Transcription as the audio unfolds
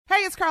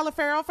Hey, it's Carla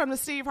Farrell from the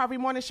Steve Harvey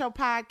Morning Show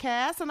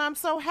podcast, and I'm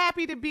so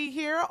happy to be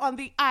here on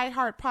the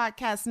iHeart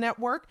Podcast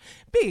Network,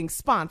 being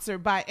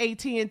sponsored by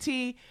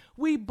AT&T.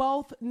 We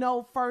both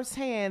know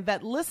firsthand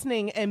that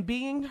listening and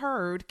being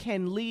heard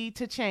can lead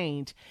to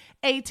change.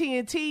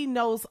 AT&T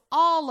knows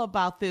all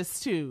about this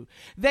too.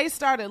 They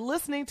started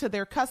listening to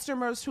their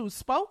customers who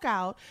spoke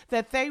out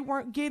that they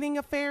weren't getting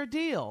a fair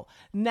deal.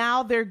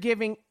 Now they're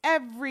giving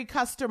every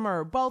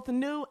customer, both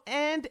new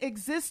and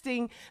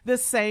existing, the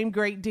same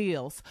great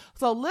deals.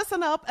 So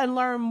listen up and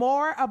learn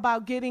more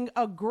about getting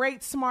a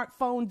great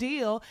smartphone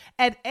deal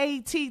at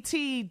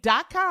att.com/best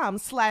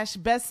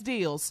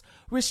deals.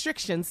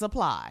 Restrictions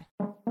apply.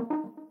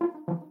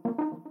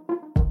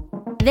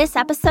 This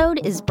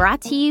episode is brought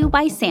to you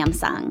by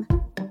Samsung.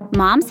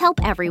 Moms help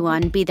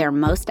everyone be their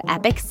most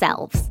epic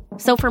selves.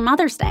 So for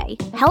Mother's Day,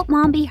 help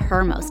mom be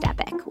her most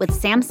epic with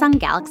Samsung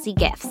Galaxy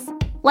gifts,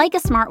 like a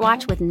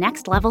smartwatch with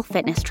next-level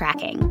fitness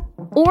tracking,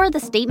 or the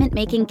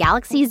statement-making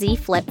Galaxy Z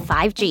Flip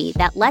 5G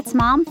that lets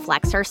mom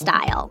flex her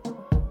style.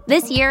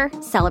 This year,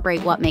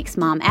 celebrate what makes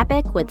mom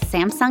epic with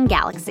Samsung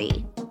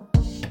Galaxy.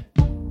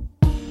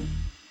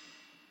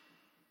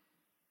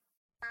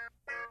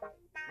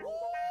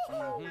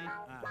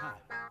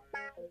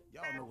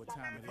 Y'all know what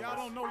time it is. Y'all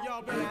don't know,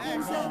 y'all better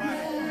ask somebody.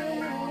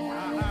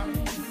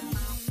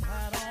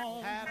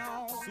 Hat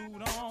on,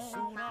 suit on,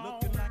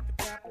 looking like a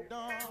dapper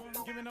dog,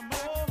 giving them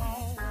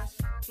all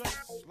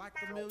dressed like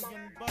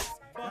 $1,000,000,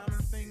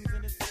 diamond things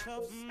in his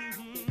cuffs.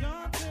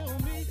 Y'all tell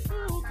me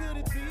who could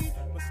it be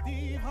but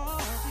Steve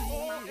Harvey?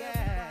 Oh,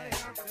 yeah.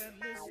 Everybody out there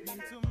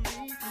listening to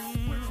me.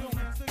 Put your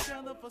hands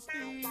together for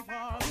Steve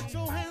Harvey. Put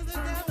your hands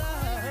together.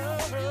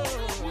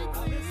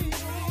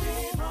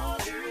 Steve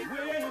Harvey.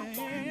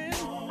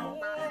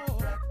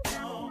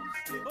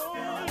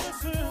 Oh,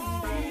 listen,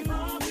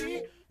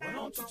 why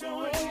don't you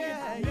join me?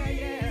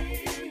 Yeah.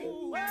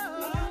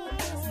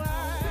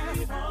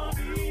 Steve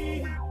Harvey,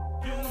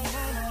 get on,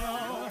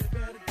 y'all.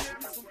 Better give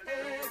me some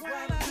eggs while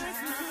I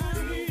listen to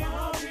Steve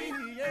Harvey.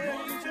 Yeah,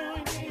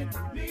 join in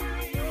with me.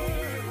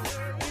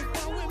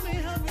 Come with me,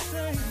 help me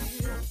say,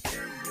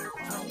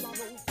 turn your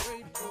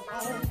radio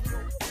on.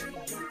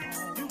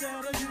 You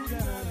gotta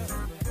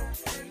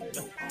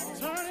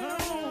turn it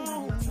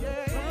on,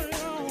 yeah. Turn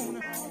it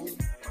on.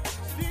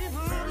 Steve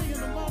Harvey in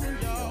the morning,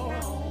 y'all.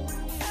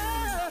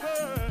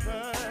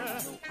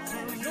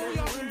 Know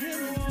y'all can hear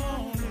me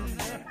on.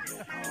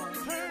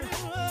 Turn it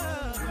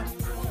up.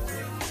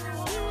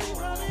 Steve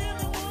Harvey in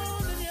the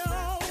morning,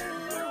 y'all.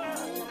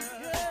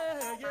 Yeah.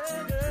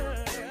 Turn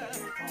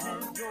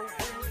your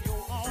radio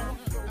on. You gotta turn your radio on.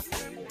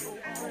 Turn your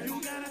radio on. You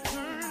gotta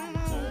turn it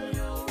on.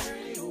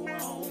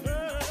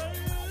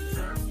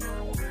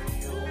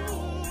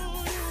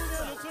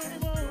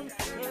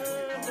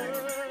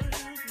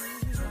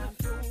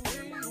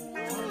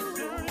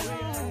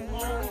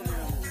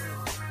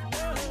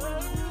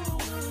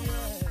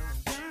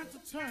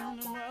 Turn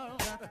them up,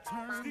 got to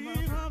turn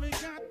Steve Harvey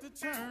got to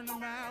turn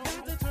them out,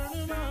 got to turn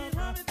them up,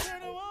 Harvey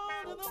turn them on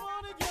in the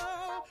morning,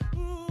 y'all.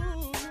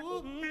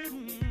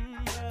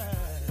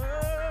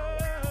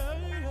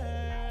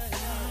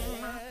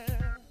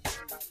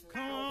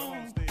 Come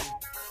on, Steve.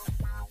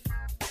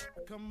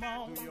 Come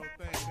on, do your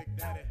thing, Big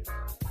Daddy.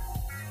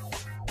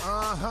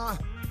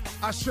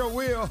 I sure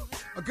will.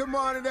 Good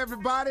morning,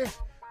 everybody.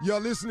 You're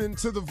listening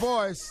to The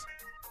Voice.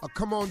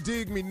 Come on,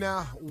 dig me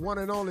now. One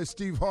and only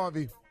Steve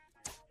Harvey.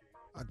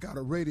 I got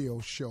a radio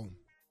show.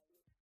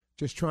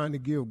 Just trying to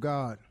give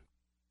God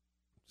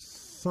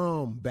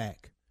some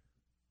back.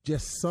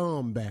 Just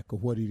some back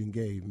of what he done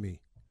gave me.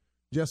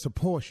 Just a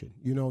portion,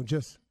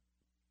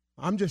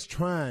 I'm just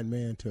trying,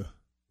 man, to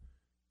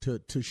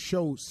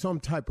show some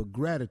type of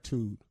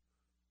gratitude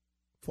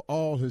for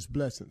all his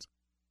blessings.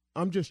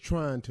 I'm just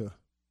trying to,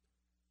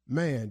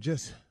 man,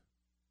 just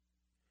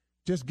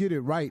get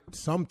it right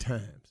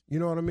sometimes. You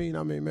know what I mean?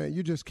 I mean, man,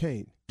 you just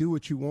can't do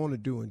what you want to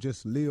do and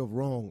just live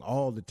wrong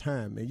all the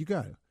time, man. You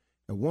got to,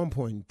 at one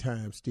point in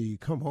time, Steve,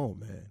 come on,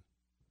 man.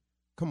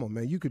 Come on,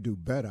 man. You could do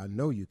better. I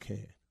know you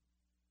can.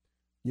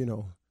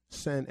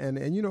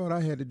 And you know what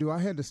I had to do? I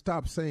had to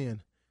stop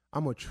saying,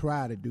 I'm going to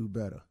try to do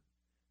better.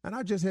 And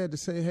I just had to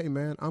say, hey,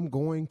 man, I'm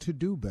going to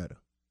do better.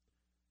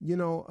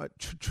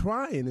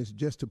 Trying is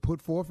just to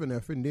put forth an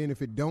effort, and then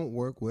if it don't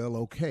work, well,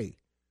 okay.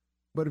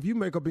 But if you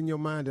make up in your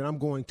mind that I'm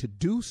going to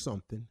do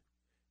something,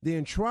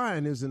 then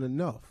trying isn't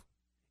enough.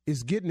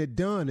 It's getting it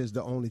done is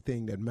the only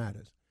thing that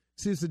matters.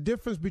 See, it's the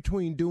difference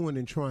between doing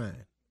and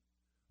trying.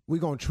 We're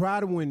going to try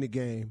to win the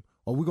game,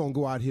 or we're going to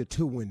go out here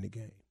to win the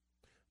game.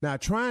 Now,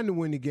 trying to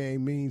win the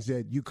game means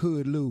that you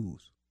could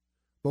lose.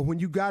 But when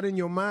you got in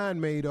your mind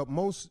made up,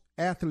 most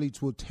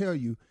athletes will tell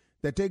you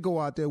that they go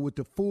out there with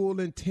the full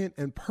intent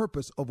and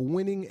purpose of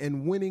winning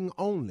and winning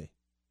only.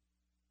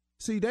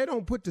 See, they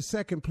don't put the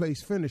second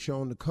place finisher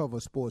on the cover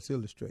of Sports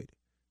Illustrated.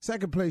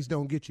 Second place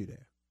don't get you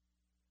there.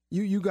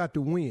 You got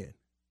to win.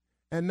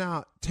 And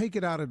now take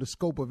it out of the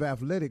scope of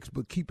athletics,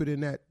 but keep it in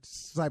that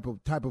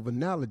type of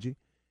analogy.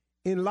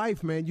 In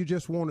life, man, you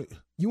want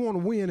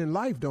to win in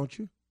life, don't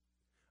you?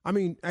 I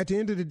mean, at the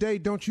end of the day,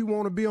 don't you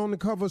want to be on the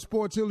cover of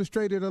Sports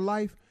Illustrated of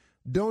life?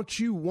 Don't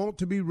you want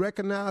to be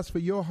recognized for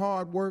your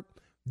hard work?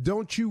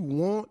 Don't you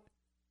want,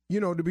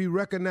 to be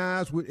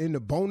recognized in the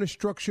bonus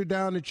structure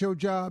down at your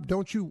job?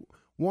 Don't you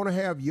want to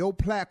have your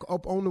plaque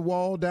up on the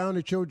wall down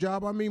at your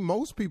job? I mean,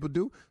 most people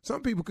do.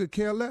 Some people could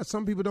care less.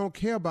 Some people don't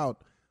care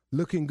about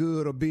looking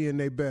good or being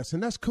their best.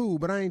 And that's cool,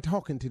 but I ain't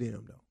talking to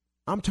them, though.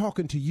 I'm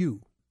talking to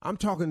you. I'm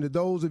talking to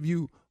those of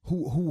you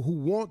who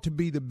want to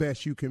be the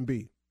best you can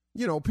be.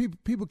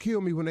 People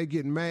kill me when they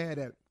get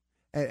mad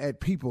at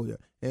people.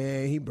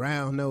 And he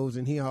brown nose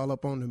and he all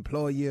up on the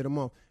employee of the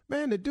month.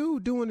 Man, the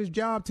dude doing his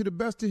job to the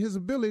best of his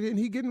ability and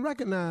he getting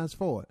recognized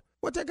for it.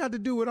 What that got to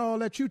do with all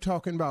that you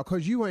talking about?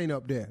 Because you ain't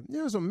up there.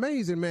 It's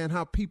amazing, man,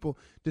 how people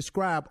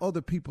describe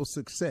other people's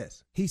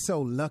success. He's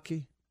so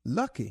lucky.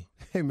 Lucky?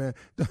 Hey, man,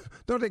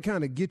 don't they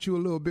kind of get you a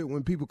little bit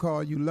when people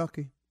call you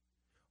lucky?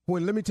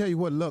 Let me tell you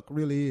what luck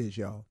really is,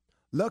 y'all.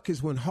 Luck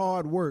is when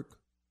hard work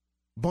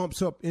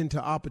bumps up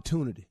into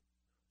opportunity.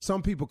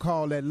 Some people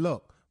call that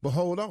luck. But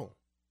hold on.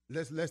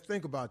 Let's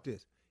think about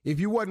this. If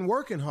you wasn't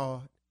working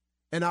hard,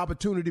 an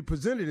opportunity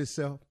presented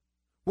itself,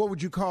 what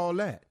would you call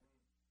that?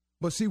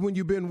 But see, when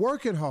you've been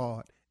working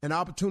hard, an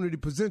opportunity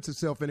presents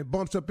itself and it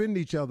bumps up into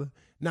each other,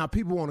 now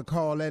people want to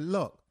call that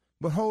luck.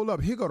 But hold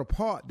up, here go the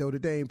part, though,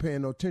 that they ain't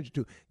paying no attention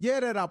to. Yeah,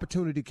 that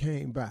opportunity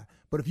came by.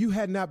 But if you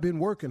had not been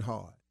working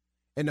hard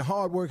and the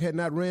hard work had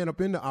not ran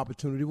up into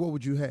opportunity, what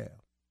would you have?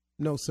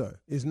 No, sir,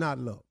 it's not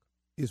luck.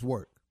 It's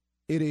work.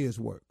 It is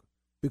work.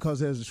 Because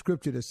there's a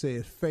scripture that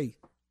says faith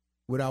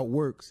without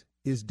works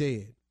is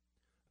dead.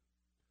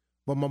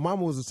 But my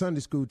mama was a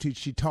Sunday school teacher.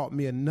 She taught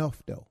me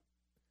enough, though.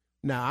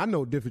 Now, I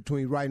know the difference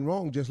between right and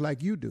wrong just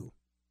like you do.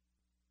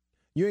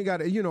 You ain't got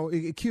to,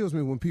 it kills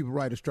me when people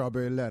write a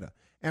strawberry letter.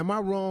 Am I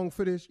wrong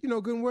for this?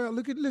 Good and well,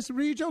 let's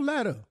read your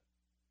letter.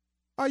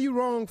 Are you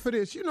wrong for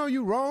this?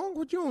 You wrong,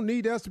 but you don't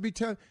need us to be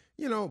telling,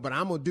 but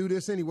I'm going to do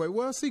this anyway.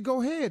 Well, see,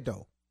 go ahead,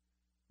 though.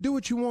 Do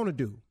what you want to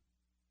do.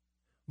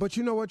 But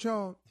you know what,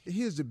 y'all?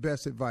 Here's the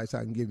best advice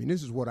I can give you. And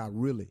this is what I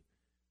really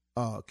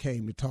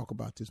came to talk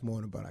about this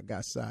morning, but I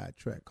got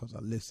sidetracked because I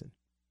listened.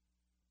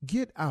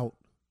 Get out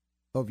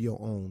of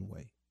your own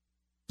way.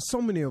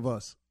 So many of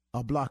us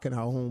are blocking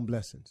our own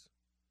blessings.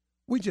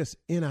 We just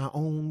in our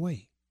own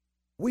way.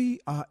 We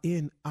are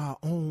in our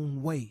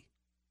own way.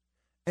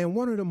 And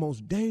one of the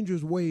most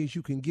dangerous ways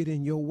you can get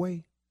in your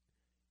way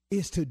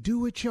is to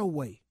do it your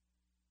way,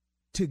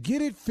 to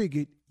get it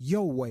figured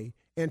your way,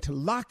 and to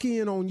lock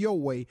in on your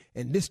way,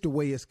 and this the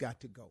way it's got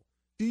to go.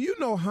 Do you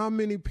know how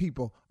many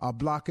people are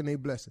blocking their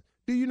blessing?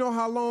 Do you know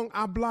how long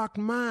I blocked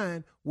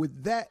mine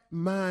with that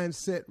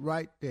mindset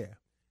right there?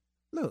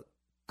 Look,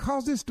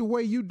 cause this the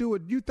way you do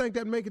it, you think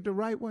that make it the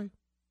right way?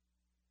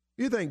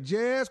 You think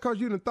just because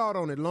you done thought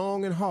on it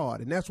long and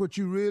hard, and that's what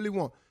you really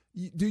want,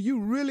 do you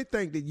really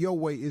think that your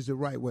way is the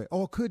right way?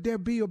 Or could there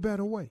be a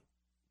better way?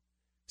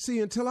 See,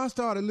 until I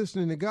started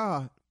listening to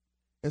God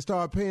and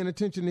started paying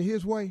attention to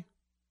his way,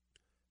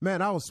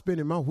 man, I was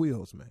spinning my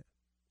wheels, man.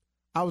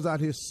 I was out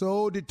here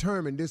so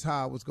determined this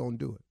how I was going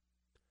to do it.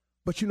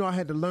 But, I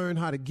had to learn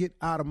how to get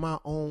out of my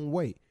own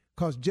way.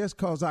 Because just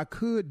because I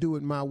could do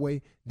it my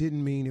way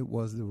didn't mean it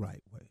was the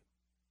right way.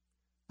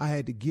 I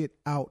had to get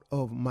out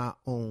of my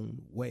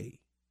own way.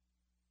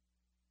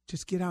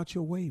 Just get out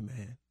your way,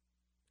 man.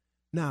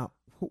 Now,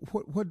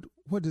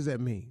 what does that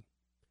mean?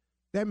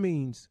 That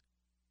means,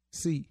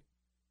 see,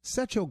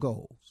 set your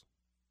goals.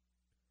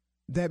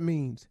 That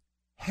means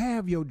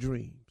have your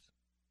dreams.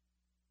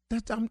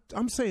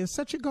 I'm saying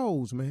set your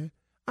goals, man.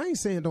 I ain't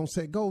saying don't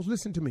set goals.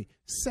 Listen to me.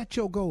 Set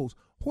your goals.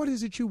 What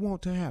is it you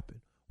want to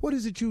happen? What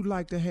is it you'd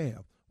like to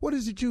have? What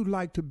is it you'd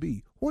like to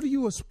be? What do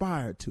you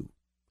aspire to?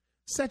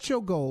 Set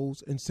your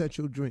goals and set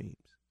your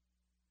dreams.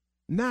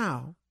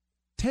 Now,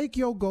 take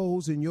your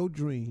goals and your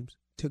dreams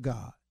to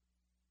God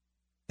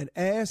and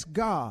ask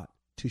God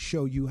to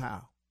show you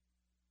how.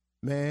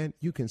 Man,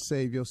 you can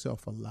save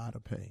yourself a lot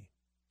of pain.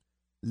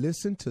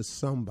 Listen to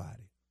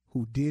somebody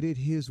who did it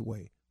his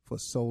way for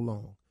so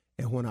long.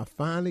 And when I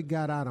finally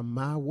got out of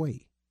my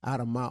way, out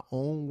of my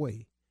own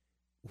way,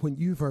 when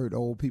you've heard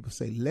old people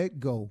say, let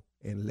go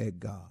and let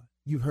God.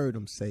 You've heard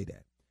them say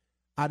that.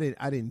 I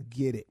didn't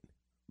get it,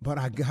 but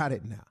I got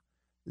it now.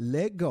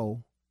 Let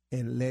go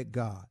and let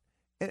God.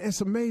 And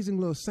it's an amazing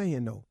little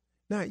saying, though.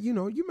 Now,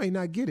 you may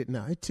not get it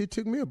now. It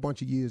took me a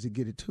bunch of years to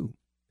get it, too.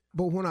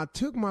 But when I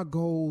took my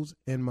goals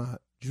and my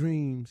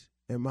dreams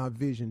and my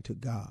vision to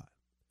God,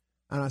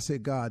 and I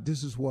said, God,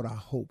 this is what I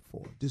hope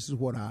for. This is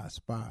what I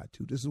aspire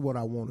to. This is what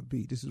I want to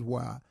be. This is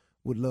where I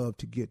would love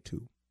to get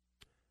to.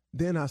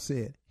 Then I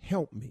said,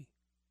 help me.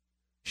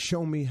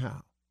 Show me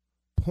how.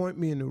 Point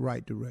me in the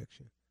right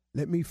direction.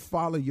 Let me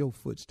follow your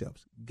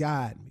footsteps.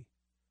 Guide me.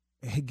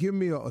 And give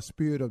me a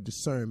spirit of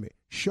discernment.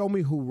 Show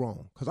me who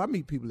wrong. Because I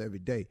meet people every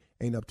day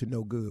ain't up to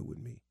no good with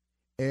me.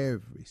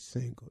 Every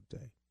single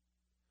day.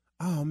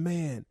 Oh,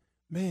 man,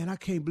 I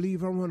can't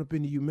believe I run up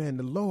into you, man.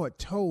 The Lord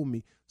told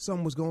me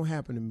something was going to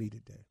happen to me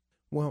today.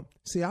 Well,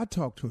 see, I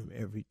talk to him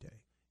every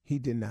day. He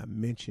did not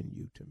mention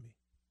you to me.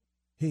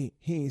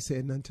 He ain't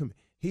said nothing to me.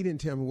 He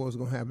didn't tell me what was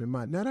going to happen in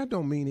mine. Now, that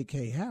don't mean it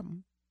can't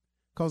happen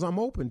because I'm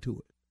open to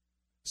it.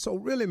 So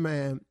really,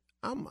 man,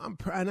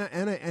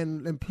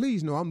 And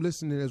please know I'm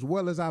listening as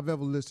well as I've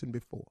ever listened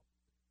before.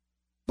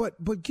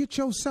 But get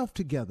yourself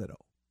together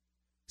though.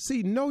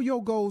 See, know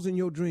your goals and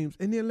your dreams,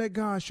 and then let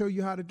God show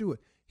you how to do it.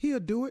 He'll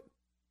do it.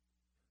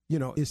 You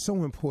know, it's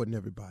so important,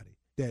 everybody,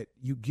 that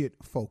you get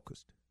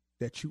focused,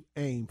 that you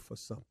aim for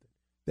something,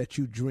 that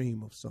you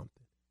dream of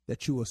something,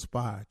 that you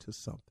aspire to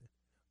something.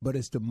 But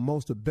it's the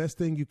best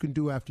thing you can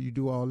do after you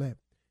do all that.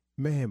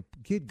 Man,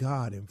 get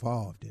God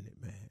involved in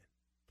it, man.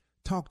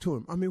 Talk to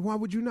him. I mean, why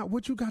would you not?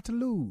 What you got to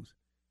lose?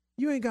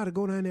 You ain't got to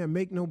go down there and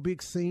make no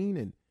big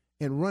scene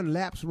and run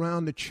laps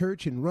around the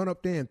church and run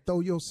up there and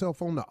throw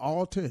yourself on the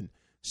altar and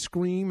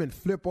scream and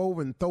flip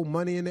over and throw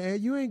money in the air.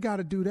 You ain't got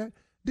to do that.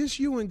 This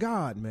you and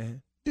God,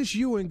 man. This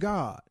you and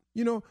God.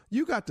 You know,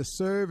 you got to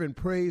serve and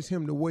praise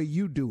him the way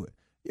you do it.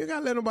 You got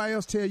to let nobody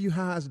else tell you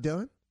how it's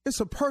done. It's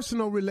a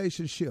personal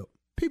relationship.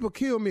 People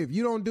kill me if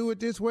you don't do it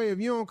this way, if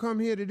you don't come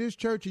here to this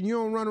church and you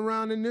don't run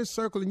around in this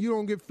circle and you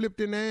don't get flipped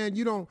in the air and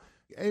you don't,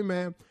 hey,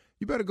 man,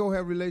 you better go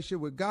have a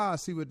relationship with God,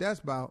 see what that's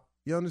about.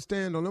 You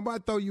understand? Don't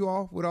nobody throw you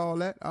off with all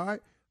that, all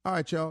right? All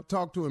right, y'all,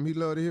 talk to him. He'd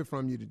love to hear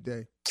from you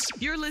today.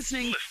 You're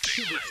listening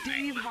to the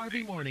Steve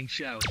Harvey Morning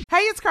Show. Hey,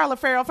 it's Carla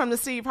Farrell from the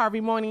Steve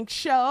Harvey Morning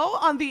Show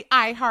on the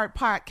iHeart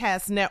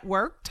Podcast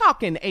Network,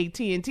 talking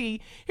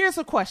AT&T. Here's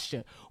a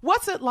question.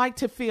 What's it like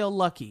to feel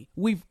lucky?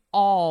 We've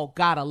all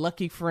got a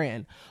lucky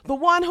friend. The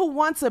one who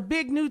wants a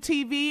big new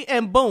TV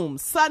and boom,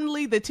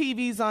 suddenly the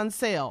TV's on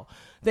sale.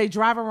 They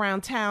drive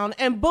around town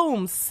and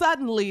boom,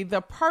 suddenly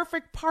the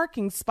perfect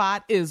parking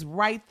spot is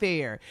right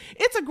there.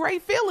 It's a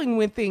great feeling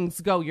when things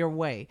go your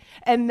way.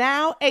 And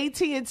now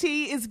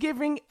AT&T is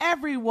giving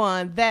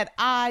everyone that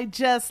I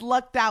just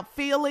lucked out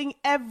feeling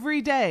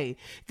every day.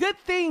 Good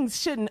things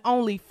shouldn't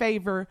only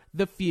favor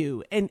the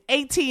few, and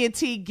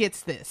AT&T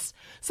gets this.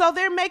 So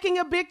they're making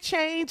a big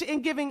change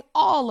in giving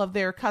all of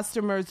their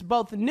customers,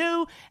 both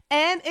new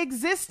and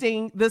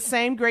existing, the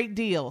same great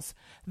deals.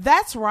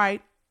 That's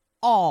right,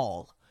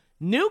 all.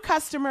 New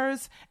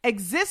customers,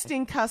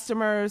 existing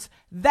customers,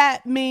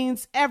 that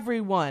means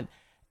everyone,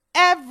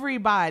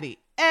 everybody.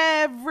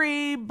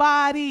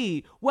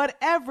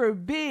 Whatever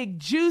big,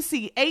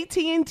 juicy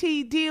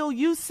AT&T deal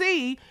you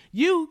see,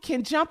 you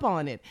can jump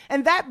on it.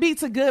 And that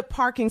beats a good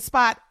parking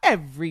spot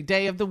every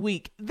day of the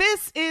week.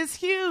 This is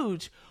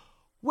huge.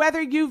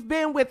 Whether you've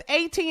been with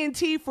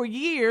AT&T for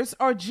years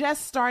or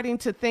just starting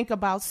to think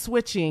about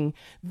switching,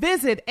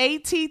 visit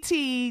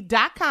att.com/best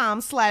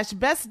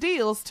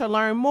deals to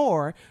learn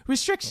more.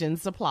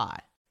 Restrictions apply.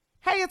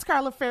 Hey, it's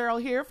Carla Farrell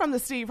here from the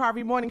Steve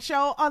Harvey Morning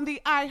Show on the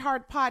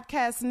iHeart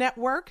Podcast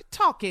Network,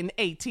 talking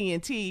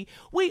AT&T.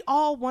 We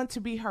all want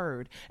to be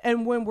heard,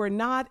 and when we're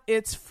not,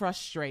 it's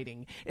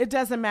frustrating. It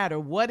doesn't matter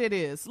what it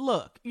is.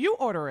 Look, you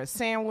order a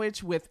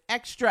sandwich with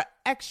extra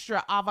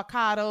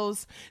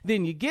avocados,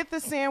 then you get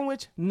the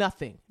sandwich,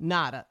 nothing,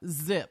 nada,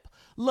 zip.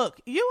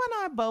 Look, you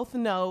and I both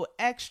know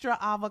extra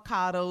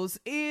avocados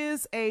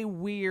is a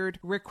weird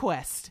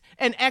request,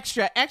 and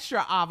extra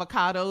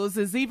avocados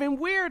is even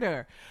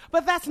weirder.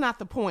 But that's not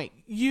the point.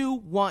 You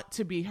want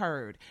to be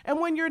heard. And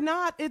when you're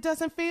not, it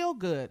doesn't feel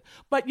good.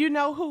 But you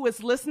know who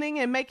is listening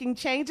and making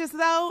changes,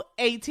 though?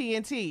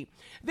 AT&T.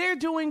 They're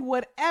doing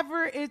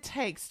whatever it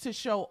takes to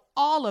show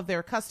all of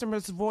their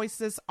customers'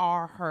 voices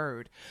are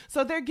heard.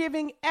 So they're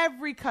giving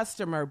every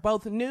customer,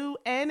 both new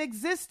and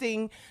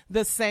existing,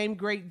 the same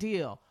great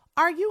deal.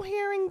 Are you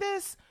hearing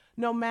this?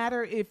 No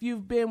matter if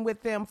you've been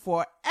with them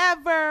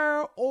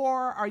forever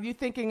or are you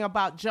thinking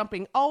about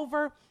jumping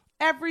over,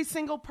 every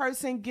single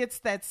person gets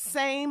that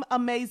same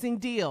amazing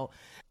deal.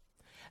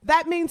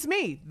 That means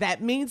me.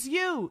 That means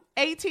you.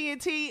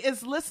 AT&T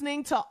is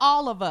listening to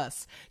all of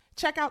us.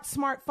 Check out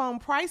smartphone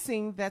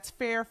pricing that's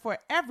fair for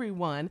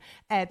everyone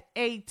at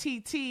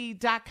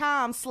att.com/best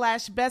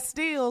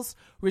deals.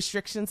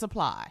 Restrictions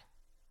apply.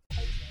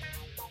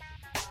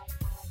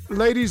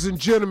 Ladies and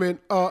gentlemen,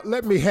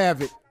 let me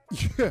have it.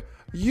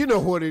 You know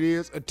what it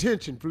is.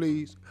 Attention,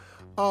 please.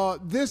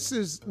 This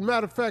is,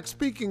 matter of fact,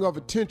 speaking of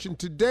attention,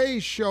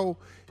 today's show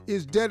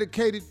is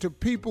dedicated to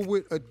people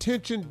with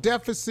attention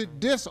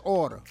deficit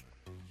disorder.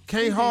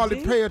 Can't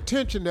hardly pay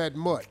attention that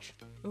much.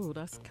 Oh,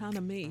 that's kind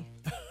of me.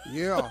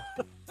 Yeah,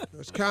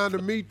 that's kind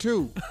of me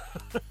too.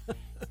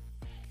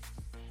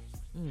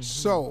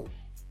 So,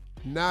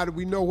 now that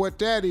we know what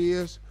that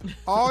is,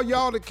 all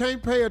y'all that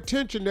can't pay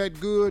attention that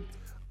good,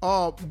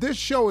 this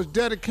show is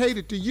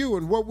dedicated to you,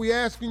 and what we're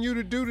asking you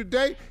to do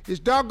today is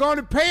doggone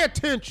it, pay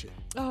attention.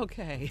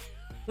 Okay.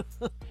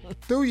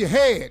 Through your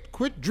head.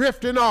 Quit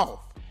drifting off.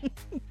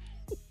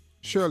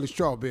 Shirley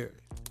Strawberry.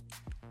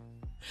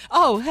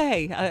 Oh,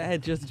 hey, I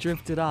had just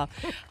drifted off.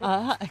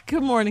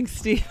 Good morning,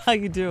 Steve. How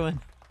you doing?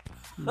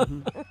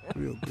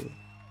 Real good.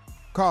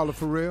 Carla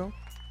Farrell.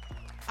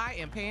 I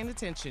am paying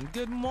attention.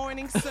 Good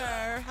morning,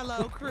 sir.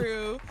 Hello,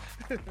 crew.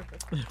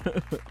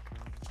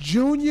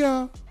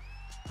 Junior.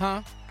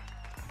 Huh?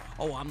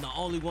 Oh, I'm the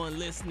only one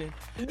listening.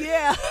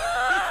 Yeah.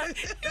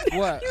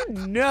 What?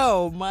 You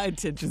know my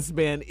attention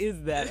span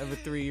is that of a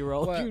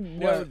 3-year-old. What? You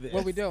know this.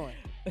 What we doing?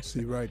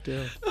 See right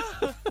there.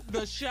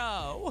 The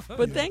show.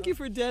 But thank you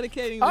for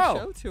dedicating the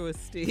show to us,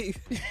 Steve.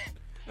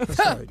 That's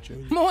all right,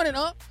 Junior. Morning,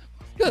 huh?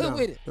 Good No,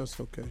 with it. That's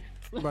okay.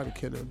 Nobody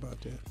care nothing about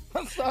that.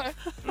 I'm sorry.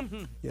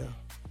 Yeah.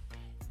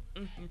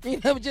 You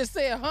never just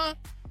said, huh?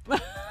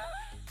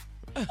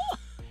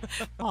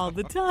 All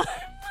the time.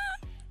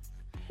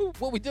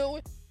 What we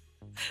doing?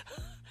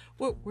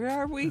 Where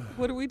are we?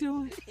 What are we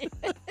doing?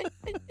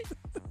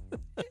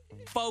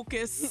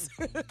 Focus.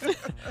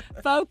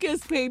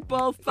 Focus,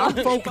 people. I'm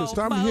Focus. focused.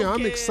 I'm here. I'm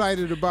Focus.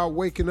 excited about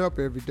waking up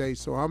every day,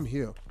 so I'm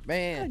here. I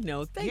Man.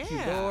 know. Thank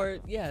Yeah. you,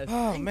 Lord. Yes.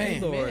 Oh, Thank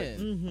man. you, Lord. Man.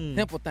 Mhm.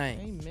 Simple thing.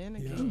 Amen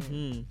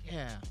again.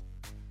 Yeah.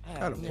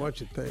 Got a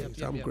bunch of things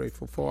yep, I'm yep.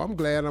 grateful for. I'm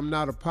glad I'm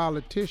not a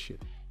politician.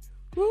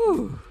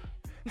 Woo.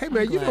 Hey,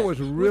 man, you know glad. what's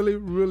really,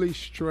 really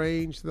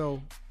strange,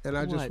 though? And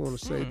I just What? want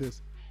to say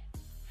this.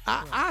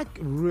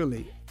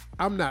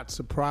 I'm not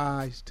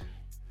surprised,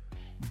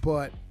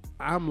 but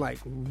I'm like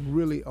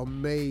really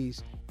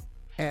amazed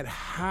at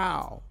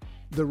how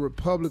the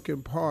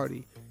Republican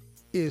Party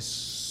is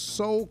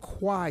so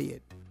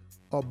quiet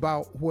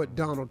about what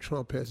Donald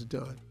Trump has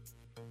done.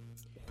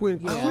 When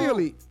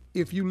clearly,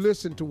 if you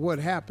listen to what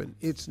happened,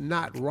 it's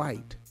not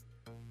right.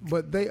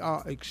 But they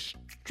are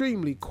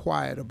extremely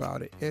quiet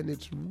about it, and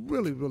it's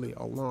really, really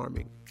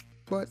alarming.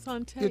 But It's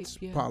on tape, it's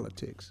yeah.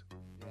 politics.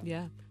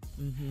 Yeah.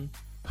 Mm-hmm.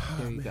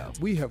 There you go.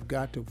 We have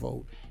got to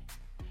vote.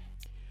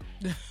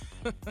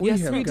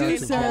 Yes, have we got do,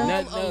 to sir. vote.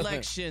 Nothing. All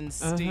elections,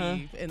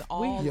 Steve. In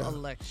all Yeah.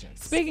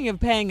 elections. Speaking of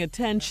paying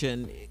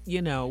attention,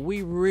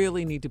 we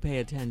really need to pay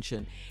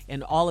attention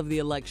in all of the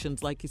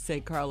elections, like you say,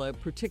 Carla,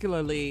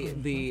 particularly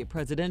the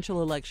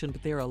presidential election,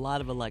 but there are a lot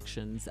of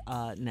elections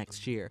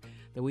next year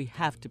that we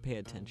have to pay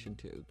attention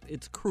to.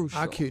 It's crucial.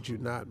 I kid you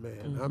not,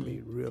 man. I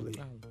mean, really.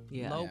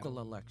 Yeah. Local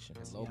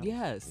elections.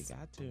 Yes. We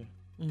got to.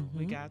 Mm-hmm.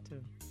 We got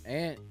to.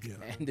 And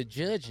the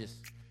judges.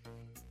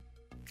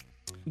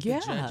 Yeah.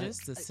 The judges,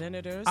 the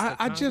senators.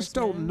 I just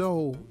don't congressmen.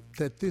 know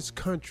that this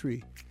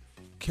country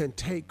can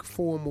take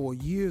 4 more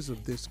years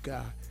of this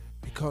guy,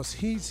 because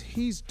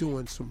he's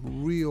doing some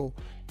real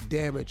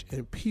damage,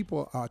 and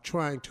people are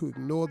trying to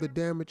ignore the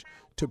damage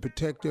to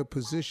protect their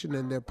position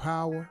and their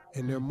power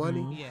and their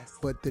money. Yes.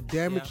 But the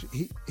damage,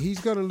 he's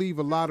going to leave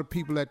a lot of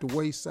people at the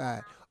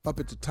wayside up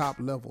at the top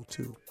level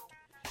too.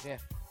 Yeah.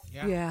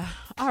 Yeah.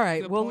 All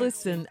right. Good Well, point,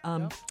 listen.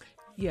 Steve.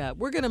 Yeah,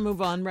 we're going to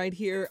move on right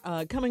here.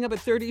 Coming up at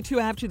 32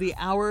 after the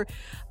hour.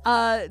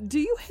 Do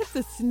you hit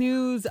the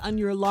snooze on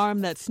your alarm,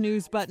 that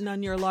snooze button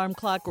on your alarm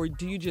clock, or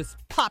do you just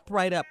pop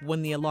right up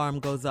when the alarm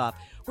goes off?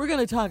 We're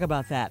going to talk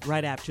about that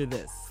right after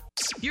this.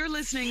 You're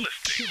listening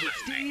to the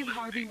Steve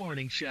Harvey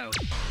Morning Show.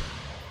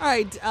 All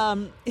right,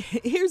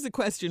 here's a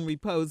question we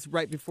posed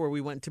right before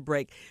we went to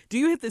break. Do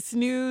you hit the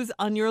snooze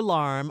on your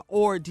alarm,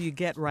 or do you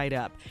get right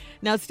up?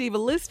 Now, Steve, a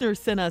listener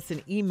sent us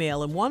an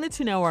email and wanted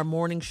to know our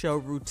morning show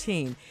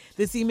routine.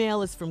 This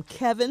email is from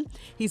Kevin.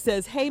 He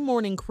says, "Hey,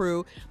 morning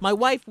crew. My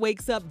wife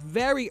wakes up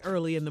very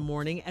early in the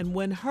morning, and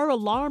when her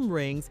alarm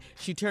rings,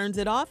 she turns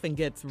it off and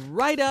gets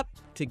right up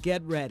to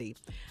get ready.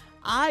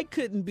 I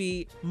couldn't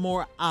be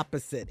more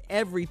opposite.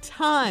 Every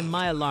time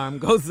my alarm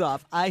goes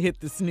off, I hit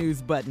the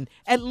snooze button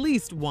at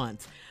least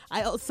once.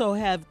 I also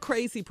have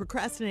crazy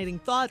procrastinating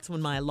thoughts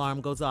when my alarm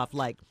goes off,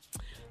 like,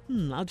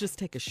 I'll just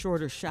take a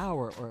shorter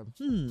shower, or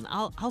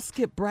I'll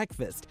skip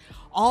breakfast,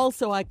 all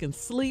so I can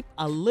sleep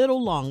a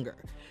little longer."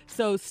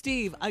 So,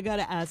 Steve, I got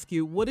to ask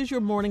you, what is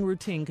your morning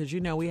routine? Because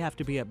we have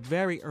to be up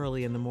very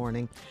early in the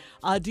morning.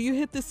 Do you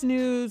hit the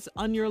snooze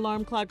on your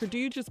alarm clock, or do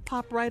you just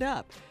pop right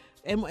up?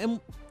 And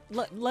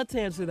let's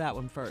answer that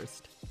one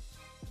first.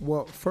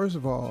 Well, first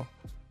of all,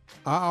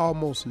 I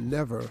almost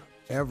never,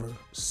 ever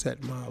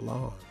set my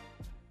alarm.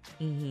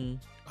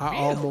 I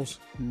almost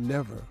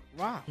never.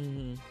 Wow.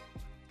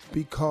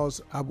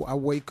 Because I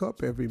wake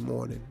up every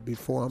morning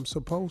before I'm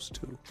supposed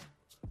to.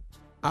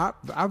 I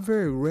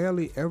very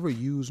rarely ever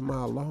use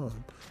my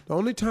alarm. The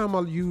only time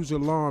I use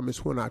alarm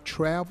is when I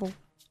travel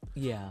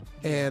Yeah.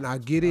 and I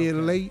get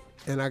in late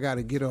and I got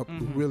to get up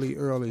really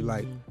early,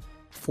 like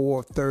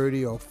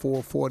 4:30 or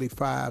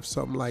 4:45,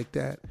 something like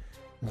that.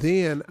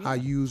 Then I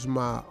use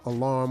my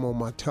alarm on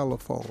my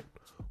telephone.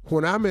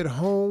 When I'm at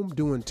home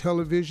doing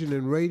television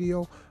and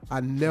radio, I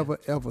never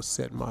ever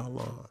set my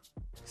alarm.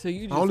 So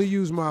you I just only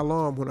use my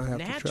alarm when I have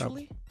to travel.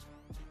 Naturally.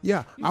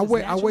 Yeah, You I just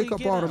wake naturally up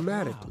get up.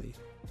 automatically.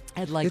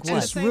 at like it's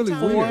what? just really Same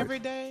time weird. every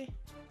day.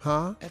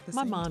 Huh? At the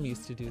My same mom time?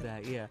 used to do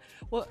that, yeah.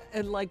 Well,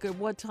 at like at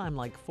what time?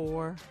 Like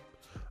 4?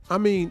 I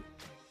mean,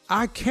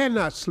 I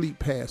cannot sleep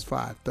past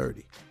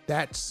 5:30.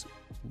 That's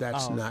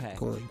Oh, not okay.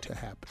 going to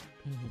happen.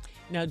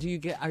 Now,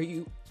 are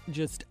you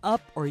just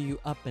up, or are you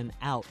up and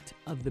out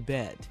of the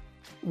bed?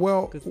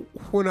 Well, 'Cause-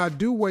 when I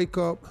do wake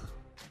up,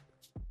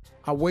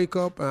 I wake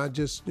up and I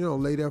just,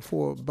 lay there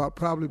for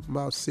probably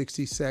about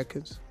 60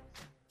 seconds.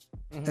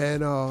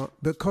 And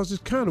because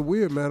it's kind of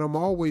weird, man, I'm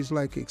always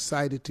like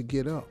excited to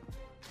get up.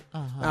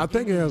 I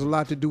think it has a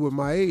lot to do with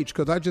my age,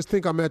 because I just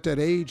think I'm at that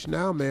age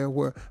now, man,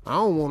 where I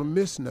don't want to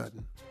miss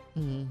nothing.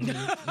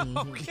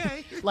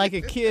 Okay. Like a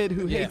kid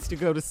who hates to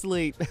go to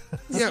sleep.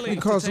 Yeah, Sleep to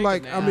because take a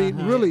like, nap. I mean,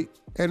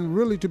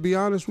 really, to be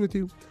honest with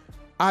you,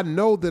 I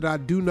know that I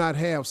do not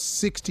have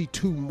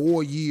 62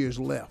 more years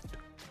left.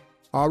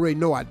 I already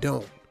know I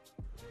don't.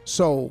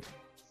 So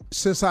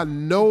since I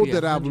know Be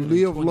that I've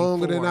lived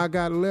longer than 124. I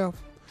got left,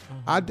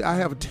 I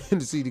have a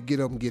tendency to get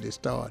up and get it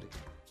started.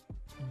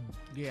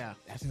 Yeah.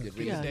 That's a good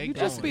Yeah, reason. they You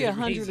going. just be That's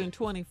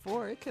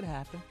 124. It could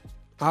happen.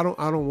 I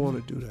don't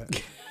want to do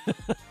that.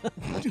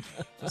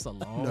 That's a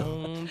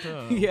long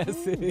time.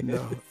 Yes, it is.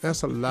 No,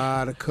 that's a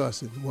lot of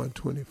cussing.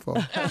 124.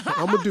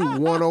 I'm gonna do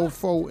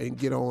 104 and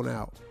get on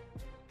out.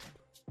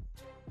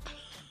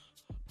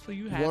 So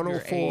you have your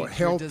 104 age, your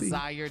healthy.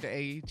 desired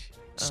age.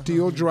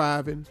 Still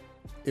driving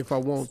if I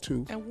want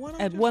to. And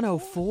At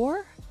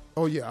 104?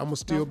 Oh yeah, I'm gonna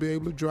still be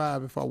able to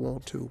drive if I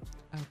want to.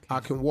 Okay. I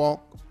can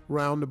walk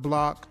around the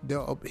block,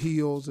 up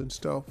hills and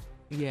stuff.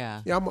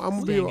 Yeah. Yeah, I'm gonna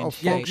be Staying in a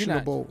shape.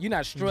 functionable. You're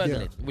not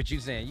struggling. Yeah. What you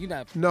saying? You're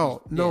not.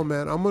 No, Yeah.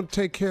 man. I'm gonna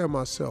take care of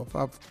myself.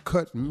 I've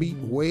cut meat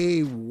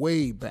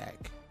way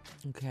back,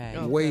 Okay.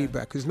 way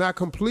back. It's not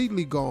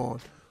completely gone,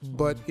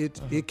 but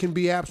it can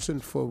be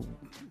absent for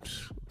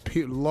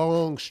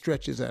long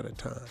stretches at a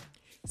time.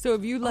 So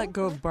have you let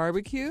go of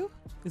barbecue?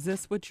 Is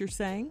this what you're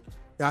saying?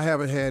 I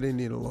haven't had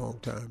any in a long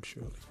time,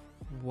 Shirley.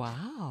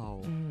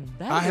 Wow.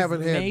 That I is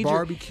haven't had major.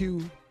 barbecue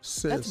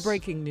since. That's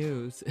breaking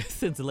news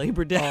since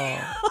Labor Day.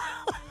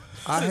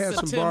 I had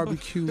some September.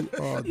 barbecue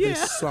Yeah.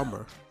 this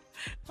summer,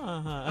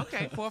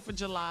 Okay, 4th of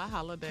July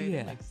holiday. Yeah.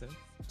 That makes sense.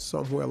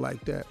 somewhere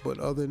like that. But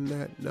other than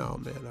that, no,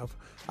 man.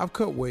 I've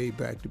cut way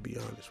back, to be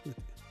honest with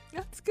you.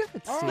 That's good,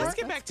 Steve. Let's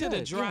get back That's to the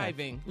good, yeah.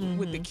 driving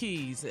with the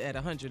keys at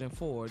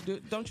 104.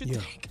 Don't you Yeah.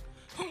 think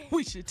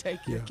we should take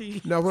your Yeah.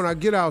 keys? Now, when I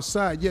get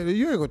outside, you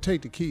ain't gonna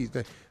take the keys.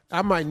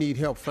 I might need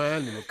help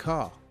finding the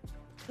car.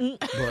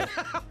 But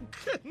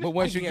But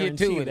once I you get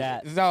guarantee to you it,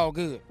 that. it's all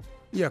good.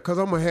 yeah, cause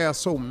I'm gonna have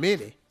so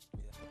many.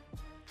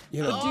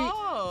 You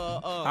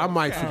know, I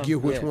might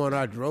forget which Yeah. one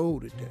I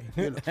drove today.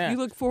 You know? You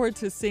look forward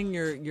to seeing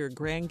your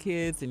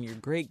grandkids and your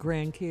great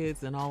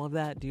grandkids and all of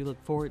that. Do you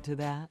look forward to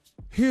that?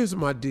 Here's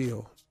my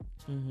deal.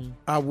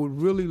 I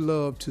would really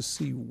love to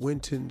see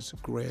Winton's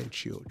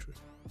grandchildren.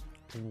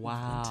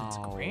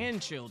 Wow.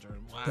 Grandchildren.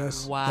 Wow.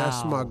 That's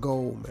Wow. my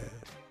goal, man.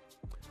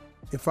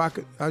 If I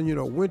could,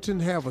 Winton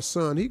have a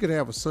son. He could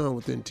have a son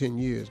within 10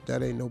 years.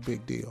 That ain't no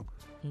big deal.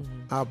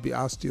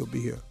 I'll still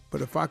be here.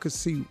 But if I could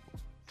see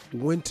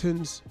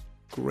Winton's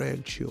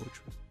grandchildren,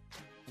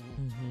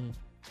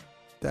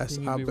 that's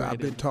Then you'd be I've ready.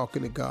 been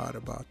talking to God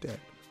about that.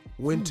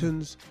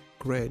 Winton's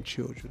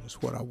grandchildren is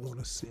what I want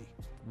to see.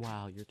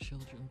 Wow, your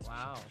children's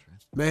children.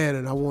 Man,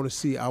 and I want to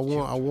see. I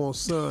want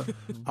son.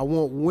 I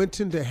want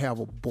Winton to have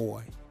a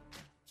boy.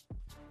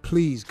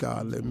 Please,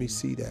 God, let me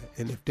see that.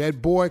 And if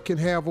that boy can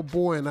have a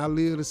boy and I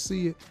live to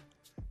see it,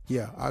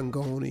 yeah, I can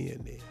go on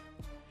in there.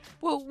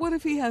 Well, what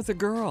if he has a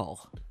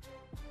girl?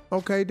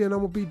 Okay, then I'm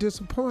gonna be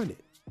disappointed.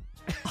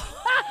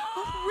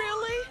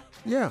 Really?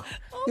 Yeah,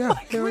 Oh yeah,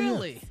 my hell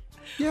Really?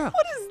 yeah.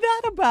 What is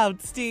that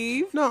about,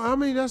 Steve? No, I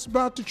mean that's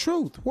about the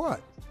truth.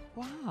 What?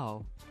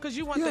 Wow. Because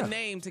you want Yeah. the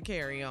name to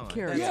carry on.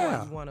 Carry That's on.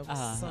 why you want a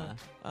son.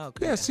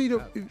 Okay. Yeah, see,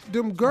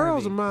 them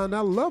girls of mine, I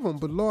love them,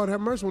 but Lord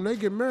have mercy, when they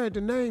get married,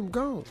 the name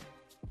gone.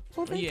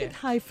 Well, they Yeah. could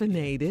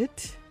hyphenate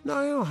it.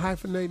 No, they don't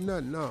hyphenate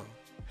nothing. No.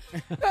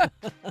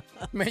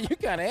 Man, you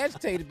kind of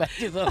agitated about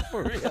this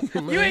for real.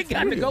 Man, You ain't for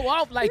got to real. go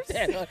off like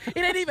that. It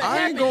ain't even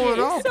I ain't happened going yet.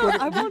 off. So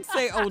But I won't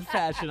say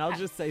old-fashioned. I'll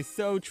just say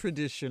so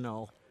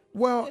traditional.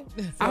 well,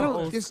 I So don't.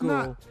 old It's school.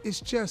 not. It's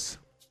just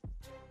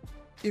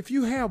if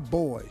you have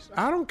boys,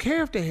 I don't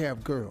care if they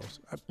have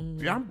girls.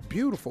 I'm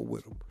beautiful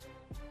with them.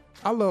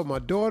 I love my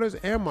daughters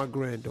and my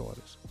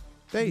granddaughters.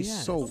 They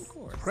Yes. so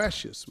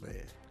precious,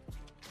 man.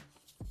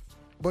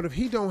 But if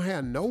he don't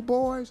have no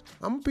boys,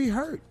 I'm gonna be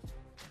hurt.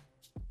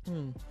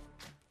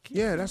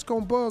 Yeah, that's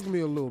gonna bug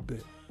me a little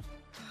bit.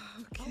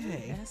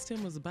 Okay. Asked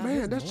him was about Man,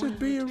 his that's just morning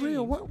being routine.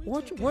 real.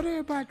 What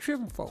everybody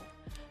tripping for?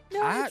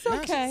 No, it's no,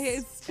 okay.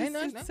 It's ain't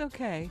just, nothing. it's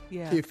okay.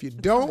 Yeah. If you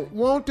don't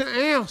want to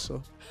answer,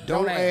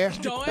 don't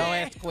ask. Don't Don't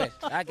ask the question.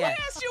 I I got it.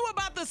 asked you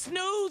about the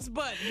snooze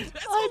button.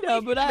 That's I what know,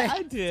 we- but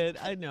I did.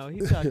 I know.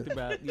 He talked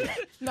about, yeah.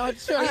 No,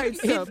 sure. All right,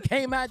 he so-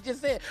 came out and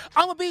just said,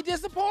 I'm going to be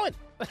disappointed.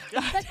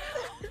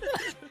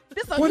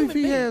 This a What if human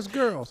he being. has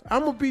girls? I'm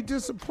gonna be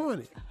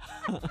disappointed.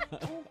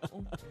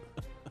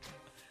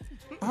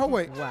 Oh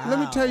wait, let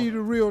me tell you the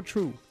real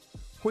truth.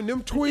 When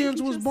them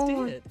twins was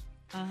born,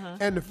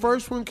 and the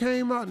first one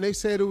came out and they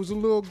said it was a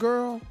little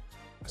girl,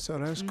 I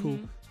said, that's cool.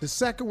 The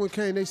second one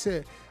came, they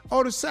said,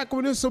 oh, the second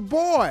one is a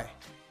boy.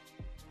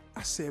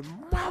 I said,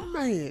 my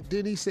man.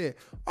 Then he said,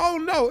 oh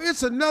no,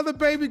 it's another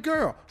baby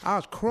girl. I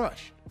was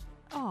crushed.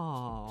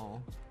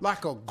 Oh.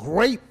 Like a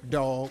grape,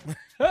 dog.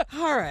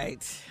 All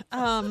right.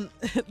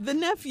 The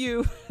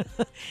nephew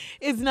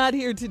is not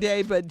here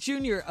today, but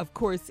Junior, of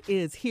course,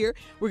 is here.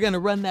 We're going to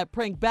run that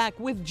prank back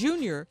with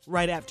Junior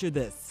right after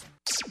this.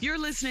 You're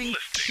listening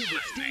to the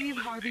Steve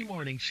Harvey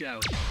Morning Show.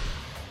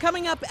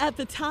 Coming up at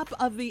the top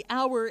of the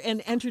hour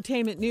in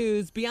entertainment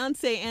news,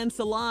 Beyonce and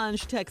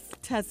Solange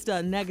test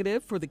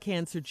negative for the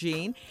cancer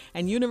gene,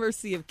 and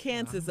University of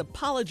Kansas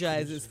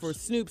apologizes for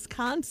Snoop's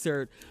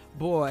concert.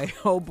 Boy,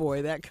 oh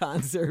boy, that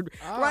concert.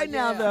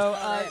 Now, though,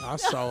 I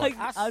saw it.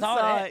 I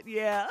saw it,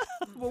 yeah.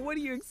 Well, what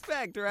do you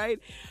expect,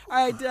 right?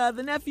 All right,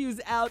 the nephew's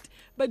out,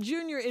 but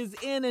Junior is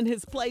in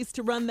his place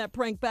to run that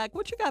prank back.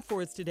 What you got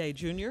for us today,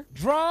 Junior?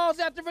 Draws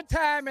at the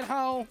retirement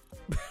home.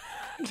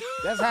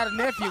 That's how the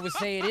nephew would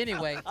say it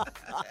anyway.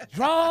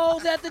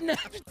 Draws at the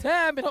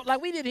retirement home.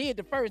 Like we didn't hear it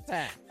the first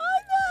time.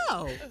 I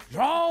know.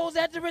 Draws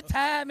at the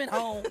retirement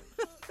home.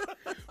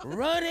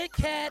 Run it,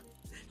 cat.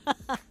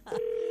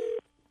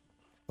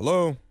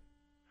 Hello?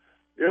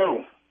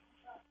 Yo.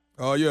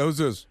 Yeah, who's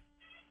this?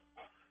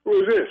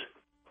 Who is this?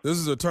 This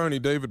is attorney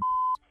David.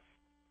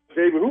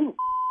 David who?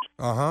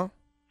 Uh-huh.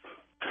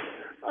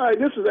 All right,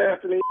 this is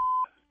Anthony.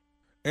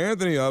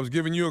 Anthony, I was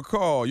giving you a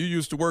call. You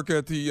used to work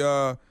at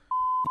the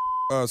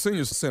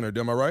senior center,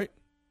 am I right?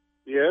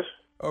 Yes.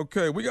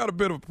 Okay, we got a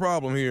bit of a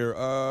problem here.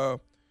 Are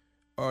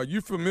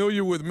you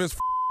familiar with Miss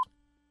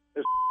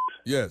Miss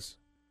Yes.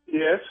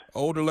 Yes.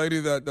 Older lady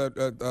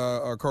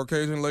a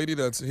Caucasian lady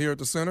that's here at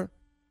the center?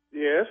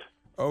 Yes.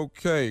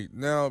 Okay,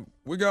 now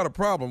we got a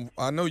problem.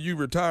 I know you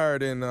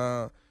retired in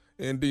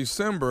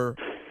December,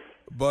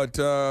 but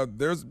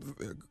there's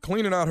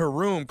cleaning up her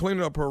room.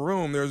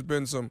 There's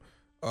been some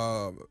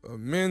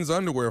men's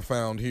underwear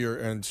found here,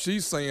 and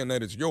she's saying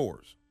that it's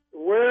yours.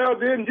 Well,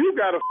 then you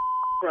got a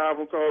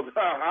problem because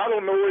I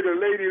don't know where the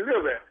lady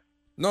live at.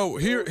 No,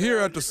 here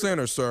at the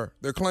center, sir.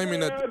 They're claiming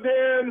well, that.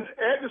 Then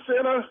at the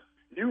center,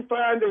 you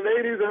find the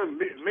ladies and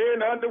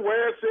men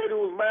underwear, said it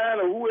was mine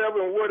or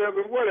whoever and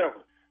whatever.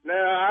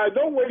 Now, I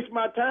don't waste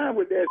my time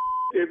with that.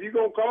 If you're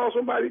going to call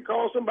somebody,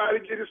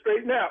 get it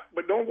straightened out.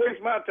 But don't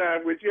waste my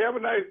time with you. Have a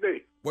nice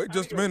day. Wait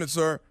just a minute,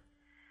 sir.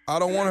 I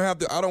don't want to have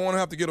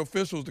to get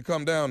officials to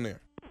come down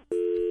there.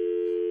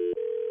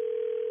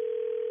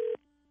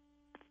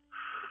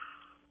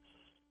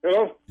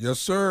 Hello? Yes,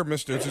 sir,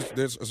 Mister.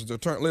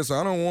 Listen,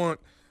 I want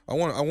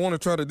to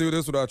try to do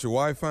this without your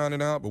wife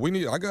finding out, but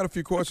I got a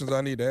few questions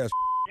I need to ask.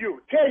 You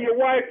tell your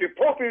wife to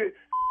puppy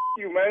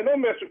you, man.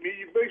 Don't mess with me.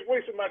 You're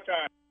wasting my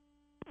time.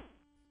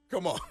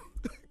 Come on,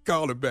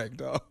 call her back,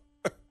 dog.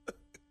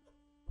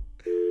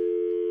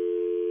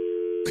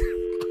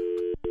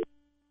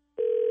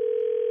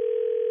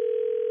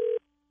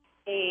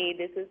 Hey,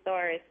 this is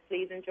Doris.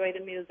 Please enjoy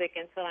the music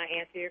until I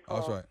answer your call.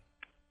 That's right.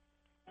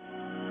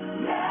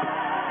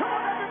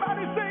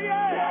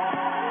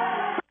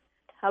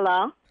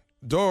 Hello?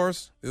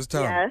 Doris, it's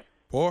Tommy. Yes.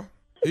 Boy,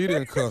 he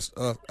didn't cuss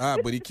us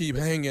out, but he keep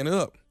hanging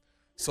up.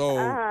 So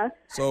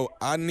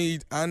I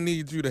need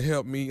you to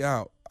help me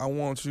out. I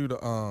want you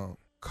to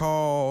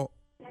call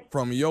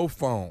from your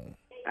phone.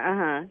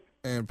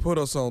 And put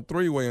us on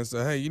three-way and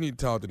say, hey, you need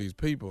to talk to these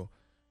people.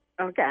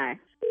 Okay.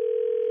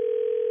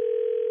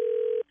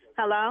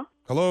 Hello?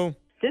 Hello?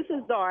 This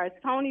is Doris.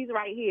 Tony's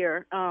right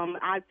here.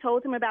 I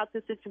told him about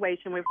the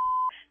situation with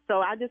so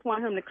I just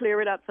want him to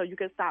clear it up so you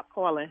can stop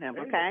calling him,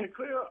 okay?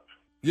 Clear up.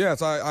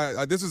 Yes,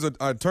 I this is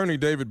attorney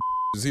David.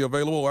 Is he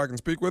available or I can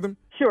speak with him?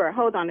 Sure.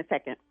 Hold on a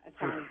second.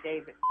 Attorney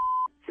David.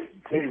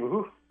 David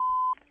who?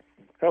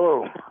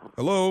 Hello.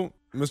 Hello,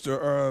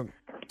 Mr.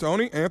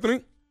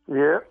 Anthony?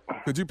 Yeah.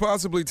 Could you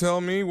possibly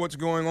tell me what's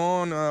going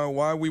on,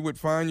 why we would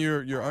find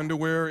your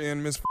underwear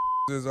in Miss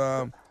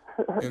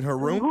in her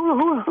room?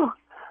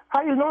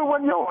 How you know it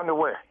wasn't your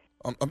underwear?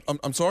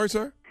 I'm sorry,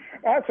 sir?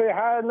 I say,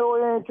 how I know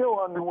it ain't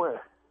your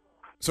underwear?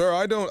 Sir,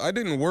 I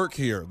didn't work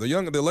here.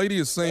 The lady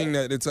is saying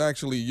that it's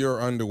actually your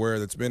underwear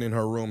that's been in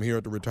her room here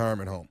at the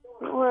retirement home.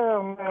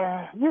 Well,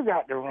 man, you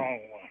got the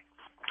wrong one.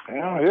 You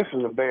know, this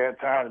is a bad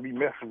time to be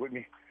messing with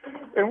me.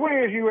 And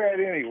where is you at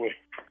anyway?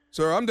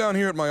 Sir, I'm down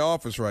here at my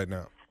office right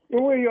now.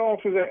 And where your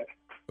office at?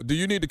 Do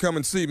you need to come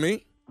and see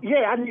me?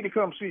 Yeah, I need to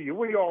come see you.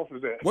 Where your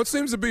office at? What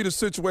seems to be the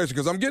situation?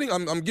 Because I'm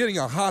getting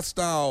a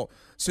hostile.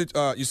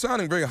 You're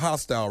sounding very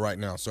hostile right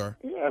now, sir.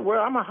 Yeah,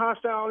 well, I'm a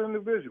hostile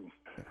individual.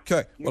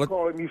 Okay. You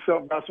calling me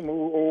something about some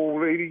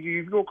old lady?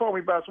 You go call me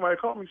about somebody.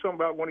 Call me something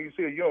about one of you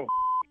say, yo,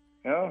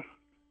 you know?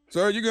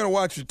 Sir, you're gonna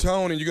watch your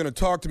tone and you're gonna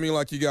talk to me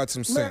like you got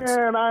some sense.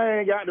 Man, I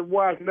ain't got to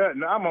watch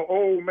nothing. I'm an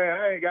old man.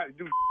 I ain't got to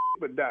do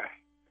but die.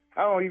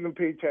 I don't even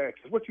pay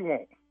taxes. What you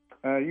want?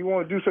 You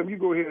want to do something, you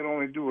go ahead and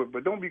only do it.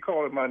 But don't be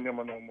calling my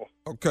number no more.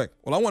 Okay.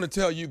 Well, I want to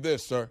tell you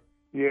this, sir.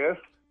 Yes?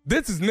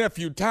 This is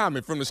Nephew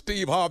Tommy from the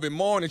Steve Harvey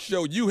Morning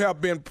Show. You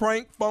have been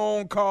prank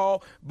phone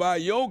called by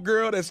your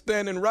girl that's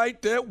standing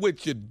right there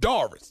with you,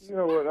 Doris. You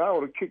know what? I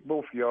ought to kick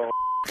both of y'all.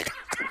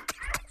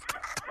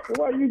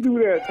 Why you do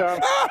that,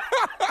 Tom?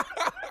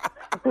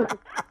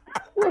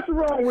 What's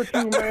wrong with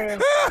you,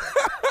 man?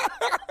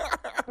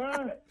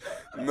 Huh?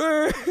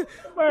 Man,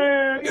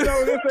 you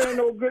know, this ain't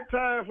no good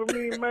time for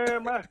me,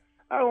 man.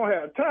 I don't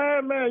have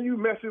time, man. You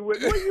messing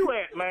with where you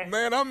at, man?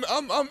 Man, I'm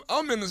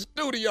in the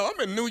studio. I'm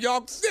in New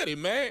York City,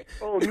 man.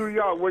 Oh, New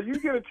York. Well, you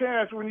get a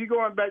chance when you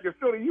going back to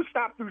Philly. You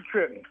stop through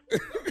Trenton.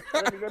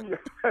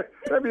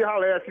 let me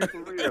holler at you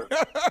for real.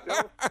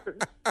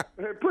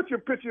 Put your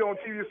picture on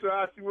TV so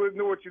I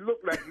know what you look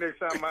like next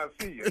time I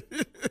see you.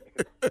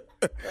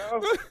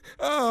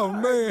 Oh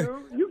man,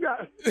 dude, you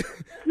got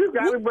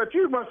it, but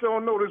you must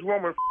don't know this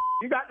woman.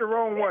 You got the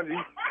wrong one.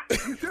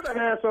 You should have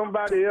had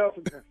somebody else.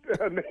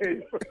 It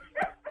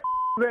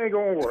ain't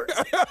gonna work.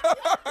 This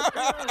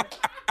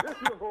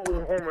is a whole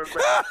woman, man. And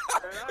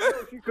I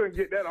know she couldn't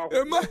get that off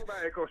nobody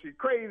because she's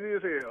crazy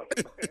as hell.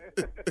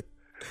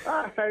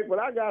 All right, but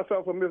I got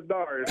something for Miss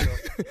Doris.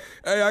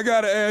 Hey, I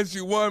gotta ask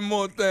you one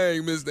more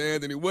thing, Mr.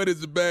 Anthony. What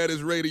is the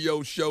baddest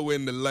radio show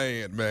in the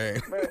land,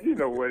 man? Man, you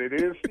know what it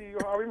is, Steve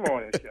Harvey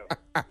Morning Show.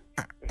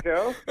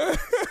 Yeah?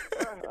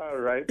 All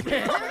right.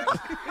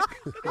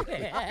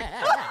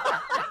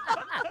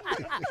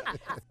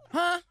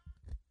 Huh?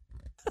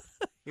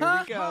 Here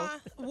we go.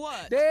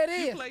 What? There it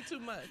is. You play too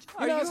much.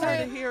 Are you hard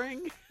of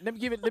hearing? Let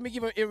me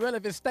give an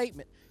irrelevant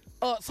statement.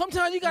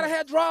 Sometimes you gotta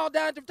have draw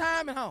down your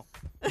time at home.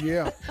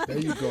 Yeah, there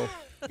you go.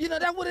 You know,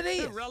 that's what it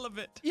is.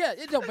 Irrelevant. Yeah,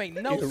 it don't make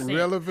no sense.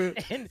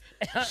 Irrelevant And,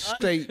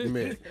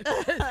 statement.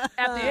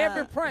 after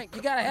every prank,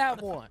 you gotta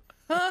have one.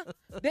 Huh?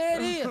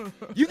 There it is.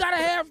 You gotta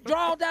have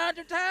draw down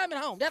your time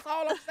at home. That's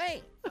all I'm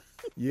saying.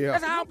 Yeah.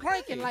 That's how I'm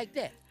pranking like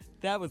that.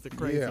 That was a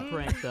crazy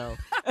prank, though.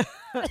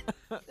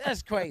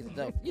 That's crazy,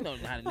 though. You know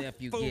how the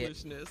nephew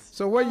Foolishness.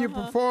 So where you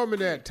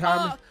performing at,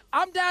 Tommy?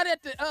 I'm down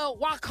at the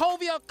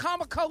Wachovia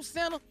Comico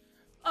Center.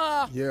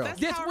 Yeah.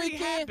 This how it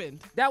weekend.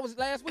 happened. That was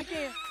last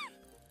weekend.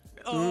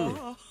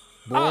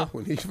 Boy,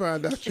 when he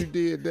found out you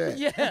did that.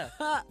 Yeah.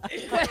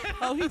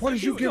 What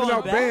is you giving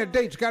out bad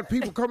dates? Got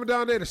people coming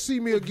down there to see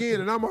me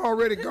again, and I'm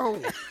already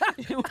gone.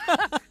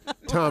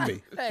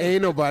 Tommy,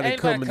 ain't nobody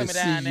coming to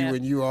see you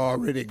when you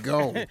already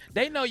gone.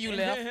 They know you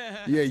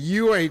left. Yeah,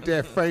 you ain't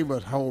that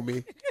famous,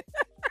 homie.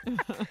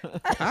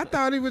 I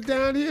thought he was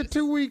down here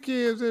 2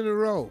 weekends in a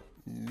row.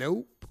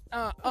 Nope.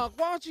 Why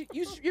don't you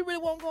really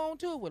won't go on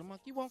tour with him?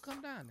 You won't come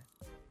down there.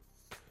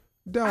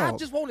 Dog. I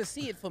just want to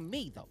see it for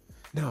me, though.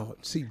 No,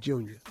 see,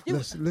 Junior,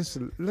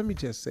 listen, let me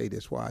just say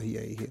this while he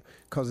ain't here,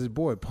 because his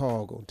boy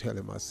Paul gonna tell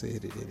him I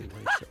said it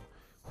anyway, so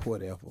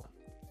whatever.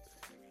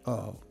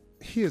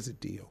 Here's the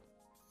deal.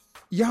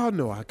 Y'all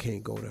know I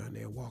can't go down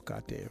there and walk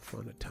out there in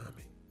front of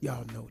Tommy.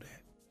 Y'all know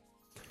that.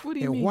 What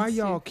do you mean? And why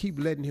y'all keep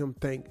letting him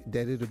think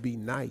that it'll be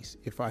nice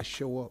if I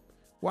show up?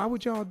 Why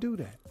would y'all do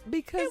that?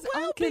 Because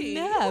Uncle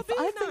Neff,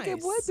 I think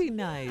it would be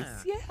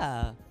nice.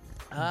 Yeah.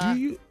 Do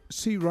you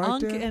see right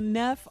there? Unc and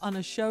Neff on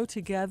a show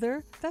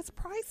together, that's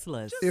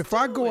priceless. If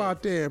I go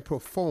out there and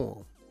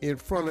perform in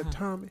front of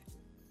Tommy,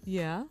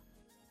 yeah.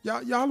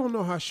 y'all don't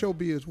know how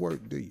showbiz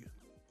work, do you?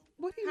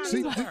 What do you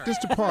See, mean? this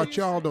the part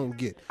y'all don't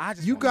get.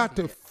 You got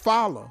to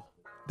follow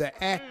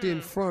the act in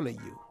front of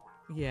you.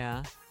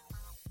 Yeah.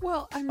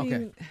 Well, I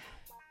mean,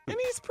 And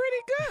he's pretty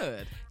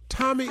good.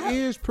 Tommy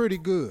is pretty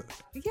good.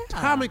 yeah.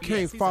 Tommy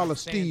can't follow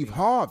Steve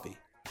Harvey.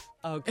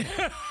 Okay.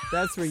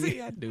 That's where See,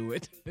 you. I do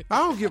it. I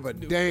don't give a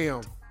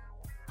damn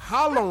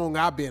how long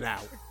I've been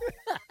out.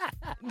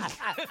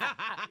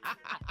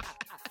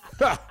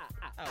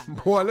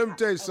 Boy, let me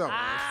tell you something.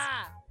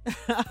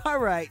 All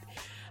right.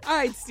 All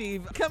right,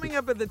 Steve. Coming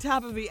up at the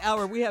top of the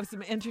hour, we have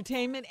some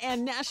entertainment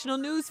and national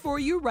news for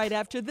you right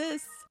after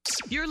this.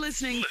 You're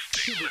listening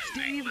to the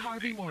Steve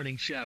Harvey Morning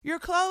Show. Your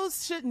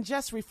clothes shouldn't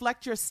just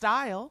reflect your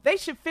style. They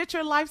should fit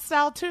your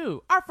lifestyle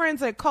too. Our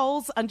friends at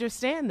Kohl's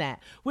understand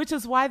that, which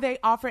is why they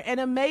offer an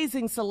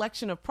amazing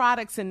selection of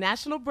products and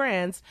national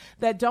brands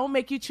that don't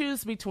make you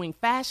choose between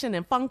fashion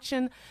and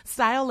function,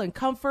 style and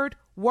comfort,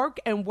 work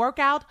and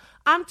workout.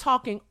 I'm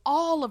talking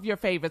all of your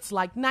favorites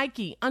like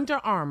Nike, Under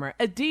Armour,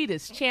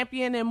 Adidas,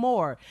 Champion, and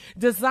more.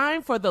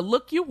 Designed for the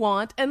look you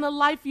want and the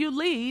life you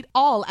lead,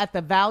 all at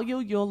the value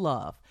you'll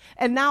love.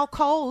 And now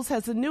Kohl's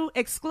has a new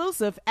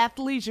exclusive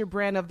athleisure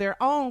brand of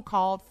their own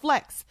called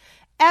Flex.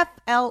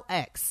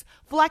 FLX.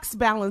 Flex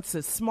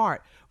balances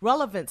smart,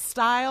 relevant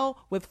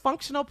style with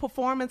functional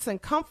performance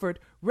and comfort,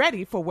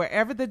 ready for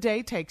wherever the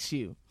day takes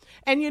you.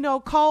 And you know,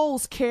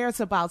 Kohl's cares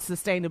about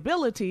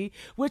sustainability,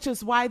 which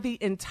is why the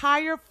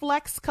entire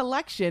Flex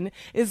collection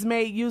is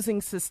made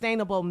using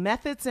sustainable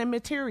methods and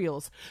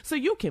materials, so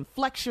you can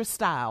flex your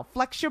style,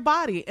 flex your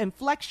body, and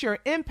flex your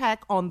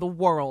impact on the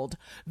world.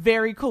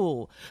 Very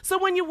cool. So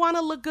when you want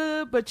to look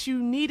good, but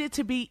you need it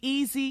to be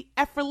easy,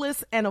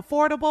 effortless, and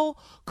affordable,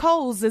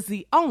 Kohl's is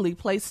the only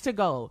place to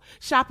go.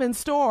 Shop in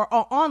store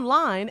or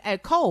online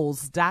at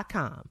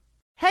Kohls.com.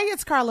 Hey,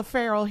 it's Carla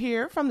Farrell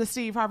here from the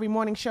Steve Harvey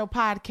Morning Show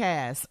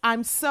podcast.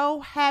 I'm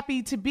so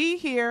happy to be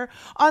here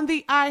on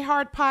the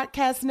iHeart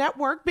Podcast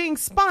Network, being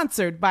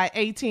sponsored by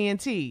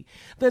AT&T.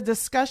 The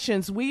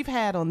discussions we've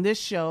had on this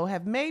show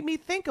have made me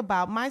think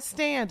about my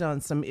stand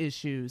on some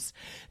issues.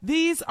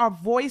 These are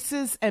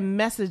voices and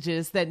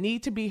messages that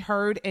need to be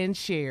heard and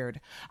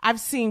shared. I've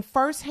seen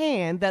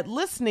firsthand that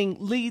listening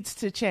leads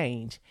to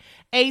change.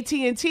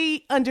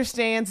 AT&T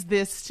understands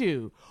this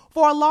too.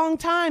 For a long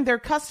time, their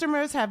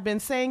customers have been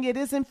saying it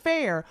isn't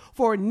fair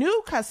for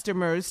new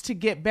customers to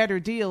get better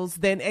deals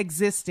than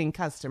existing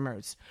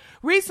customers.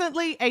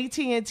 Recently,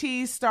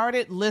 AT&T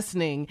started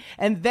listening,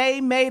 and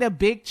they made a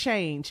big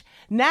change.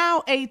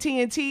 Now,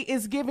 AT&T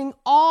is giving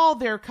all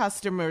their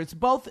customers,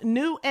 both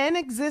new and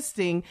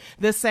existing,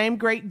 the same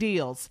great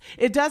deals.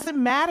 It doesn't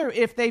matter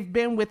if they've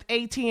been with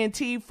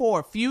AT&T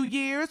for a few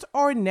years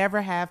or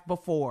never have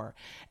before.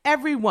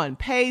 Everyone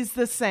pays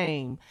the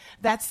same.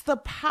 That's the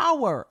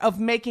power of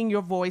making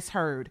your voice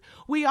heard.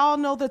 We all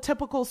know the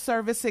typical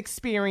service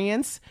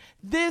experience.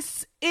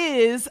 This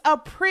is a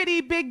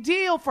pretty big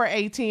deal for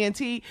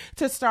AT&T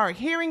to start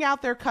hearing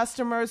out their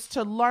customers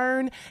to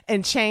learn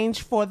and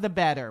change for the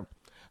better.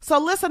 So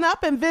listen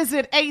up and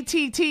visit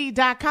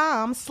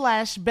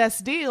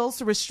att.com/best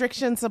deals.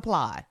 Restrictions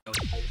apply.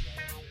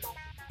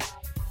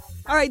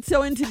 All right,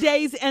 so in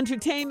today's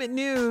entertainment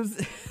news,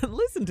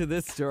 listen to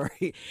this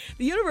story.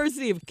 The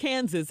University of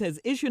Kansas has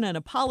issued an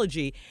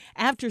apology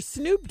after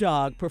Snoop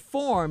Dogg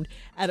performed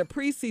at a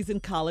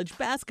preseason college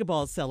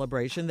basketball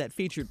celebration that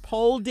featured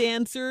pole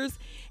dancers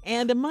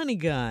and a money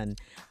gun.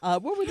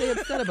 What were they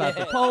upset about,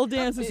 the pole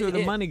dancers or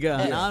the money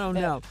gun? I don't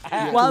know.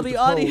 While the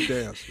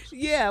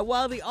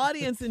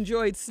audience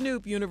enjoyed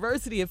Snoop,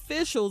 university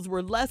officials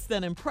were less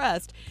than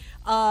impressed.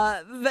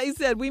 They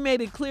said, we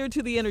made it clear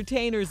to the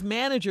entertainers'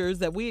 managers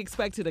that we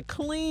expected a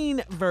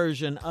clean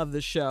version of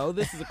the show.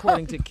 This is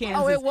according to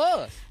Kansas. Oh, it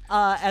was.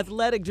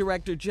 Athletic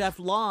director Jeff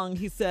Long.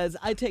 He says,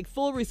 I take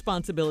full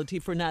responsibility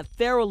for not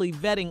thoroughly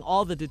vetting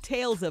all the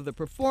details of the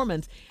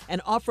performance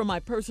and offer my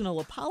personal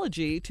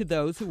apology to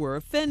those who were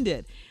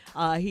offended.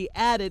 He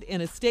added in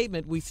a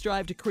statement, we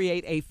strive to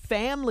create a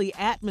family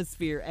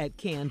atmosphere at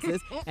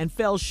Kansas and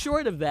fell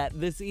short of that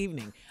this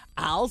evening.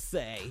 I'll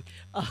say.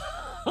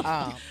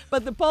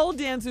 But the pole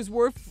dancers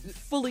were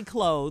fully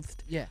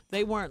clothed. Yeah.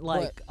 They weren't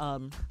like...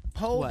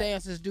 pole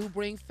dancers do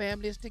bring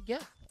families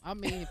together. I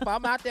mean, if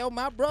I'm out there with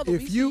my brother,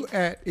 when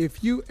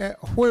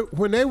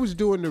they was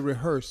doing the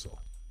rehearsal,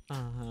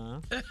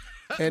 and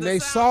they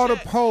saw the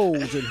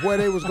poles and where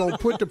they was gonna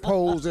put the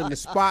poles in the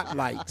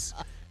spotlights,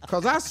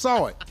 because I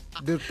saw it,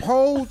 the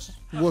poles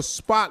was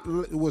spot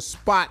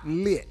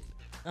lit.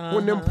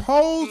 When them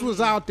poles was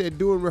out there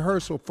doing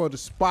rehearsal for the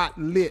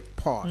spotlit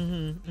part,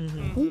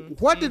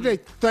 what did they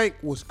think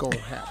was gonna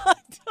happen?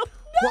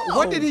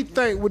 What did he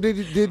think?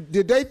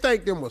 Did they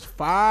think them was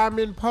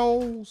fireman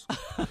poles?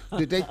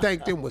 Did they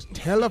think them was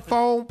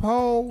telephone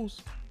poles?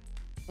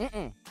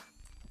 No.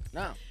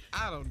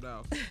 I don't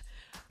know.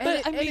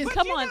 But I mean,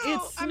 come on,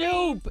 it's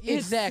Snoop.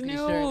 Exactly,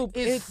 Snoop.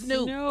 It's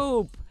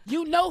Snoop.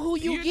 You know who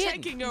you're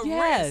taking a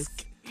yes.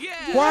 risk.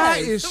 Yeah. Why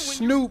is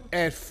Snoop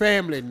at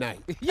family night?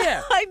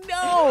 Yeah. I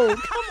know.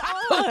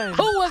 Come on.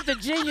 Who was the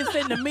genius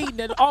in the meeting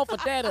that offered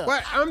that up?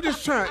 But I'm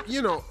just trying,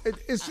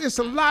 it's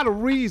a lot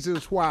of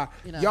reasons why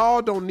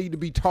y'all don't need to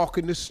be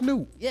talking to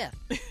Snoop. Yeah.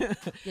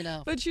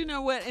 But you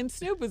know what? And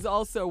Snoop is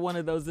also one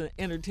of those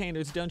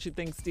entertainers, don't you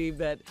think, Steve,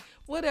 that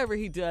whatever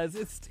he does,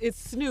 it's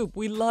Snoop.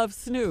 We love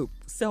Snoop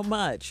so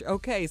much.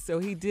 Okay, so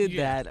he did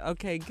that.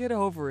 Okay, get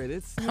over it.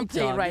 It's Snoop I'm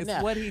telling you Dogg. right It's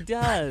now. what he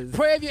does.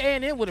 Prairie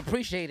A&M would have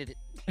appreciated it.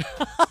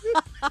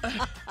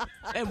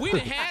 And we done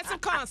had some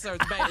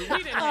concerts, baby.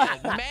 We done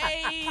had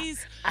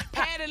Maze,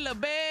 Patti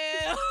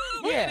LaBelle.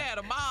 We done had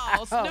them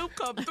all. Snoop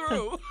come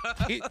through.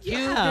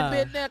 You've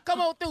been there. Come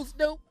on through,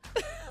 Snoop.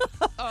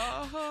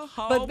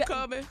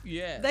 Homecoming.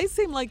 They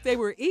seem like they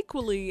were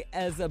equally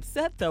as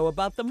upset, though,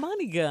 about the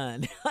money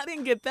gun. I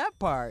didn't get that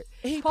part.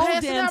 Pole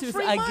passing out dancers,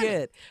 free I money.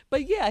 get.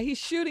 But he's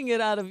shooting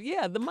it out of,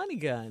 the money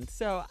gun.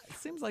 So it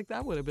seems like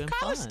that would have been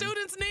College fun.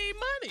 students need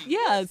money.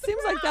 Yeah, it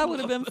seems like that would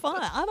have been fun.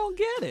 I don't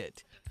get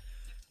it.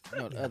 You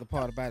know the other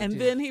part about it, And too.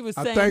 then he was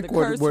I saying think the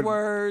what- curse what-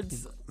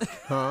 words.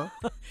 Huh?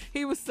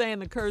 He was saying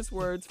the curse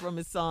words from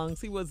his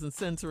songs. He wasn't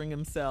censoring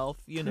himself,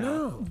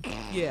 No.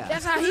 Yeah.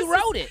 That's how he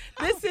wrote it.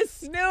 This is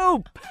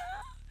Snoop.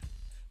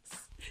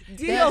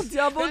 Deal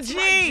double that's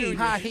G. like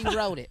How he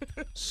wrote it.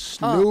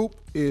 Snoop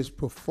is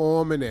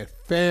performing at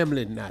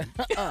family night.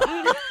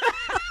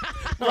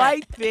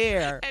 Right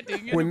there. At the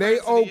When they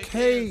University of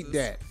okayed Kansas.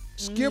 that,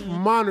 skip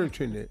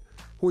monitoring it.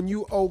 When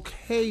you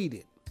okayed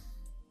it,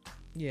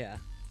 Yeah.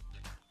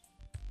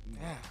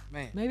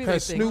 Man, Maybe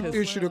has they think Snoop 'cause,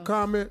 issued a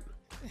comment?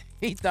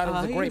 he thought it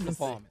was a he great hasn't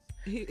said-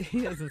 performance.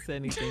 He hasn't said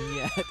anything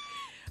yet.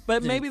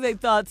 But maybe they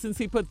thought since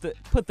he put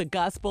the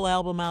gospel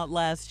album out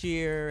last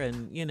year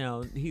and,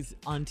 he's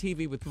on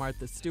TV with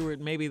Martha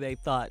Stewart, maybe they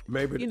thought, See,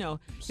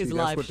 his that's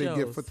live what shows.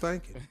 they get for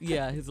thinking.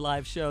 Yeah, his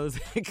live shows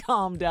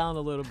calmed down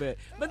a little bit.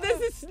 But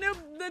this is Snoop,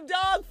 the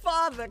dog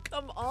father.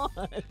 Come on.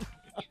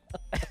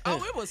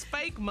 Oh, it was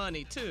fake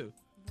money, too.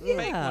 Yeah.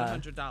 Fake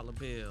 $100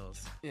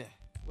 bills. Yeah.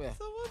 Well,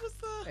 So what was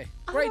the... hey,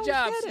 I great don't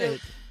job, get Snoop.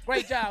 it.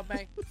 Great job,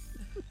 man.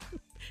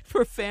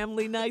 For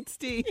family night,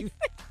 Steve.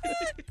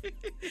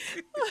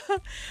 All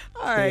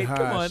They right, come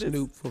hired on.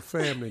 Snoop for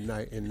family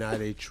night, and now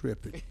they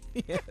tripping.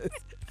 Yes.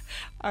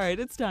 All right,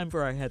 it's time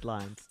for our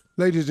headlines.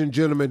 Ladies and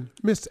gentlemen,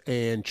 Miss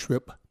Ann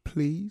Tripp,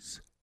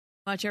 please.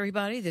 Much,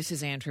 everybody. This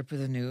is Ann Tripp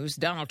with the news.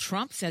 Donald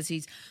Trump says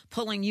he's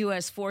pulling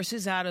U.S.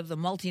 forces out of the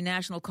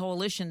multinational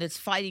coalition that's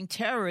fighting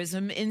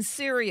terrorism in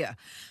Syria.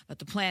 But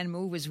the planned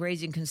move is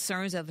raising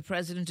concerns that the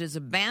president is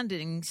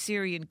abandoning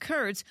Syrian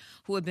Kurds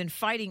who have been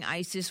fighting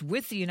ISIS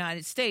with the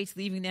United States,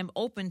 leaving them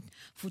open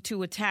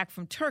to attack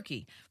from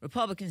Turkey.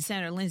 Republican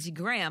Senator Lindsey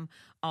Graham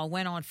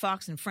went on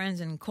Fox and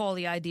Friends and called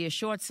the idea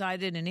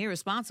short-sighted and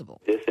irresponsible.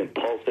 This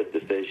impulsive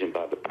decision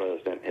by the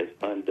president has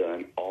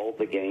undone all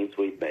the gains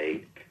we've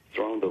made,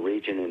 thrown the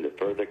region into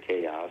further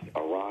chaos.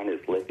 Iran is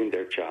licking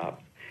their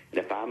chops. And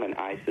if I'm an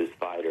ISIS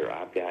fighter,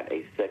 I've got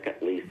a second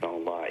lease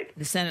on life.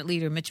 The Senate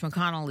leader, Mitch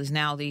McConnell, is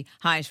now the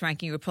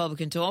highest-ranking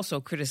Republican to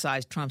also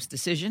criticize Trump's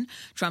decision.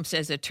 Trump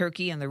says that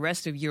Turkey and the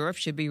rest of Europe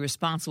should be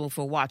responsible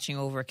for watching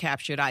over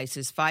captured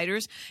ISIS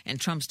fighters. And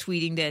Trump's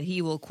tweeting that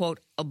he will, quote,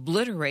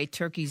 obliterate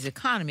Turkey's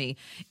economy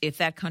if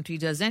that country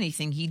does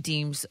anything he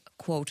deems,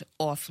 quote,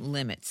 off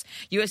limits.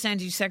 U.S.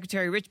 Energy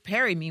Secretary Rich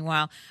Perry,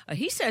 meanwhile,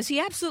 he says he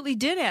absolutely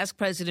did ask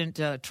President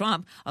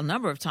Trump a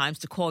number of times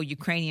to call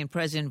Ukrainian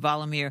President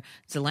Volodymyr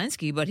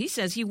Zelensky, but he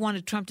says he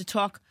wanted Trump to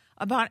talk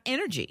about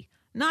energy,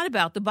 not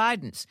about the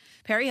Bidens.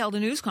 Perry held a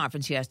news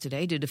conference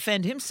yesterday to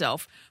defend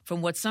himself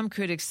from what some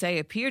critics say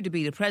appeared to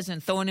be the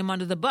president throwing him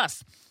under the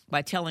bus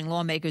by telling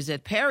lawmakers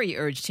that Perry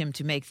urged him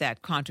to make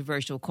that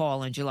controversial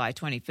call on July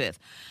 25th,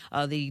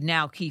 the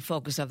now key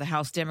focus of the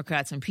House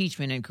Democrats'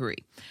 impeachment inquiry.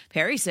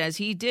 Perry says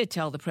he did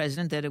tell the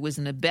president that it was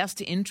in the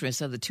best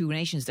interest of the two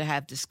nations to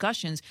have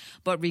discussions,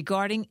 but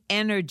regarding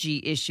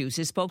energy issues.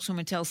 His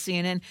spokeswoman tells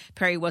CNN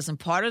Perry wasn't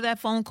part of that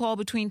phone call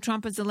between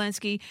Trump and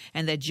Zelensky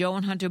and that Joe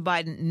and Hunter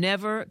Biden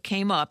never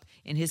came up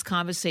in his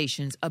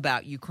conversations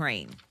about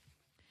Ukraine.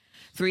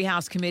 3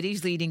 House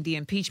committees leading the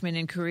impeachment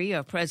inquiry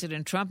of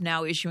President Trump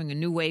now issuing a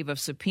new wave of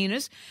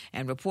subpoenas,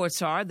 and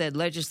reports are that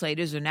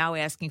legislators are now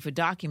asking for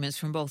documents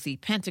from both the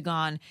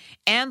Pentagon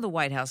and the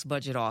White House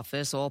Budget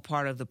Office, all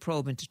part of the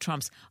probe into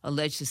Trump's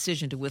alleged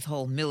decision to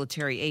withhold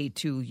military aid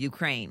to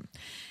Ukraine.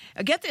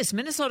 Get this,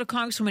 Minnesota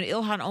Congresswoman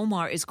Ilhan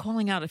Omar is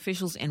calling out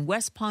officials in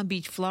West Palm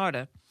Beach,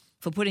 Florida,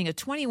 for putting a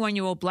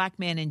 21-year-old black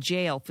man in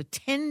jail for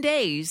 10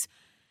 days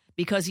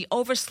because he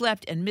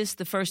overslept and missed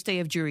the first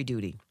day of jury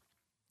duty.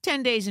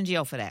 10 days in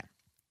jail for that.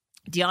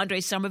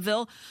 DeAndre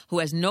Somerville, who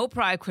has no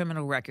prior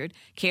criminal record,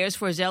 cares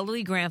for his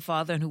elderly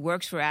grandfather, and who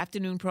works for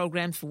afternoon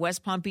programs for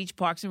West Palm Beach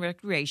Parks and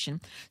Recreation.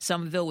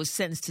 Somerville was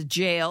sentenced to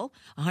jail,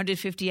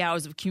 150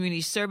 hours of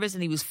community service,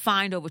 and he was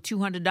fined over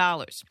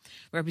 $200.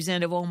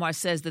 Representative Omar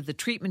says that the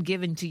treatment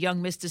given to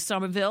young Mr.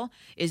 Somerville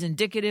is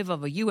indicative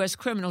of a U.S.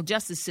 criminal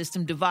justice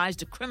system devised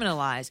to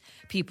criminalize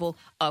people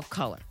of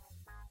color.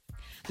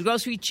 The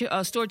grocery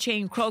store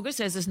chain Kroger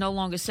says it's no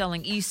longer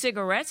selling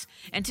e-cigarettes,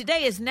 and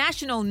today is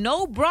National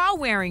No Bra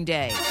Wearing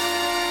Day.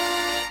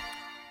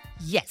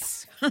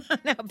 Yes.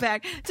 Now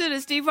back to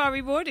the Steve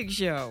Harvey Morning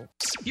Show.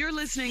 You're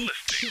listening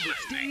to the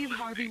Steve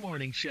Harvey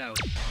Morning Show.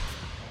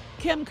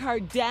 Kim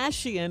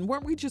Kardashian,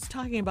 weren't we just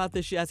talking about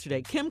this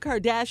yesterday? Kim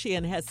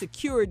Kardashian has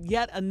secured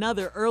yet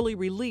another early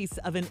release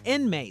of an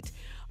inmate.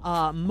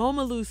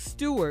 Momolu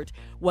Stewart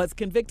was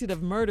convicted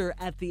of murder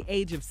at the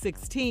age of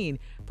 16.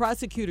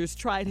 Prosecutors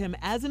tried him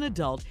as an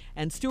adult,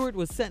 and Stewart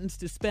was sentenced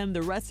to spend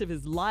the rest of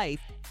his life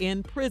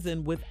in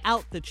prison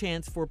without the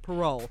chance for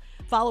parole.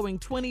 Following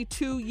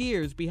 22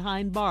 years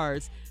behind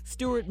bars,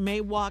 Stewart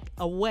may walk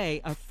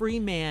away a free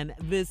man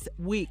this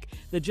week.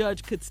 The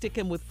judge could stick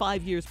him with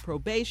 5 years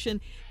probation.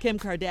 Kim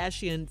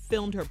Kardashian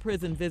filmed her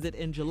prison visit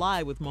in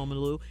July with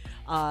Momolu.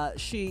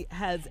 She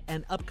has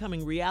an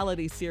upcoming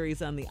reality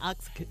series on the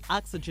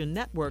Oxygen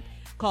Network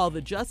called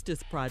The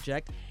Justice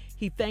Project.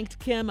 He thanked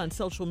Kim on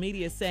social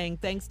media, saying,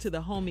 "Thanks to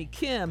the homie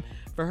Kim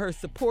for her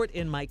support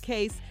in my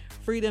case.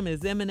 Freedom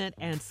is imminent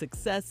and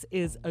success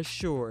is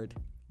assured."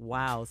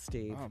 Wow,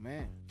 Steve. Oh,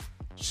 man.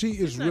 She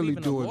is really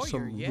doing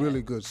some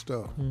really good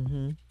stuff.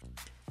 Mm-hmm.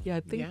 Yeah, I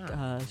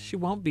think she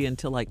won't be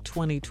until like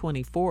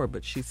 2024,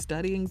 but she's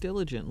studying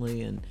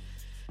diligently, and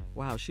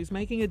wow, she's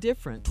making a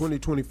difference.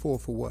 2024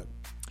 for what?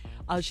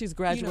 She's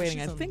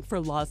graduating, I think, for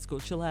law school.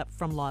 She'll have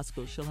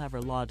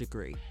her law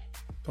degree.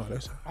 Oh,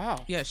 that's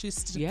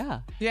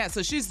yeah.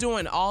 So she's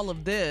doing all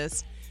of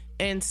this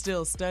and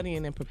still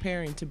studying and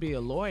preparing to be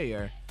a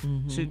lawyer.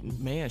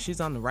 Mm-hmm.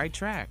 She's on the right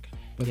track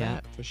for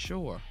that, for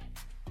sure.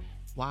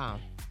 Wow,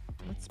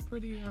 that's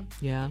pretty.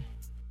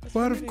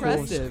 But of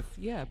impressive.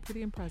 course,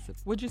 pretty impressive.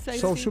 Would you say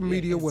social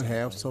media would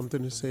have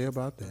something to say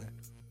about that?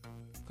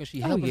 Because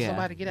she helping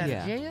somebody get out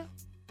of jail.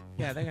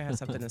 Yeah, they're gonna have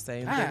something to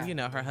say. And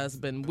then, her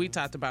husband. We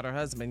talked about her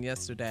husband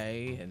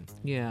yesterday, and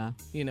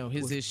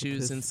his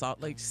issues in Salt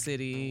Lake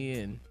City,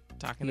 and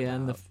talking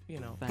about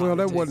Well,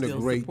 that wasn't a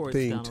great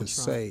thing to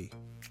say.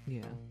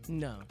 Yeah.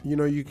 No.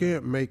 You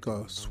can't make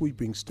a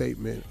sweeping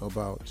statement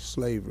about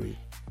slavery.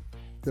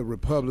 The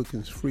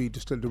Republicans freed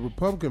the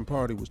Republican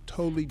Party was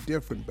totally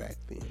different back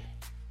then.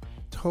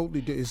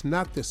 It's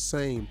not the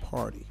same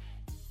party.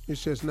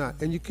 It's just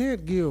not. And you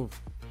can't give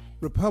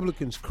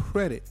Republicans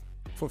credit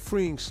for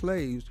freeing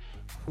slaves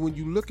when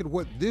you look at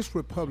what this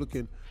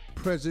Republican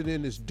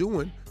president is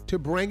doing to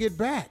bring it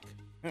back.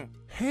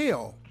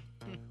 Hell,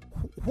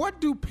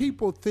 what do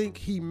people think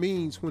he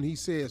means when he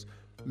says,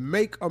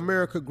 make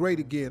America great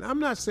again? I'm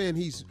not saying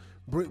he's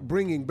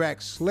bringing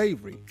back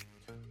slavery,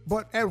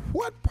 but at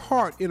what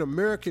part in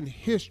American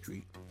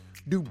history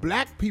do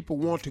black people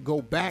want to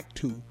go back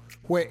to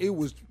where it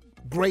was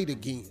great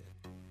again?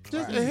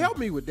 Just help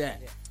me with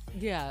that.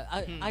 Yeah,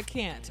 I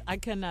can't. I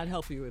cannot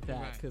help you with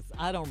that because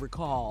I don't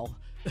recall.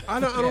 I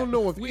don't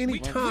know if any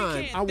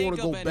time I want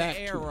to go back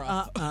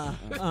to.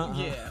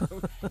 Yeah.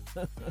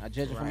 I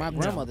judge it from my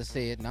grandmother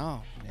said,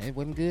 no, it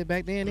wasn't good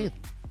back then either.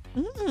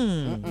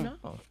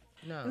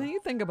 No. And then you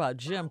think about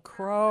Jim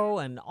Crow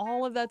and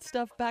all of that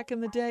stuff back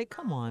in the day.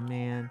 Come on,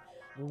 man.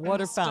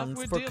 Water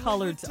fountains for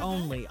coloreds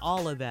only.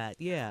 All of that.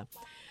 Yeah.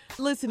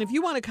 Listen, if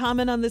you want to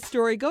comment on this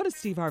story, go to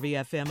Steve Harvey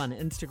FM on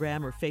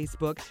Instagram or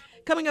Facebook.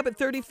 Coming up at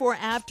 34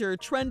 after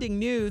trending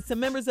news, some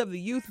members of the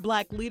Youth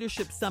Black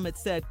Leadership Summit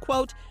said,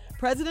 quote,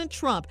 President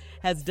Trump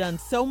has done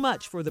so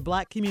much for the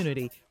black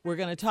community. We're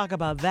going to talk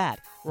about that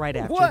right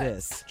after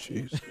this.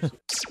 Jesus.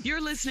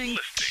 You're listening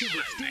to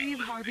the Steve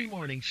Harvey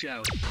Morning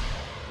Show.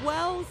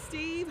 Well,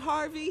 Steve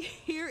Harvey,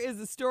 here is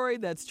a story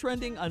that's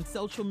trending on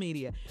social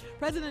media.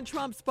 President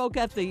Trump spoke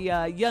at the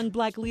Young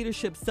Black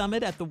Leadership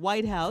Summit at the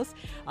White House.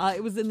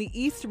 It was in the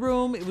East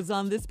Room. It was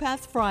on this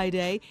past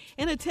Friday.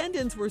 In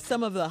attendance were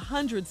some of the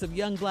hundreds of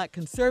young black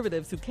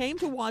conservatives who came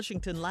to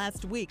Washington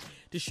last week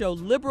to show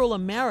liberal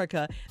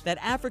America that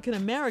African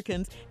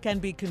Americans can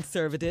be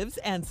conservatives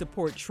and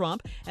support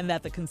Trump, and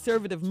that the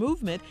conservative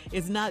movement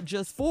is not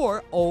just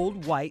for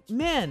old white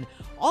men.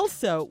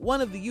 Also, one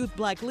of the youth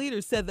black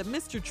leaders said that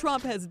Mr.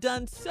 Trump has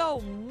done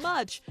so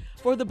much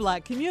for the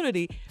black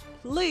community.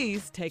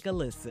 Please take a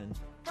listen.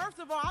 First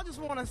of all, I just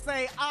want to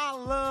say I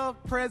love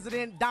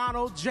President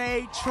Donald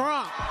J.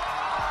 Trump.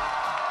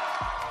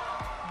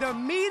 The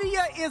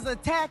media is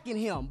attacking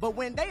him, but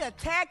when they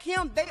attack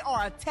him, they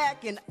are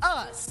attacking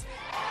us.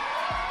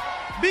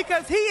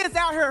 Because he is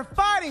out here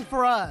fighting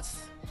for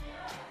us.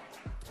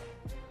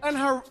 And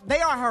they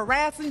are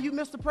harassing you,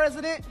 Mr.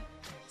 President,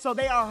 so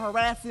they are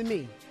harassing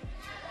me.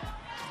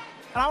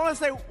 And I want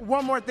to say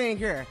one more thing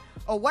here.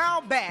 A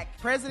while back,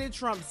 President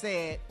Trump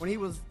said, when he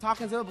was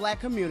talking to the black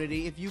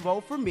community, if you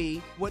vote for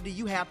me, what do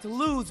you have to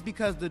lose?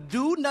 Because the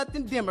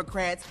do-nothing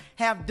Democrats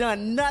have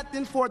done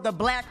nothing for the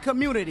black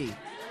community.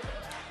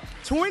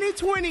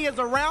 2020 is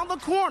around the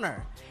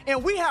corner,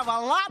 and we have a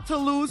lot to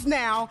lose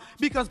now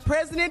because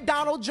President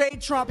Donald J.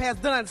 Trump has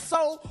done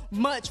so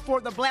much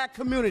for the black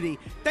community.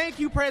 Thank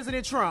you,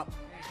 President Trump.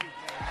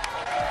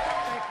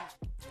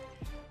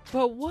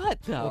 But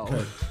what, though?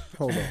 Okay,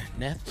 hold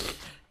on.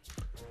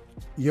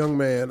 Young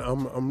man,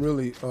 I'm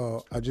really,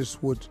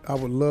 I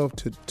would love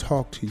to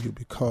talk to you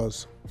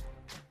because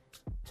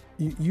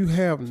you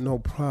have no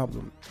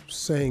problem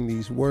saying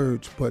these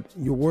words, but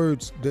your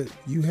words, that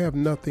you have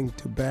nothing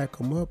to back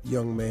them up,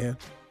 young man.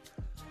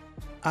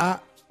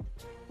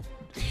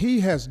 He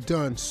has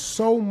done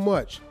so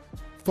much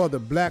for the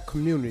black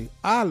community.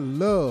 I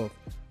love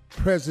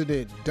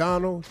President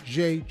Donald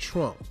J.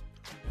 Trump.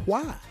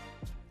 Why?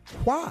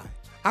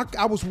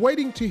 I was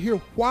waiting to hear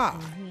why.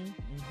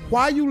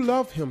 Why you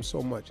love him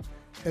so much.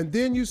 And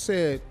then you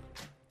said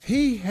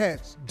he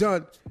has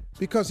done,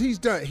 because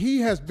he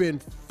has been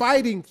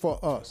fighting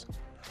for us.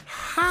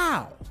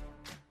 How?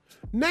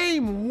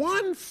 Name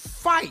one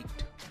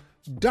fight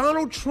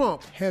Donald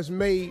Trump has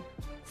made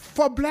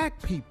for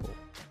black people.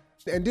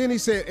 And then he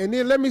said, and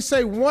then let me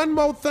say one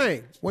more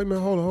thing. Wait a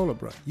minute, hold on,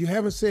 bro. You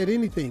haven't said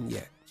anything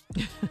yet.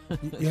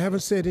 You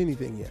haven't said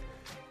anything yet.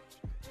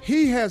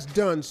 He has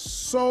done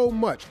so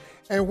much.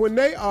 And when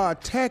they are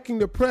attacking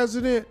the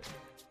president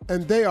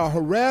and they are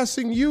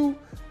harassing you,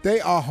 they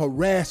are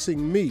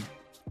harassing me,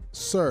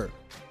 sir.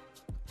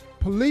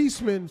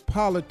 Policemen,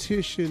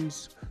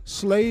 politicians,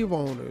 slave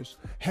owners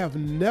have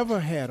never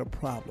had a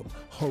problem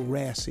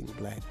harassing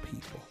black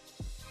people.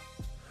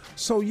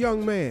 So,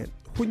 young man,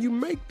 when you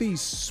make these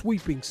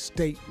sweeping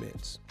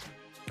statements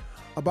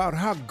about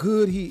how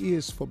good he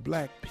is for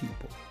black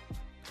people,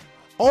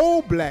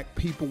 old black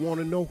people want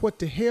to know what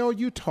the hell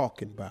you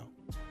talking about.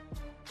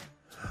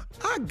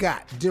 I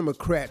got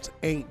Democrats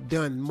ain't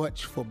done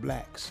much for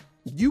blacks.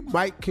 You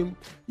might can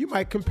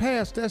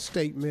pass that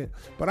statement,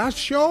 but I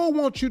sure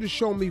want you to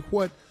show me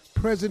what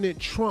President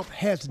Trump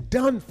has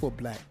done for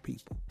black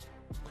people.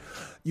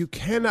 You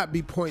cannot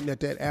be pointing at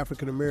that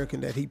African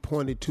American that he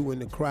pointed to in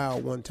the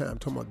crowd one time,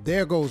 talking about,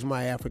 there goes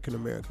my African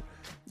American.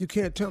 You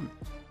can't tell me.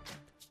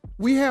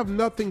 We have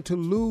nothing to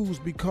lose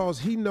because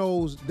he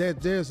knows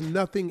that there's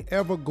nothing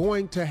ever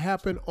going to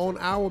happen on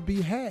our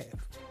behalf.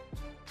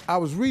 I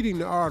was reading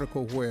the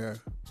article where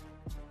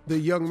the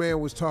young man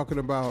was talking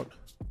about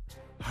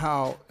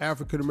how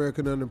African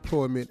American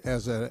unemployment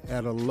is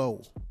at a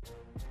low.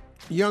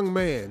 Young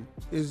man,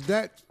 is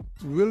that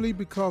really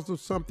because of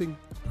something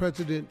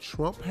President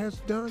Trump has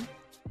done?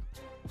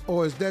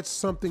 Or is that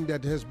something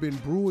that has been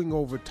brewing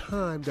over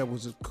time that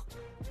was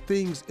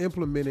things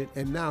implemented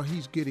and now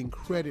he's getting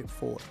credit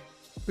for it?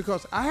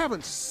 Because I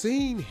haven't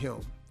seen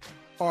him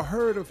or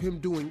heard of him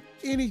doing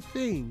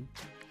anything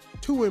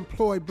to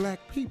employ black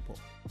people.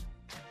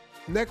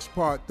 Next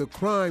part, the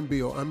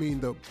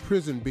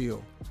prison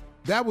bill.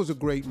 that was a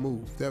great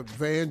move. That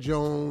Van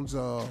Jones,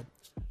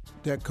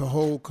 that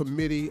whole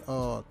committee,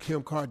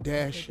 Kim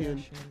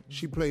Kardashian,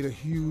 she played a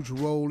huge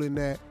role in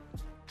that.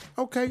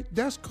 Okay,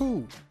 that's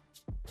cool.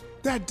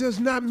 That does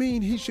not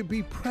mean he should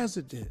be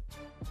president.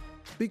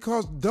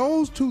 Because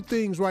those two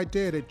things right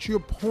there that you're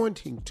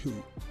pointing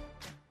to,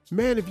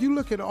 man, if you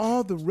look at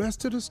all the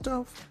rest of the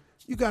stuff,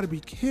 you got to be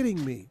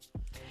kidding me.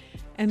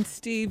 And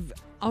Steve,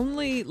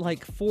 only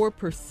like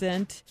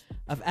 4%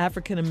 of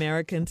African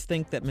Americans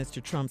think that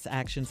Mr. Trump's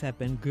actions have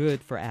been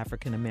good for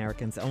African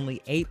Americans.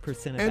 Only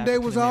 8% of And they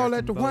was all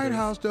at the voters, White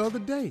House the other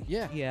day.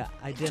 Yeah,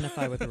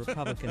 identify with the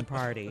Republican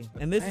Party.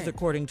 And this is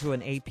according to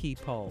an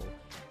AP poll.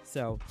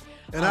 So,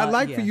 and I'd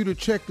like for you to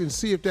check and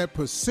see if that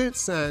percent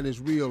sign is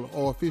real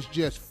or if it's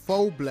just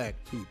faux black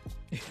people.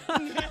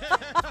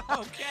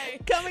 Okay.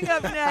 Coming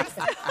up next,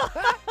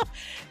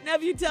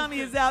 Nephew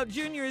Tommy is out.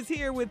 Junior is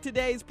here with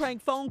today's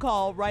prank phone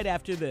call right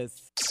after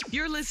this.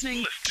 You're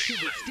listening to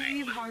the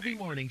Steve Harvey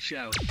Morning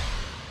Show.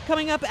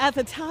 Coming up at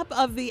the top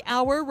of the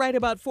hour, right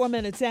about 4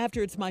 minutes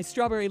after, it's my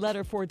strawberry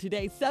letter for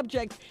today's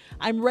subject.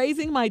 I'm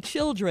raising my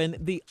children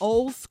the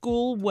old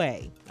school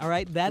way. All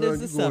right, that is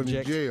the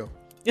subject. Going to jail.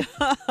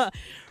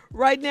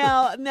 Right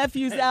now,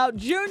 Nephew's out.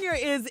 Junior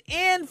is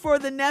in for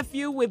the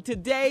nephew with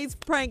today's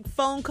prank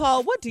phone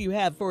call. What do you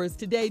have for us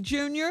today,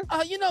 Junior?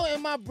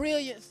 In my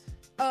brilliance.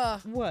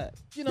 What?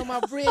 My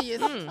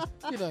brilliance.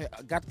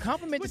 Got to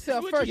compliment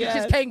yourself first. You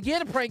just can't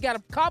get a prank. Got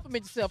to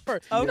compliment yourself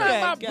first. Okay,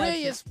 My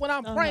brilliance when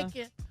I'm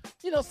pranking.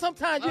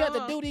 Sometimes you have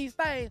to do these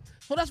things.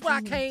 So that's why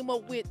I came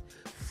up with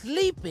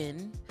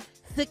sleeping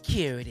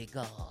security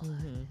guard.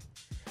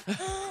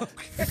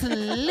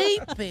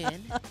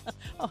 Sleeping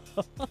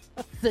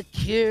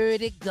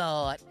security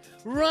guard.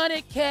 Run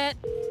it, cat.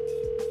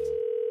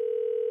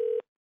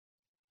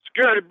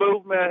 Security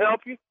booth, may I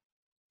help you?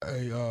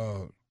 Hey,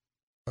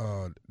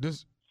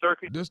 this. Sir,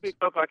 can you speak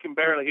up? I can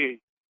barely hear you.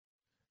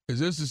 Is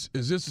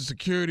this a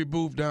security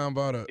booth down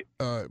by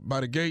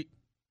the gate?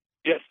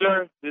 Yes,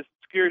 sir. This is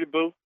security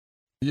booth.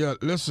 Yeah,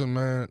 listen,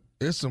 man.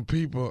 There's some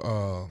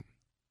people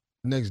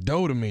next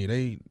door to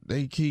me.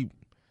 They keep.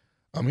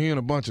 I'm hearing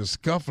a bunch of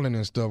scuffling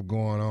and stuff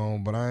going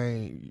on, but I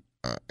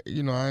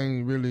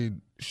ain't really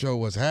sure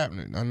what's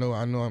happening. I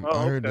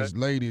heard this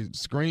lady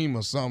scream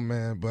or something,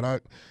 man,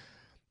 but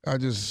I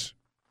just.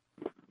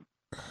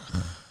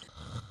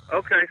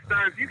 Okay,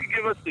 sir, if you could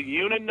give us the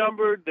unit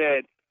number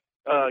that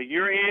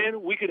you're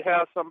in, we could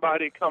have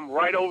somebody come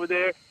right over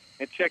there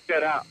and check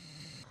that out.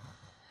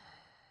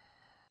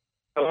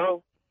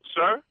 Hello?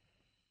 Sir?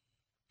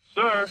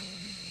 Sir?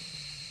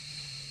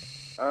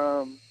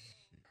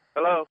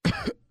 Hello?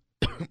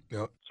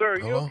 Yeah. Sir, are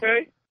you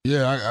okay?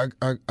 Yeah,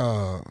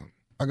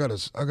 I got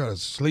a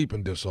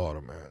sleeping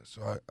disorder, man.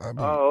 So I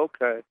be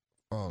okay.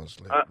 falling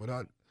asleep. But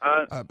I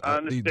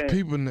understand. These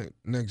people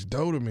next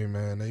door to me,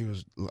 man, they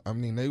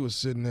was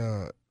sitting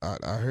there.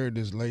 I heard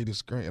this lady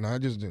scream, and I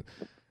didn't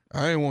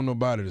want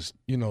nobody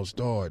to,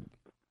 start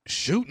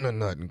shooting or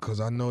nothing, because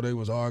I know they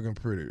was arguing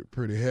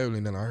pretty heavily.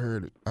 And then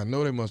I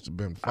know they must have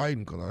been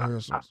fighting, because I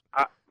heard some.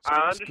 I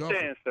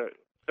understand, sir.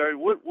 Sir,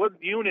 what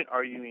unit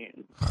are you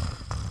in?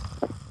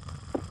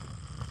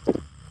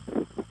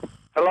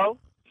 Hello?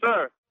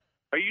 Sir,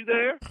 are you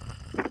there?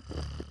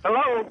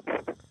 Hello?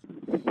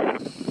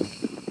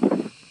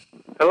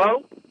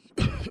 Hello?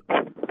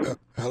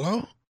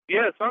 Hello?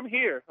 Yes, I'm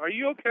here. Are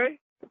you okay?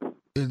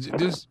 Is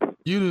this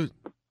you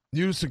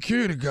the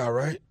security guy,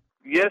 right?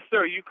 Yes,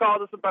 sir. You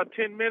called us about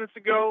 10 minutes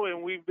ago,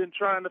 and we've been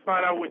trying to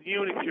find out what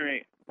unit you're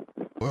in.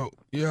 Well,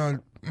 yeah,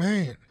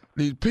 man.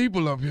 These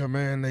people up here,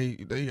 man,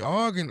 they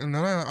arguing, and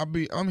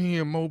I'm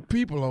hearing more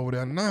people over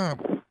there now,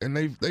 and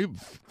they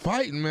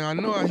fighting, man.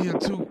 I know I hear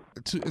two.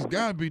 It's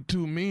gotta be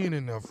two men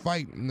in there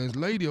fighting. This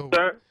lady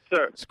over.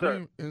 Sir.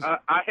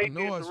 I hate to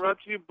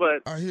interrupt you,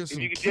 but I hear if some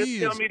you could kids.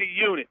 just tell me the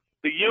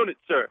unit,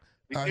 sir.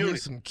 I hear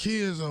some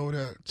kids over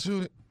there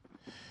too.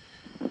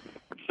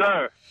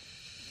 Sir,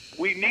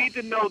 we need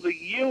to know the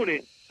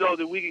unit so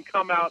that we can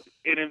come out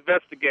and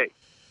investigate.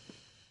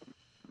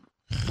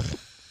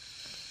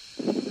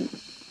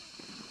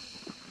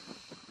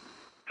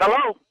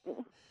 Hello?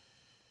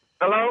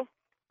 Hello?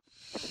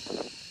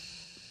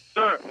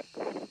 Sir?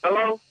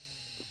 Hello?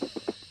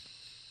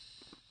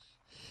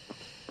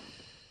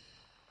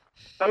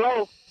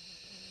 Hello?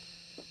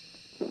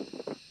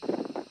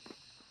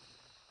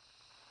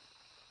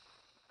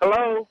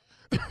 Hello?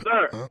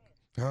 Sir?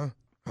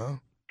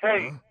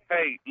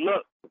 Hey,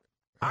 look.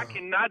 I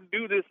cannot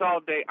do this all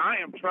day. I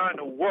am trying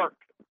to work.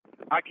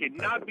 I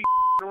cannot be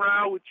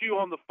around with you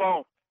on the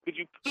phone. Could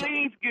you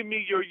please give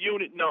me your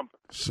unit number?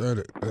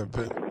 Sir,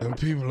 them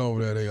people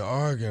over there, they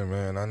arguing,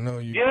 man. I know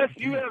you. Yes,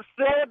 you have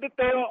said that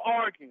they are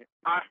arguing.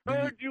 I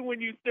heard you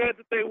when you said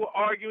that they were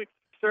arguing.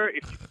 Sir,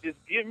 if you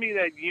just give me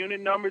that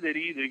unit number that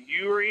either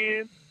you're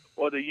in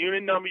or the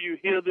unit number you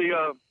hear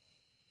the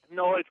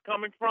noise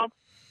coming from,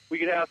 we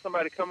could have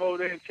somebody come over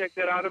there and check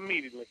that out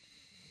immediately.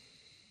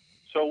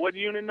 So what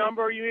unit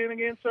number are you in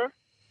again, sir?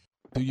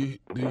 Do you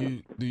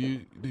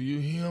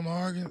hear him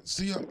arguing?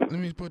 See, let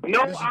me put.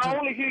 No, I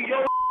only hear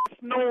your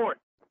snoring.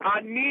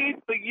 I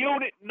need the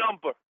unit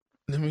number.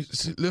 Let me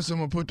see. Listen, I'm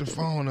going to put the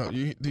phone up. Do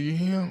you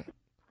hear him?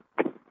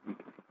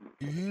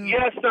 You hear him?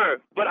 Yes, sir.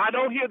 But I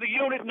don't hear the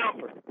unit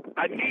number.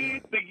 I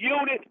need the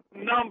unit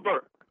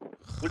number.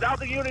 Without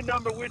the unit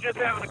number, we're just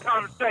having a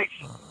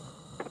conversation.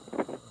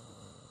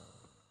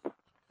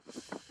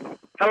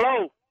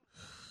 Hello?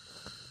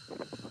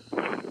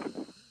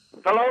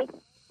 Hello?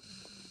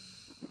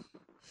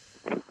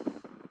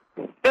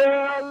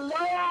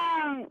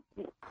 Hello?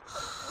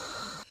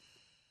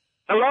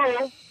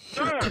 Hello?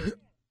 Sir,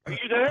 are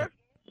you there?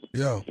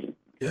 Yo.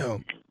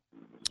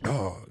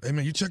 Oh, hey,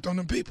 man, you checked on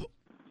them people?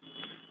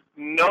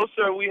 No,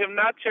 sir, we have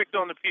not checked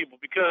on the people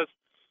because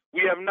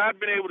we have not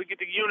been able to get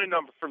the unit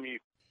number from you.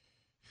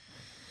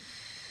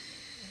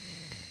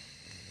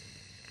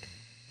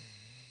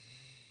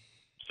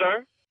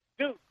 Sir?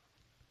 Dude,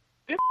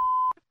 this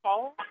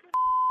falls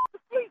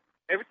asleep.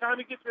 Every time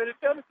he gets ready to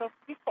tell me something,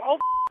 he falls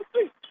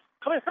asleep.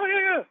 Come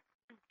here.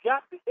 You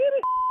got to hit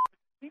it.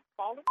 He's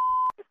falling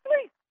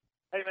asleep.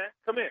 Hey, man,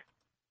 come here.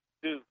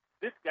 Dude,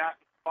 this guy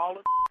is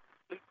falling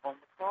asleep on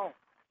the phone.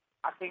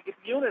 I can't get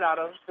the unit out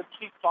of him because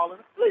he's falling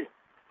asleep.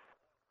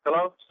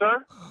 Hello,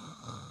 sir?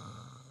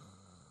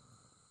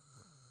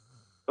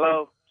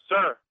 Hello,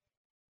 sir?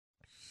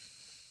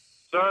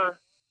 Sir?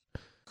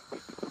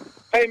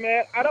 Hey,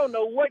 man, I don't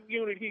know what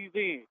unit he's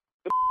in.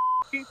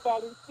 He's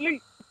falling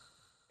asleep.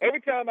 Every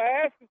time I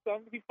ask him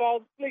something, he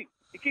falls asleep.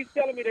 He keeps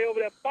telling me they're over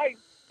there fighting,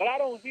 but I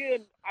don't hear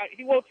him.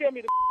 He won't tell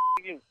me the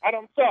unit.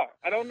 I'm sorry.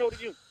 I don't know the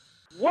unit.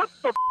 What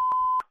the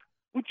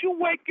would you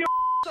wake your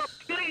up,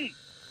 please?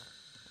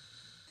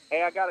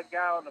 Hey, I got a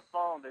guy on the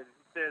phone that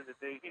he says that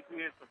he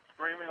hears some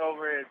screaming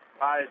over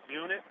by his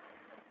unit,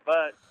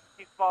 but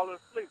he's falling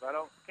asleep.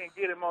 Can't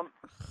get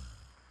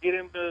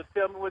him to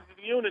tell me what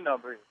the unit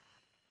number is.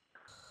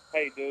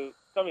 Hey, dude,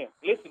 come here.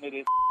 Listen to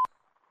this.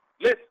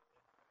 Listen.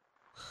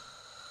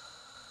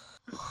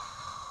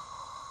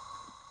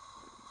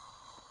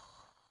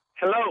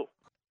 Hello.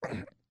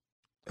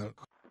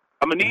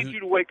 I'm gonna need you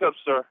to wake up,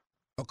 sir.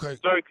 Okay.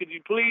 Sir, could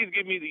you please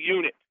give me the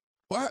unit?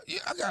 Well,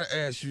 I gotta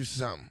ask you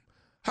something.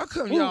 How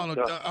come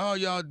all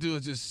y'all do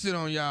is just sit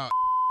on y'all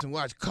and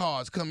watch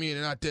cars come in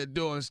and out that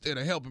door instead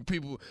of helping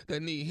people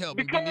that need help?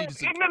 Because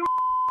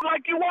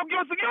like you won't give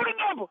us a unit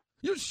number.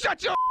 You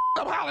shut your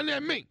up hollering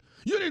at me.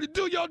 You need to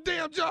do your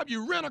damn job,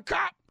 you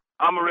rent-a-cop.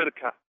 I'm a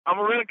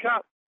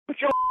rent-a-cop. But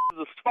your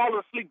is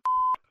falling asleep.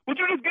 Would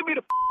you just give me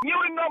the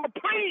unit number,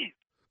 please?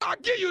 I'll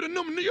give you the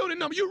unit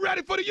number. You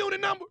ready for the unit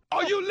number?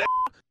 Are you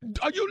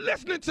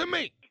listening to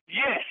me?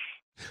 Yes.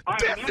 I'm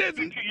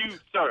listening to you,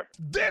 sir.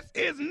 This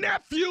is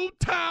Nephew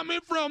Tommy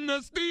from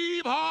the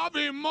Steve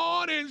Harvey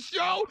Morning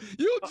Show.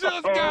 You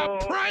just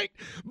got pranked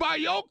by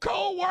your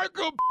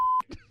co-worker.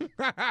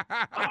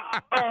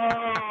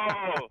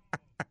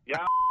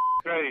 Y'all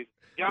crazy.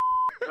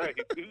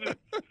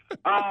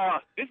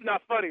 This is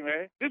not funny,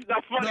 man. This is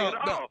not funny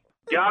at all.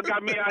 Y'all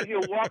got me out here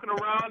walking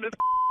around this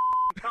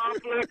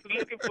complex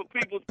looking for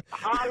people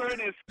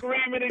hollering and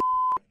screaming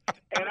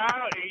and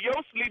your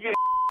sleepy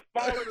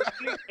falling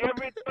asleep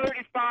every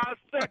 35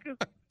 seconds.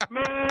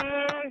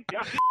 Man,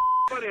 y'all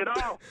funny at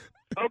all.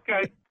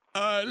 Okay.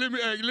 Let me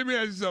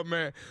ask you something,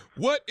 man.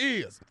 What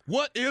is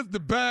the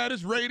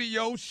baddest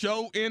radio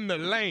show in the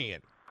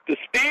land? The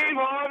Steve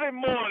Harvey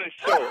Morning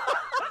Show.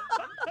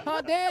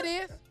 Huh, there it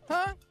is.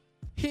 Huh?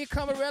 Here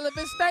come a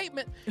relevant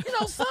statement. You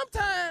know,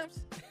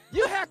 sometimes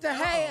you have to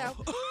have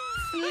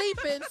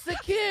sleeping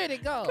security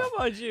guards. Come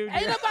on, Junior.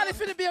 Ain't nobody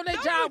finna be on their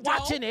job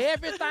watching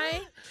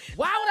everything.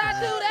 Why would I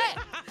do that?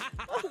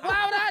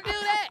 Why would I do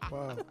that?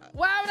 Wow.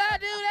 Why would I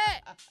do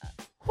that?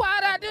 Why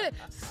would I do that?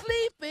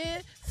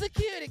 Sleeping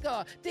security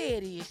guard. There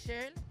it is,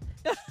 Shirley.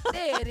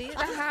 There it is.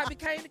 That's how I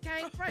became the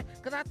King Frank.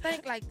 Because I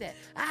think like that.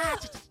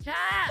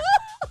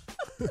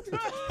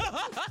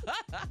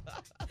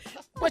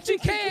 But you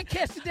can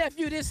catch the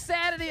nephew this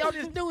Saturday on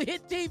this new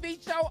hit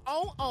TV show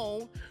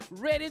on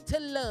Ready to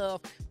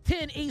Love.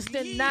 10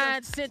 Eastern,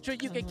 9 Central.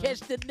 You can catch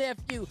the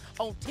nephew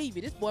on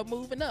TV. This boy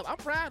moving up. I'm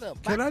proud of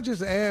him. Can I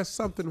just ask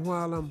something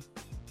while I'm...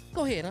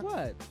 Go ahead, huh?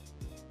 What?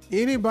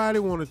 Anybody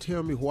want to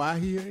tell me why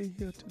he ain't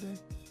here today?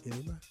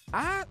 Anybody?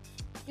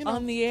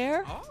 On the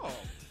air? Oh.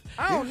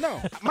 I don't know.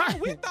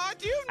 We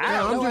thought you knew.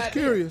 I'm just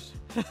curious.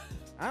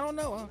 I don't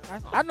know.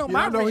 I know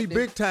I know he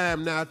big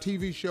time now,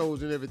 TV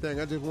shows and everything.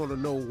 I just want to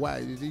know why.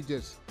 Is he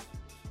just...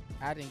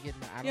 I didn't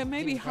get...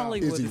 maybe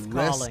Hollywood is calling.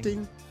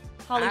 Resting?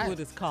 Hollywood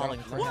is calling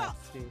for him, Well,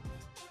 Steve.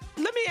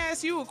 Let me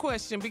ask you a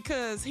question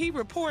because he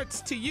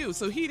reports to you,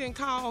 so he didn't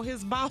call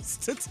his boss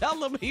to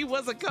tell him he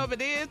wasn't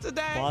coming in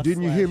today.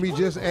 Didn't you hear me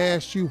just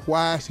ask you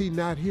why is he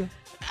not here?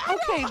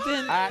 Okay,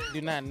 then I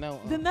do not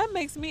know. Then that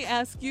makes me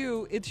ask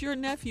you, it's your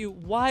nephew,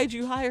 why'd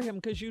you hire him?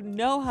 Because you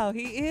know how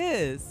he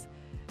is.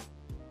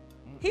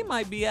 He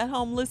might be at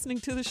home listening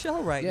to the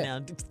show right now,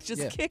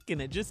 just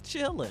kicking it, just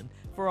chilling,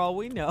 for all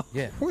we know.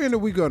 Yeah. When are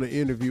we going to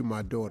interview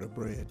my daughter,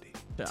 Brandy?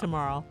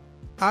 Tomorrow.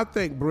 I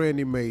think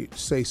Brandy may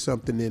say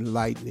something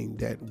enlightening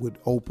that would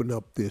open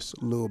up this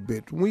a little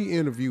bit. When we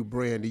interview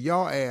Brandy,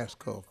 y'all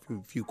ask her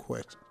a few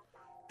questions.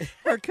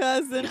 Her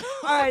cousin.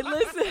 All right,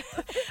 listen.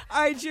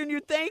 All right, Junior,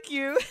 thank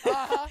you.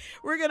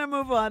 We're going to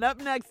move on. Up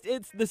next,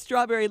 it's the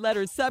Strawberry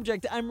Letter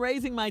subject. I'm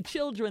raising my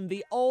children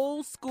the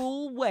old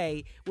school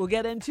way. We'll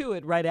get into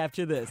it right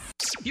after this.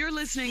 You're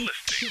listening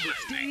to the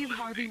Steve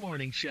Harvey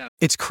Morning Show.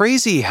 It's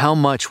crazy how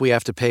much we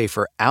have to pay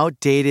for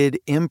outdated,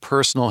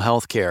 impersonal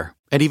healthcare,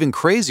 and even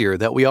crazier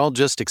that we all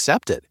just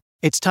accept it.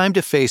 It's time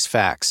to face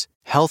facts.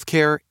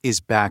 Healthcare is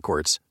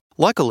backwards.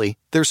 Luckily,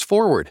 there's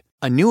Forward,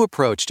 a new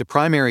approach to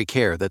primary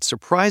care that's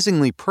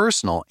surprisingly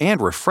personal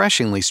and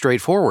refreshingly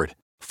straightforward.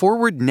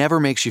 Forward never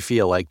makes you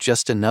feel like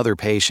just another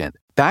patient.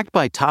 Backed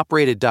by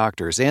top-rated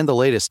doctors and the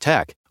latest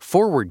tech,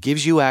 Forward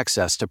gives you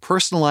access to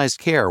personalized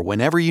care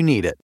whenever you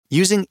need it.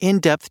 Using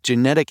in-depth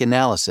genetic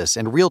analysis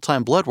and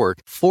real-time blood work,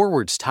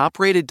 Forward's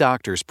top-rated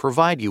doctors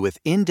provide you with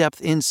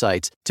in-depth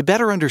insights to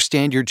better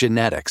understand your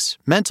genetics,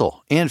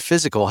 mental, and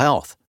physical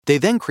health. They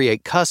then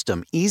create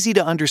custom,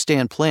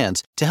 easy-to-understand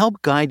plans to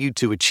help guide you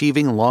to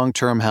achieving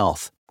long-term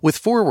health. With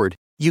Forward,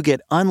 you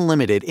get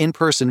unlimited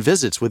in-person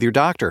visits with your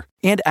doctor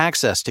and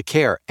access to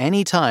care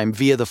anytime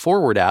via the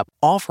Forward app,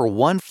 all for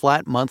one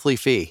flat monthly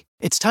fee.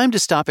 It's time to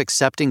stop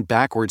accepting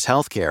backwards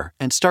healthcare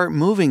and start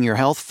moving your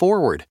health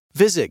forward.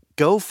 Visit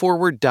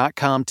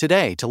GoForward.com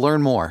today to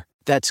learn more.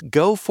 That's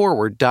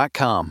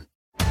GoForward.com.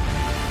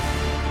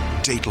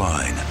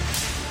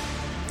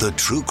 Dateline, the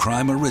true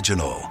crime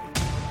original.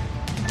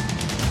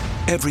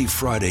 Every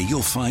Friday,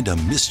 you'll find a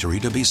mystery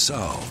to be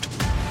solved,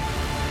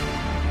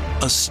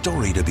 a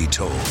story to be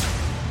told,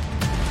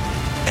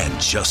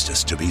 and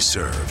justice to be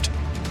served.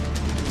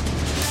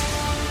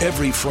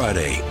 Every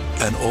Friday,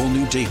 an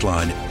all-new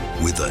Dateline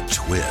with a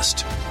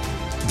twist.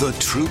 The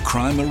True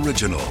Crime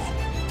Original.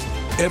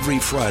 Every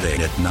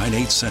Friday at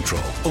 9/8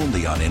 Central,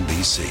 only on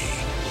NBC.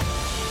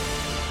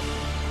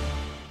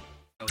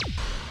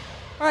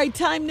 All right,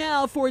 time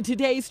now for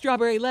today's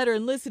Strawberry Letter.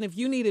 And listen, if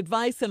you need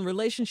advice on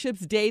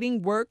relationships,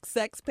 dating, work,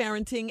 sex,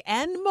 parenting,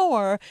 and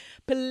more,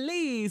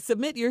 please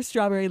submit your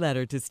Strawberry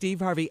Letter to Steve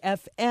Harvey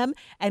FM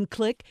and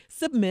click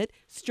Submit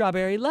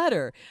Strawberry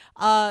Letter.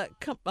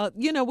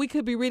 We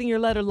could be reading your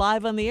letter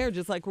live on the air,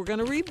 just like we're going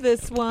to read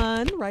this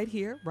one right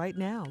here, right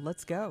now.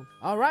 Let's go.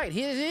 All right,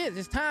 here it is.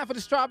 It's time for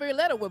the Strawberry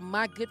Letter with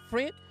my good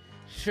friend,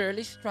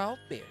 Shirley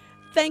Strawberry.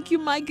 Thank you,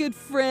 my good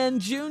friend,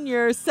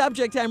 Junior.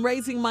 Subject, I'm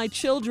raising my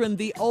children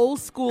the old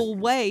school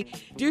way.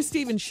 Dear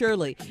Steve and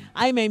Shirley,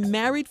 I'm a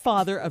married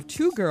father of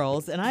 2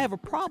 girls, and I have a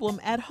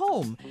problem at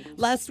home.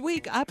 Last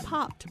week, I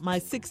popped my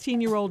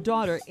 16-year-old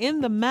daughter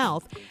in the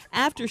mouth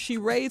after she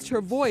raised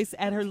her voice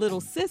at her little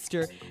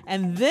sister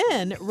and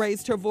then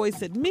raised her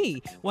voice at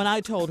me when I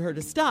told her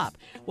to stop.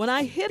 When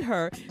I hit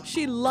her,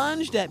 she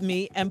lunged at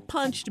me and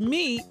punched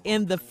me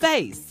in the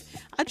face.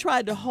 I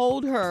tried to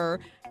hold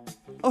her.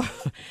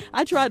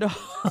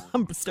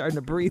 I'm starting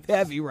to breathe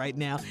heavy right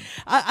now.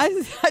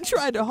 I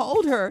tried to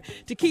hold her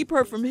to keep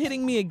her from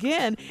hitting me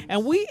again,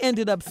 and we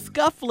ended up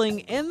scuffling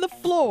in the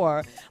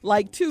floor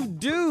like 2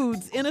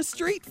 dudes in a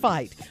street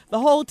fight. The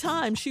whole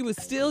time she was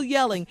still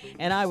yelling,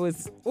 and I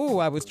was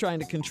trying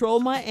to control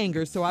my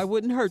anger so I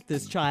wouldn't hurt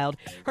this child.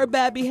 Her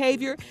bad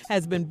behavior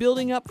has been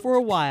building up for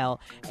a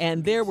while,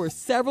 and there were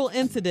several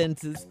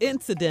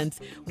incidents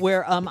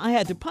where I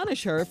had to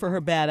punish her for her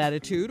bad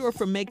attitude or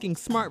for making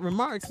smart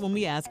remarks when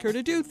we ask her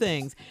to do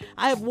things.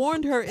 I have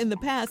warned her in the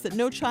past that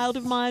no child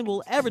of mine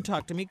will ever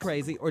talk to me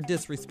crazy or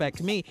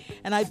disrespect me,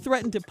 and I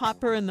threatened to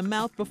pop her in the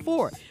mouth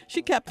before.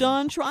 She kept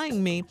on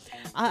trying me.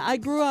 I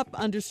grew up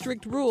under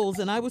strict rules,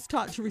 and I was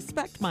taught to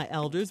respect my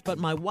elders, but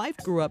my wife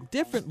grew up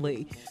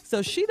differently,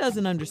 so she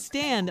doesn't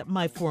understand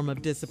my form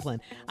of discipline.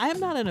 I am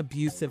not an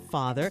abusive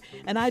father,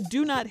 and I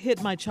do not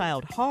hit my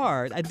child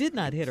hard. I did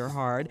not hit her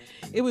hard.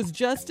 It was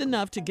just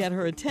enough to get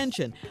her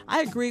attention. I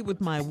agree with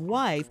my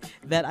wife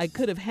that I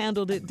could have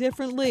handled it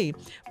differently,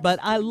 but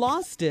I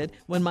lost it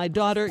when my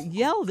daughter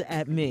yelled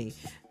at me.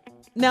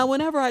 Now,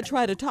 whenever I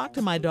try to talk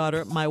to my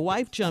daughter, my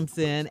wife jumps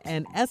in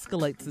and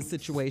escalates the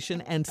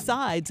situation and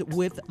sides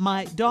with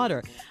my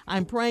daughter.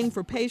 I'm praying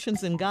for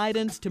patience and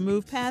guidance to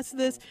move past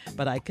this,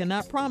 but I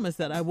cannot promise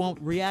that I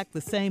won't react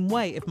the same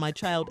way if my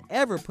child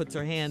ever puts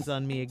her hands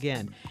on me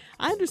again.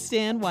 I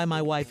understand why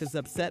my wife is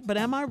upset, but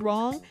am I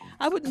wrong?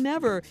 I would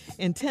never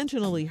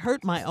intentionally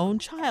hurt my own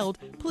child.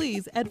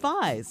 Please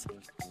advise.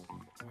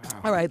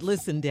 All right,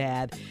 listen,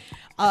 Dad.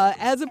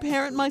 As a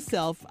parent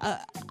myself,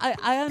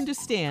 I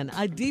understand.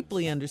 I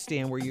deeply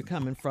understand where you're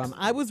coming from.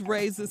 I was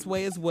raised this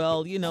way as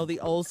well. You know, the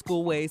old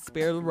school way,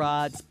 spare the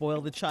rod, spoil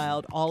the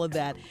child, all of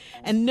that.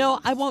 And no,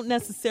 I won't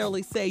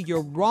necessarily say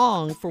you're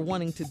wrong for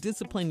wanting to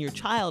discipline your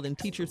child and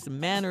teach her some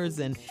manners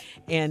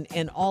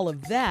and all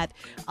of that.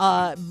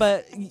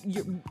 But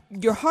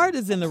your heart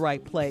is in the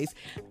right place.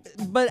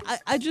 But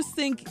I just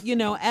think, you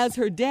know, as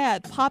her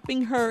dad,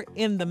 popping her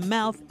in the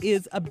mouth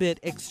is a bit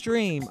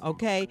extreme,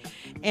 okay?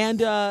 And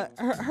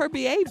her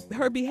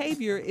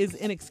behavior is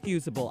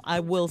inexcusable. I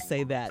will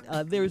say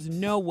that. There's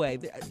no way.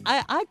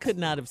 I could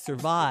not have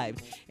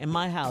survived in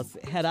my house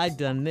had I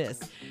done this.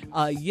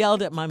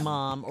 Yelled at my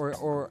mom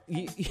or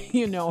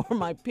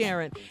my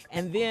parent,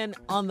 and then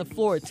on the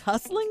floor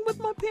tussling with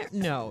my parent.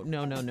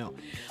 No.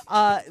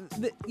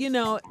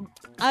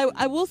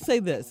 I will say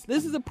this.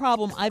 This is a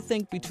problem, I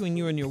think, between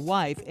you and your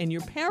wife and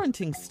your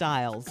parenting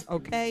styles,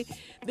 okay?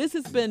 This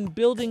has been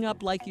building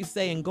up, like you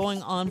say, and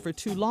going on for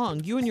too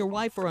long. You and your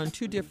wife are on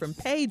two different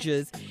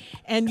pages,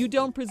 and you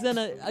don't present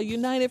a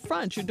united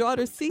front. Your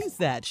daughter sees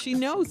that. She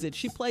knows it.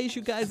 She plays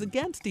you guys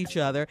against each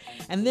other,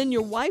 and then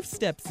your wife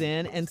steps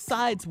in and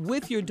sides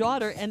with your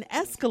daughter and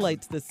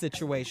escalates the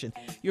situation.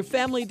 Your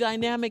family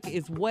dynamic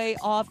is way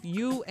off.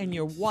 You and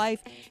your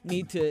wife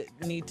need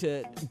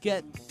to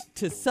get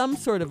to some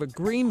sort of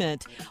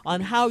agreement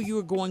on how you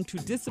are going to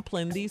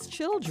discipline these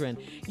children.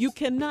 You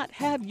cannot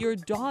have your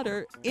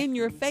daughter in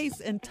your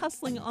face and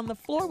tussling on the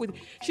floor with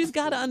you. She's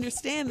got to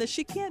understand that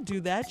she can't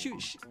do that.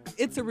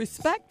 It's a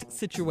respect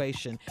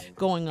situation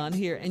going on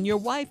here, and your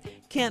wife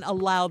can't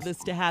allow this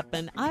to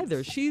happen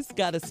either. She's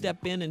got to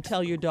step in and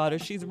tell your daughter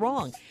she's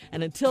wrong.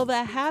 And until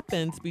that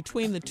happens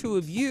between the two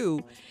of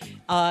you,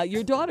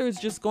 your daughter is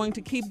just going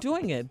to keep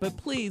doing it. But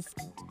please,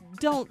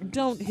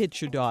 don't hit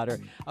your daughter,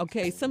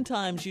 okay?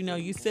 Sometimes,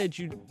 you said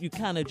you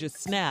kind of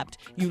just snapped.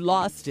 You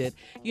lost it.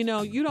 You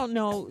don't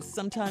know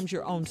sometimes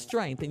your own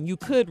strength, and you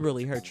could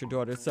really hurt your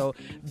daughter. So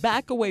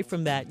back away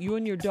from that. You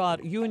and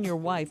your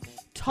wife,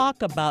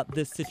 talk about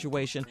this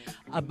situation,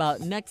 about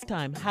next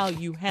time how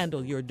you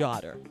handle your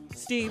daughter,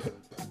 Steve,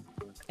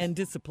 and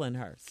discipline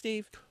her.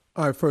 Steve?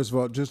 All right, first of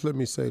all, just let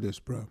me say this,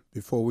 bro,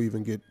 before we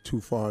even get too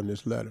far in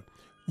this letter.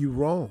 You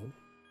wrong.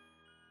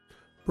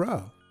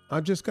 Bro,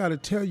 I just got to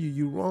tell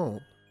you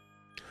wrong.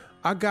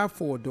 I got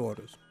 4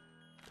 daughters.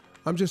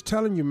 I'm just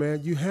telling you,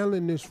 man, you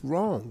handling this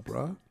wrong,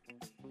 bruh.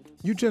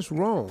 You just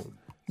wrong.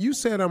 You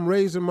said I'm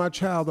raising my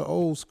child the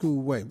old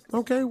school way.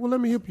 Okay, well,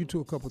 let me hip you to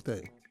a couple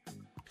things.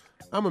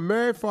 I'm a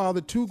married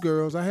father, 2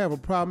 girls. I have a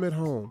problem at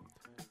home.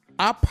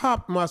 I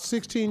popped my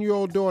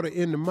 16-year-old daughter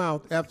in the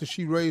mouth after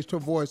she raised her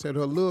voice at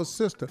her little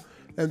sister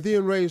and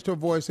then raised her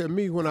voice at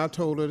me when I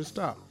told her to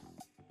stop.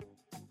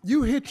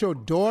 You hit your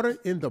daughter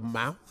in the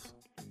mouth?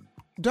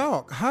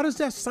 Dog, how does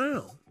that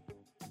sound?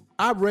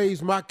 I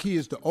raised my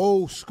kids the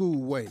old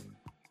school way.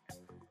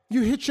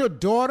 You hit your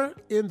daughter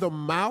in the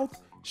mouth?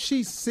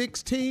 She's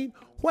 16.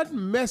 What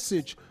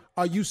message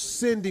are you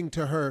sending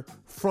to her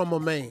from a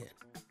man?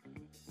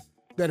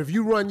 That if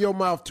you run your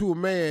mouth to a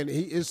man,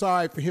 it's all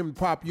right for him to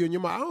pop you in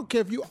your mouth. I don't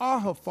care if you are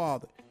her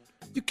father.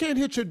 You can't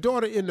hit your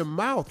daughter in the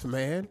mouth,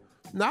 man.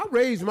 Now, I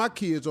raised my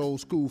kids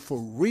old school for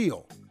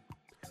real.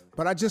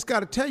 But I just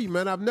got to tell you,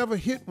 man, I've never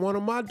hit one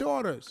of my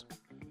daughters.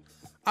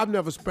 I've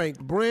never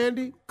spanked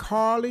Brandy,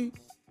 Carly,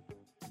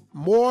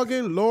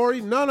 Morgan,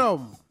 Lori, none of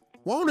them.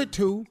 Wanted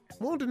to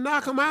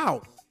knock them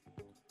out.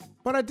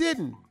 But I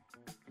didn't.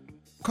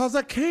 Because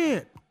I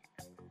can't.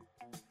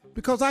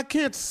 Because I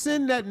can't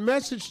send that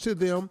message to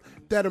them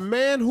that a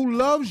man who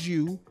loves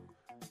you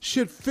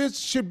should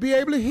be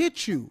able to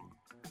hit you.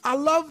 I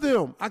love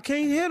them. I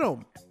can't hit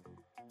them.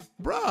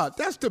 Bruh,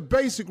 that's the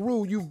basic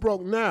rule you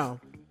broke now.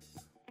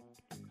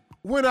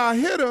 When I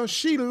hit her,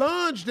 she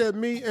lunged at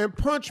me and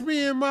punched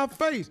me in my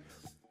face.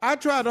 I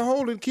tried to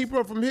hold her to keep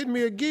her from hitting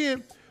me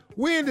again.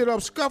 We ended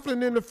up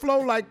scuffling in the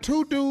floor like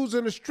 2 dudes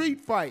in a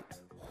street fight.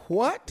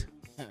 What?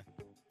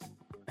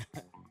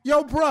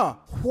 Yo, bruh,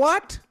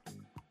 what?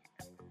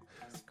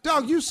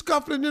 Dog, you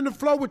scuffling in the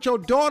floor with your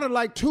daughter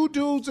like 2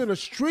 dudes in a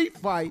street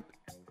fight?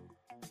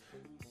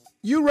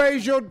 You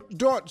raise your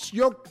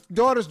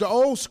daughters the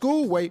old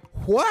school way.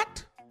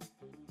 What?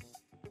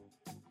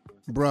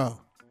 Bruh.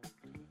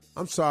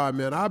 I'm sorry,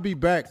 man. I'll be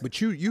back,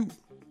 but you,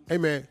 hey,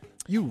 man,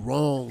 you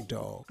wrong,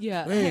 dog.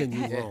 Yeah, man,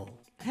 you wrong.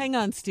 Hang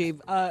on, Steve.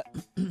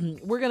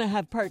 We're going to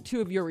have part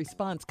 2 of your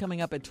response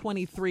coming up at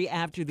 23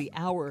 after the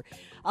hour.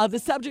 The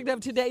subject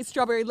of today's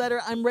Strawberry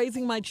Letter, I'm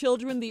raising my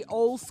children the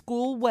old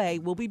school way.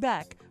 We'll be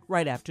back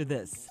right after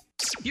this.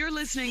 You're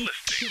listening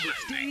to the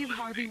Steve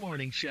Harvey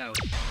Morning Show.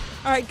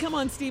 All right, come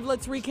on, Steve.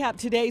 Let's recap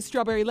today's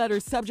Strawberry Letter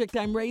subject.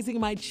 I'm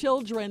raising my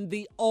children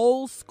the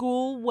old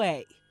school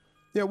way.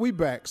 Yeah, we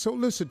back. So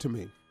listen to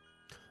me.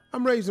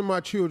 I'm raising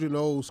my children the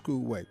old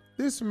school way.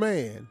 This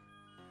man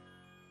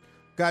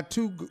got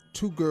two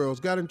girls,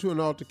 got into an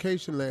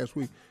altercation last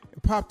week,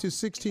 and popped his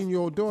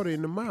 16-year-old daughter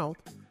in the mouth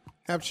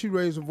after she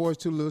raised her voice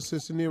to her little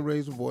sister and then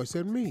raised her voice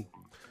at me.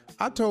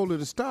 I told her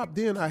to stop,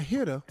 then I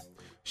hit her.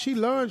 She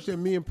lunged at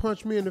me and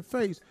punched me in the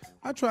face.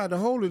 I tried to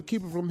hold her to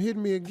keep her from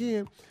hitting me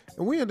again,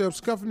 and we ended up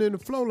scuffing in the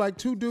floor like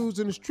 2 dudes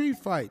in a street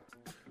fight.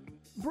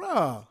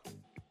 Bruh,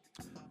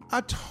 I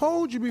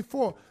told you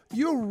before,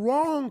 you're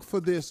wrong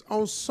for this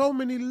on so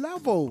many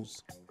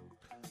levels.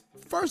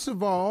 First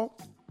of all,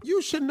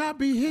 you should not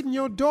be hitting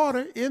your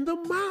daughter in the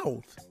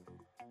mouth.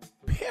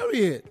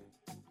 Period.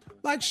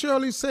 Like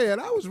Shirley said,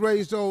 I was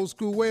raised the old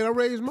school way and I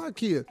raised my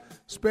kids.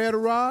 Spare the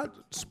rod,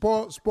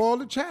 spoil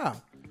the child.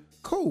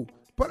 Cool.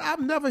 But I've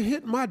never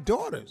hit my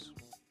daughters.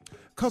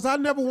 Because I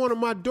never wanted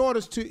my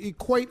daughters to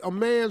equate a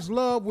man's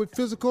love with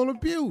physical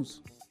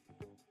abuse.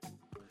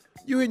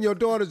 You and your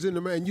daughter's in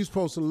the man, you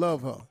supposed to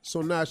love her.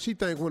 So now she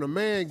think when a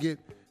man get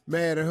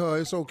mad at her,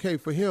 it's okay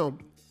for him.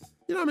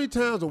 You know how many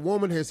times a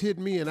woman has hit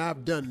me and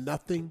I've done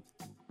nothing?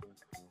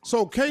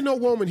 So can't no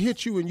woman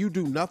hit you and you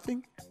do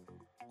nothing?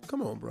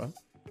 Come on, bro.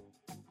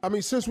 I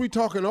mean, since we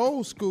talking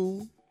old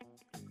school,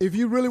 if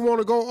you really want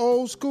to go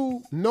old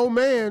school, no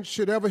man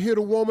should ever hit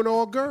a woman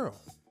or a girl.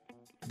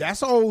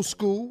 That's old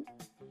school.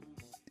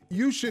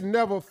 You should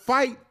never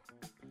fight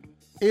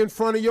in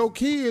front of your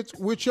kids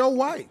with your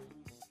wife.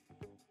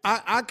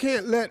 I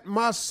can't let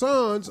my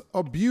sons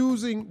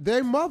abusing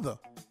their mother.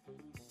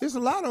 There's a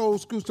lot of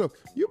old school stuff.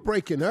 You're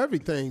breaking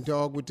everything,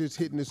 dog, with this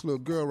hitting this little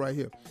girl right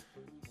here.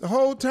 The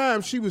whole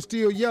time she was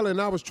still yelling,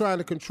 I was trying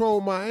to control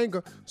my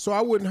anger so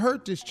I wouldn't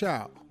hurt this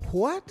child.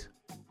 What?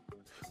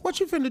 What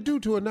you finna do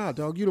to her now,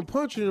 dog? You done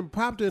punched her and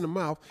popped her in the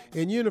mouth,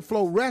 and you're in the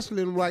floor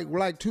wrestling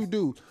like two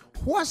dudes.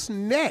 What's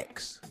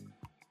next?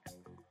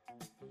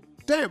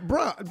 Damn,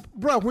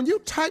 bruh, when you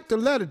typed the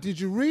letter, did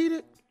you read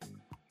it?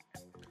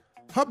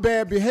 Her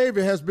bad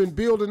behavior has been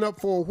building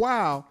up for a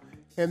while,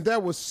 and there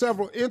were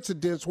several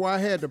incidents where I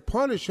had to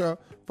punish her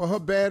for her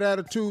bad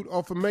attitude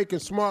or for making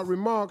smart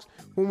remarks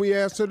when we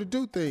asked her to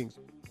do things.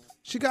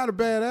 She got a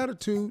bad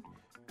attitude.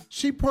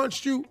 She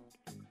punched you.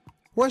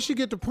 Where'd she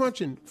get the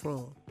punching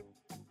from?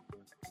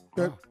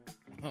 I got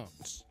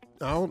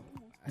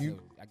you.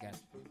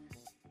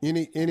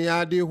 Any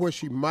idea where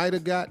she might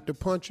have got the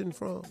punching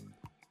from?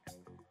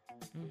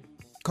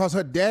 Because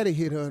her daddy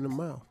hit her in the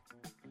mouth.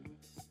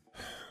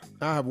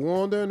 I have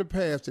warned her in the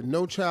past that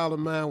no child of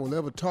mine will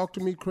ever talk to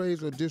me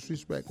crazy or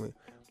disrespect me.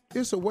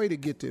 It's a way to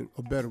get to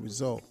a better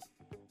result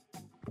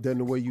than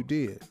the way you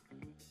did.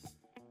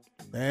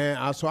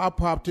 And so I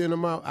popped her in the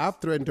mouth. I've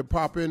threatened to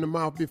pop her in the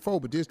mouth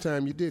before, but this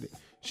time you did it.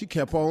 She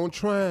kept on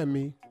trying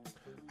me.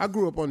 I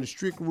grew up under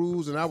strict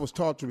rules and I was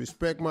taught to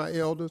respect my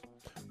elders.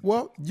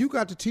 Well, you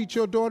got to teach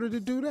your daughter to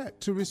do that,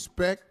 to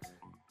respect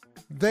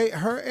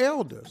her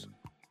elders.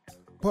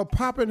 But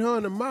popping her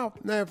in the mouth,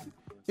 now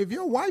if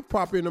your wife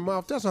pop you in the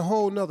mouth, that's a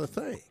whole nother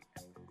thing.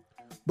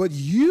 But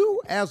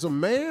you, as a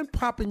man,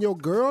 popping your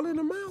girl in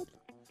the mouth?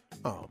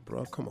 Oh,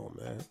 bro, come on,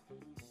 man.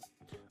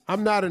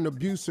 I'm not an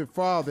abusive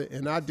father,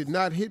 and I did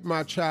not hit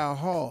my child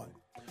hard.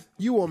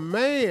 You a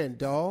man,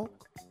 dog.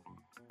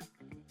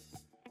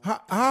 How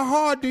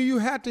hard do you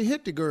have to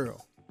hit the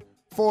girl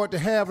for it to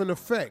have an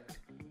effect?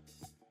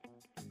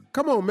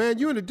 Come on, man.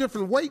 You're in a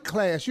different weight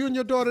class. You and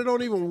your daughter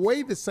don't even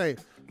weigh the same.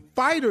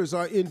 Fighters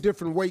are in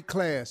different weight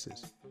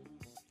classes.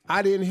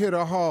 I didn't hit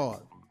her hard.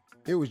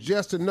 It was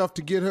just enough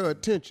to get her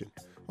attention.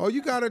 Oh,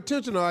 you got her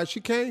attention, all right. She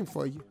came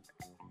for you.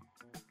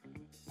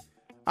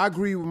 I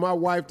agree with my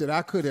wife that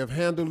I could have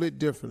handled it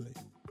differently.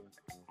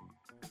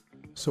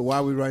 So why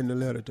are we writing the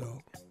letter,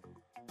 dog?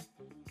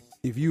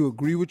 If you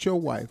agree with your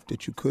wife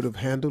that you could have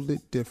handled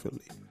it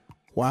differently,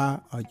 why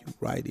are you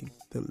writing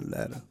the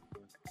letter?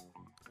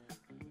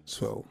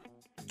 So,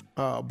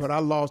 but I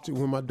lost it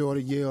when my daughter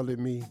yelled at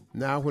me.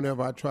 Now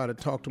whenever I try to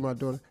talk to my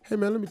daughter, hey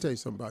man, let me tell you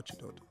something about you,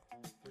 daughter.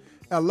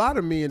 A lot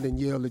of men done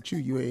yell at you,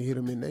 you ain't hit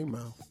them in their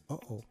mouth.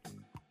 Uh-oh.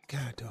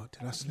 God, dog,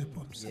 did I slip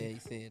up? Yeah, he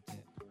said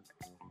that.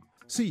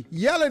 See,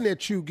 yelling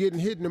at you, getting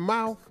hit in the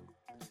mouth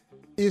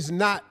is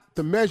not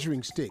the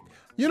measuring stick.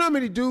 You know how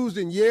many dudes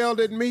done yelled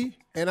at me,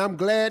 and I'm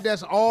glad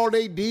that's all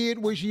they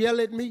did was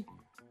yell at me?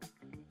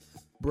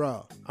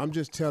 Bruh, I'm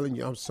just telling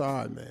you, I'm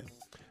sorry, man.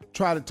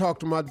 Try to talk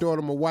to my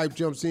daughter, my wife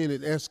jumps in,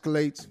 it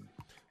escalates.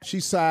 She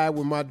side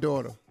with my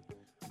daughter.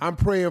 I'm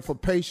praying for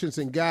patience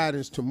and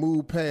guidance to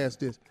move past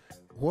this.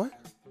 What?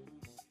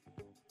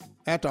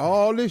 After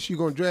all this, you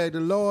gonna drag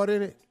the Lord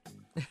in it?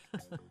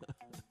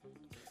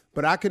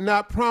 But I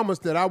cannot promise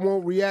that I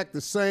won't react the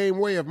same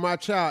way if my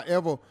child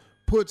ever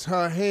puts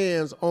her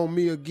hands on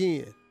me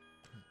again.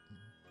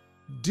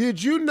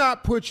 Did you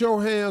not put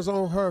your hands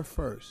on her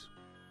first?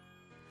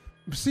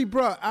 See,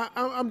 bro,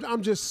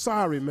 I'm just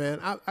sorry, man.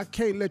 I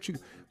can't let you.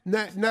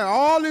 Now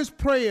all this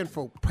praying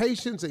for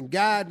patience and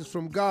guidance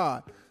from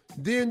God,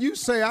 then you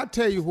say, I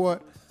tell you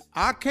what,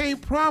 I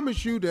can't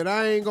promise you that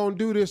I ain't gonna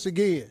do this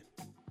again.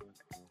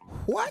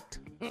 What?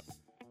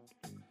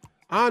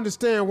 I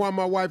understand why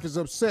my wife is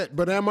upset,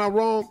 but am I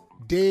wrong?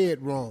 Dead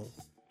wrong.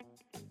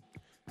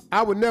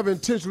 I would never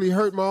intentionally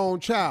hurt my own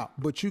child,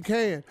 but you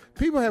can.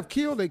 People have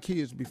killed their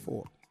kids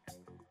before.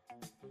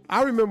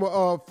 I remember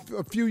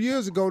a few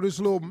years ago, this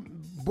little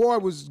boy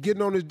was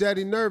getting on his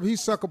daddy's nerve. He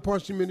sucker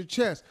punched him in the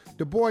chest.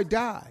 The boy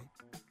died.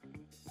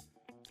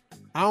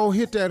 I don't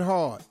hit that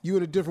hard. You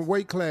in a different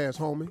weight class,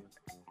 homie.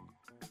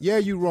 Yeah,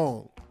 you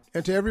wrong.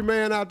 And to every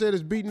man out there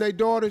that's beating their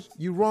daughters,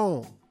 you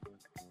wrong.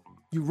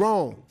 You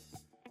wrong.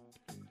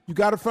 You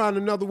got to find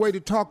another way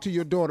to talk to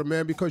your daughter,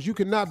 man, because you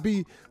cannot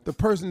be the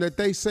person that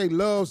they say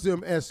loves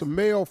them as a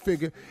male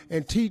figure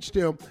and teach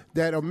them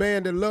that a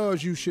man that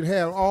loves you should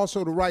have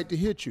also the right to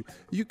hit you.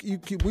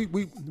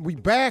 We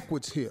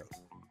backwards here.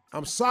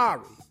 I'm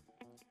sorry.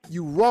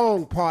 You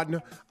wrong,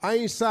 partner. I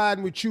ain't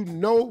siding with you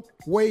no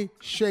way,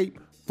 shape,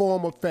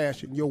 form or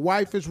fashion. Your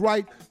wife is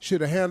right,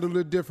 should have handled it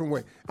a different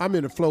way. I'm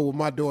in the flow with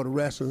my daughter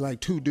wrestling like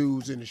two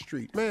dudes in the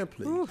street. Man,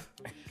 please.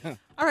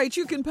 All right,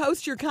 you can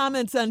post your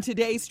comments on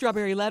today's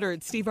Strawberry Letter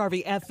at Steve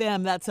Harvey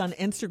FM. That's on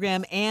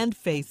Instagram and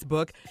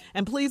Facebook.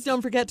 And please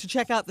don't forget to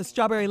check out the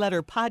Strawberry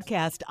Letter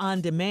podcast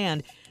on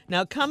demand.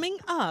 Now, coming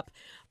up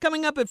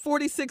at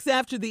 46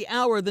 after the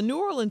hour, the New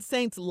Orleans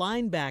Saints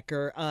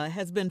linebacker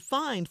has been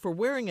fined for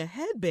wearing a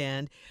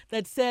headband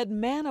that said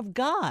 "Man of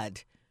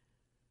God."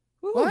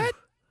 Ooh. What?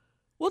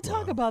 We'll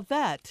talk about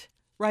that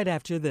right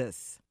after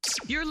this.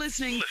 You're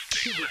listening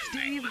to the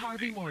Steve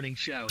Harvey Morning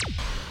Show.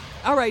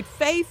 All right,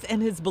 faith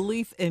and his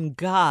belief in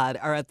God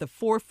are at the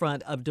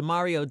forefront of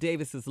Demario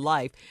Davis's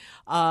life.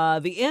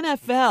 The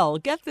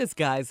NFL, get this,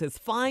 guys, has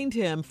fined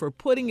him for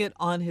putting it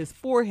on his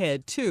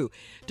forehead, too.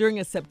 During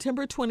a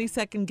September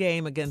 22nd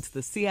game against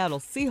the Seattle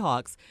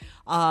Seahawks,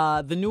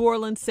 the New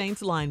Orleans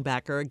Saints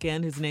linebacker,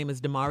 again, his name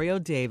is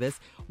Demario Davis,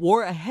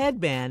 wore a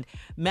headband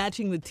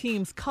matching the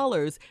team's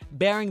colors,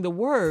 bearing the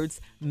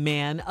words,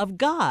 "Man of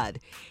God."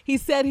 He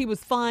said he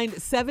was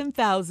fined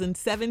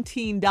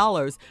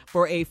 $7,017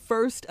 for a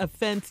first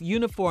offense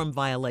uniform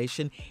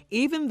violation,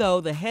 even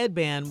though the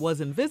headband was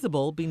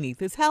invisible beneath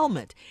his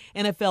helmet.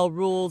 NFL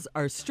rules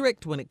are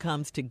strict when it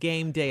comes to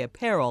game day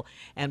apparel,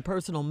 and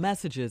personal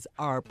messages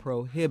are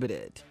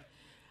prohibited.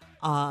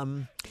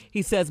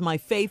 He says, "My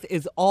faith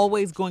is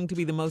always going to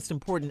be the most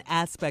important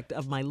aspect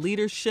of my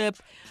leadership."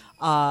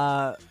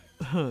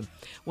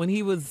 When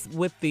he was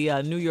with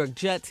the New York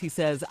Jets, he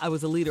says, "I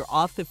was a leader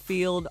off the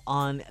field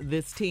on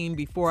this team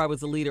before I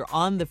was a leader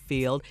on the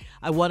field.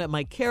 I wanted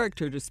my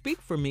character to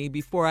speak for me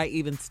before I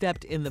even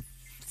stepped a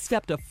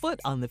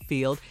foot on the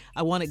field.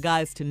 I wanted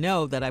guys to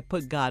know that I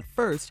put God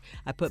first,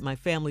 I put my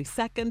family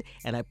second,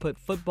 and I put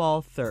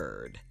football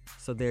third."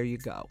 So there you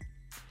go.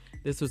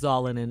 This was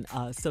all in an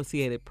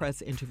Associated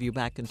Press interview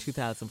back in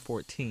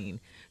 2014.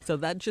 So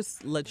that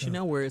just lets you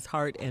know where his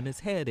heart and his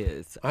head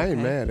is. Okay? I ain't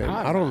mad at him.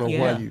 I don't know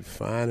why you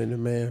fining the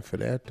man for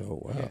that, though.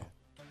 Wow. Yeah.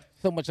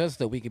 So much other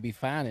stuff we could be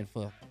fining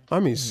for.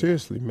 I mean,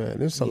 seriously, man,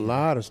 there's a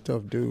lot of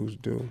stuff dudes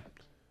do.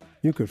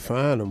 You could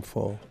fine them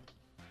for.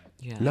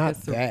 Yeah,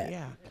 Not that.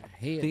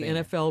 The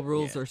NFL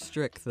rules are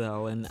strict,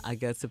 though, and I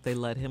guess if they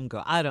let him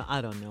go, I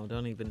don't know.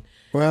 Don't even.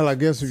 Well, I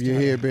guess if your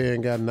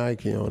headband got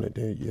Nike on it,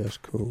 then that's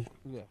cool.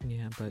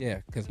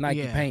 Yeah, because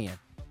Nike paying.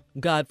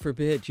 God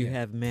forbid you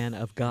have "Man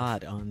of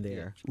God" on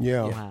there.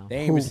 Yeah. Wow.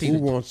 Who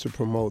wants to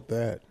promote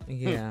that?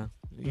 Yeah.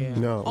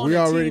 No, On we a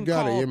already team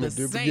got called an the image.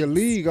 Your Saints.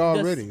 league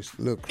already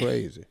look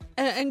crazy.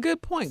 And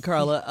good point,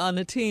 Carla, on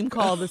a team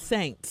called the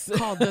Saints.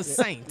 Called the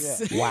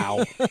Saints.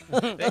 Wow.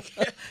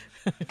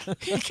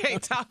 You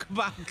can't talk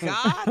about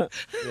God.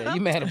 Yeah,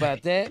 you mad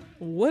about that?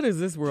 What is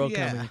this world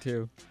Yeah. coming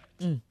to?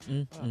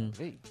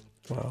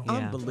 Wow. Yeah.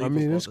 Unbelievable. I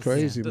mean, it's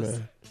crazy, This-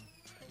 man.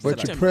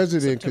 But your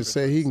president could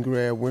say he can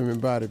grab women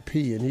by the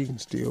pee and he can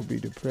still be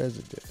the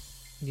president.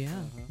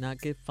 Yeah,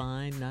 not get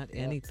fined, not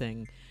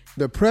anything.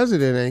 The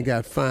president ain't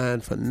got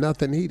fined for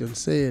nothing. He done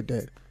said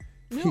that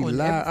he and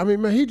lied. I mean,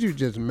 man, he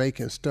just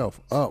making stuff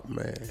up,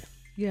 man.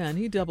 Yeah, and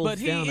he doubles But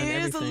he down on is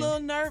everything. a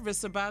little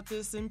nervous about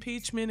this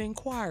impeachment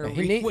inquiry.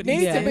 He when needs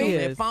he to said be.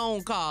 that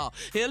phone call.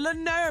 He's a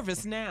little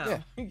nervous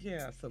now.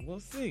 Yeah, so we'll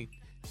see.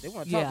 They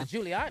want to talk to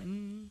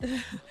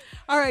Giuliani.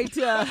 All right.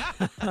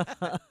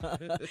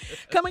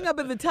 Coming up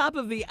at the top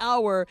of the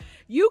hour,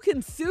 you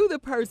can sue the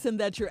person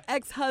that your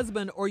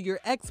ex-husband or your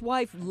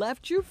ex-wife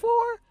left you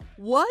for.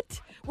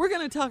 What? We're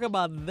going to talk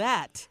about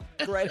that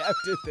right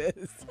after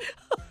this.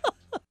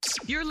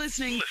 You're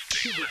listening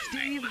to the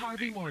Steve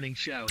Harvey Morning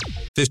Show.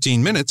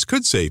 15 minutes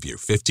could save you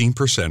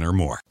 15% or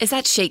more. Is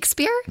that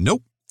Shakespeare?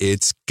 Nope,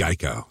 it's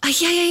Geico.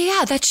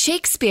 Yeah, that's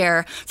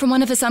Shakespeare from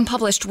one of his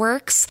unpublished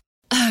works.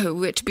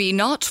 Oh, it be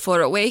not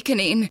for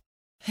awakening.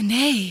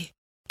 Nay,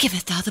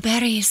 giveth thou the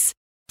berries.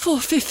 For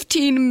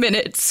 15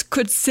 minutes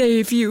could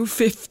save you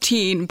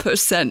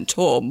 15%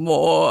 or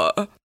more.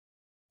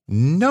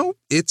 Nope,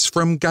 it's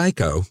from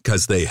Geico,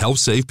 because they help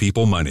save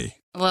people money.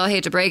 Well, I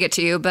hate to break it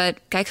to you,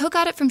 but Geico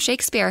got it from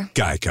Shakespeare.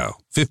 Geico.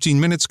 15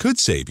 minutes could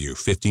save you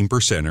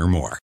 15% or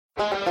more.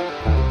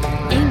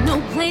 Ain't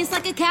no place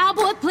like a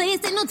cowboy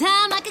place. Ain't no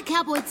time like a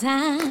cowboy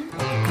time.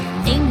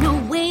 Ain't no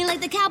way like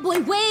the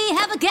cowboy way.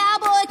 Have a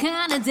cowboy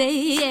kind of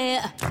day,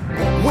 yeah.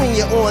 When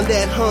you're on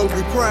that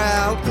hungry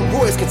prowl,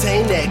 voice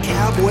contain that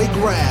cowboy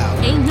growl.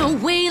 Ain't no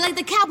way like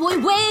the cowboy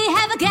way.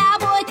 Have a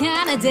cowboy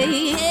kind of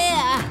day,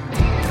 yeah.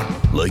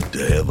 Like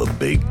to have a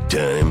big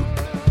time?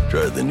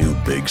 Try the new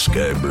Big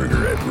Sky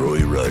Burger at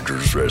Roy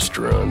Rogers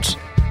Restaurants.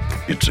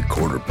 It's a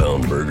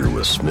quarter-pound burger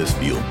with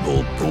Smithfield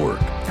pulled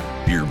pork,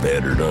 beer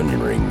battered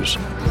onion rings,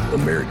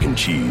 American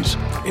cheese,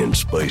 and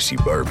spicy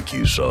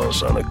barbecue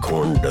sauce on a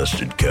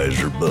corn-dusted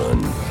Kaiser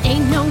bun.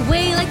 Ain't no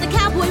way like the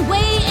cowboy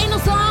way. Ain't no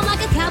song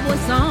like a cowboy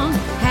song.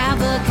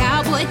 Have a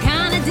cowboy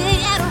kind of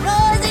day at a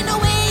Roy's. Ain't no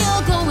way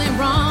you're going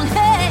wrong.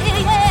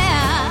 Hey,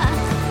 yeah.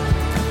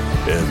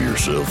 Have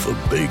yourself a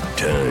big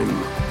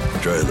time.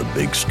 Try the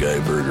Big Sky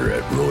Burger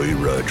at Roy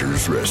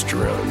Rogers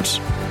Restaurants.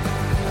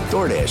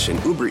 DoorDash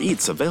and Uber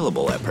Eats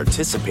available at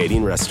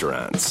participating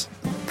restaurants.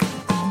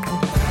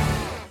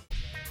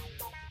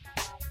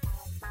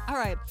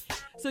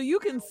 So you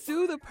can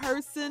sue the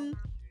person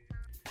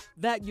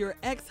that your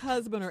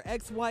ex-husband or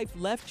ex-wife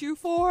left you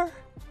for?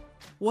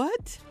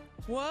 What?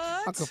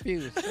 I'm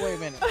confused. Wait a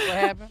minute. What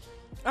happened?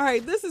 All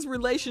right, this is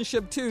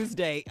Relationship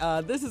Tuesday.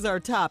 This is our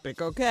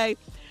topic, okay?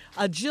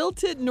 A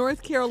jilted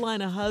North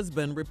Carolina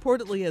husband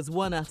reportedly has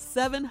won a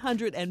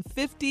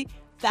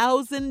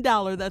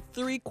 $750,000, that's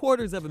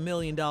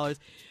 $750,000,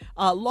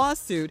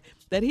 lawsuit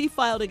that he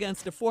filed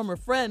against a former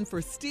friend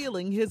for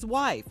stealing his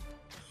wife.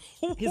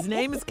 His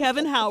name is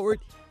Kevin Howard.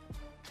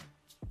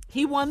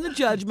 He won the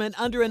judgment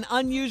under an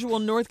unusual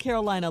North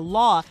Carolina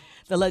law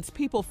that lets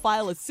people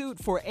file a suit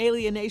for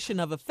alienation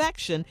of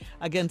affection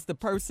against the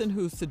person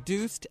who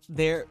seduced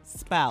their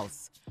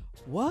spouse.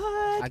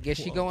 What? I guess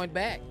she going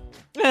back.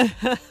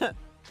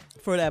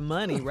 For that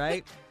money,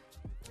 right?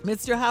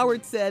 Mr.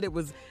 Howard said it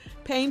was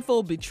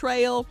painful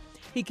betrayal.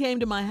 He came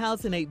to my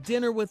house and ate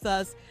dinner with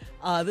us.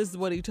 This is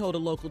what he told a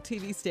local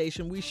TV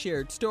station. We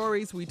shared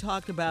stories. We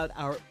talked about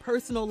our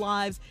personal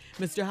lives.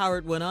 Mr.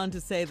 Howard went on to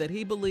say that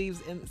he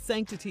believes in the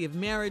sanctity of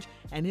marriage,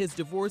 and his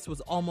divorce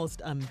was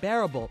almost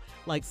unbearable,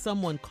 like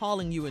someone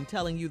calling you and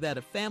telling you that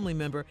a family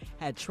member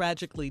had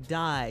tragically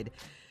died.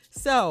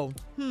 So,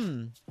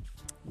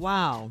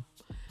 wow.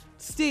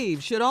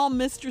 Steve, should all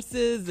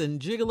mistresses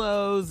and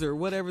gigolos or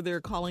whatever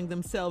they're calling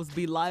themselves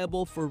be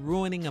liable for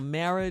ruining a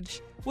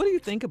marriage? What do you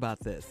think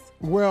about this?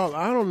 Well,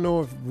 I don't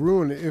know if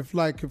ruin it. If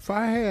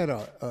I had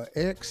a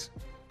ex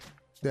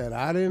that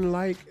I didn't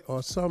like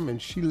or something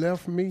and she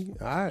left me,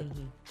 But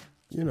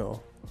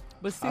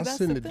see, I that's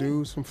send the the thing.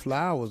 dude some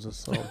flowers or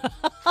something.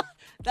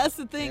 That's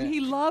the thing.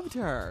 He loved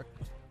her.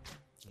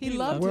 He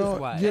loved his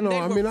wife.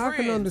 I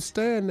can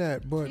understand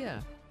that, but Yeah.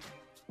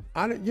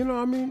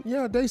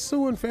 they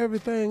suing for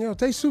everything else.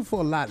 They sue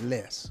for a lot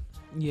less.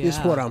 Yeah. Is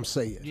what I'm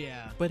saying.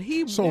 Yeah. But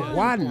he So won.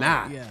 why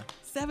not? Yeah.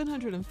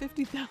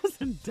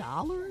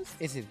 $750,000?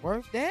 Is it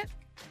worth that?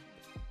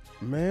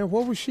 Man,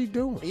 what was she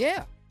doing?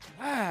 Yeah.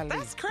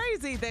 That's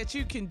crazy that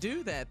you can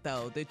do that,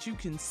 though, that you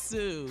can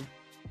sue,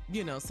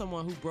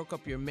 someone who broke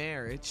up your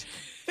marriage.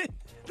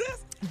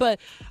 But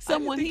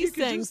someone, think he's you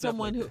could do saying stuff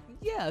someone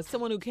like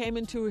someone who came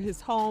into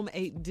his home,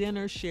 ate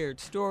dinner, shared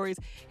stories.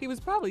 He was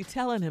probably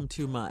telling him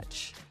too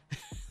much.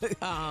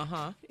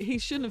 He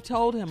shouldn't have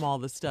told him all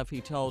the stuff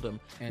he told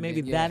him. And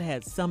Maybe then, that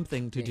had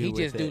something to do with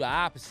it. He just do the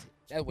opposite.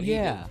 That's what he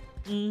do.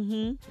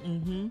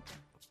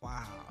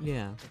 Wow.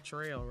 Yeah.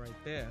 Betrayal right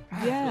there.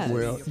 Yeah.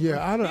 Well,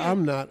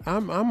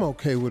 I'm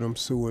okay with them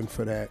suing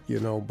for that,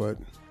 but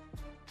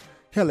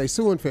hell, they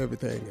suing for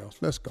everything else.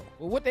 Let's go.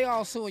 Well, what they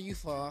all suing you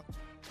for?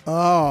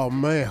 Oh,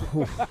 man.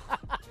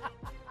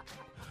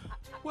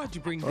 Why'd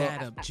you bring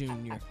that up,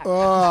 Junior?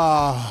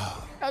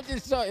 I'm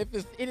just sure if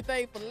it's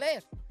anything for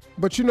less.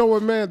 But you know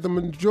what, man? The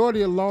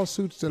majority of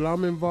lawsuits that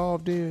I'm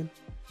involved in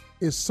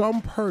is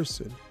some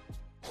person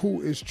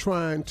who is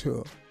trying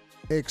to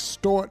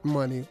extort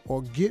money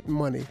or get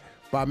money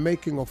by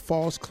making a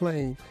false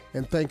claim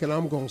and thinking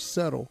I'm going to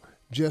settle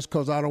just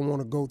because I don't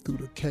want to go through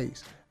the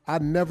case. I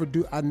never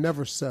do. I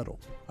never settle.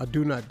 I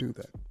do not do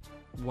that.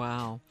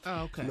 Wow.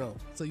 Oh, okay. No.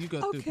 So you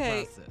go through the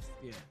process.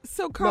 Yeah.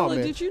 So, Carla,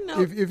 man. did you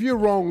know? If you're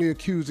wrongly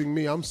accusing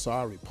me, I'm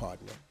sorry,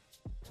 partner.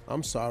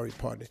 I'm sorry,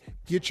 partner.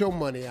 Get your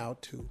money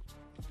out, too.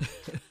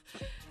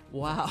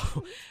 Wow.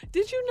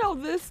 Did you know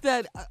this,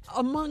 that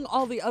among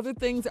all the other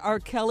things R.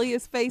 Kelly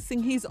is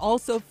facing, he's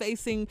also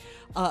facing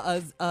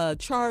a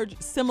charge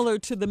similar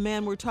to the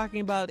man we're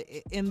talking about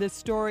in this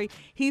story.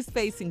 He's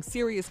facing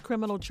serious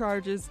criminal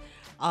charges.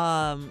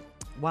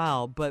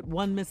 Wow. But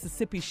one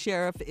Mississippi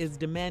sheriff is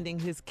demanding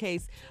his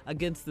case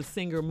against the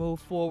singer move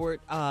forward.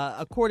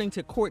 According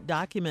to court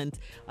documents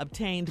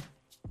obtained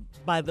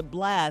by The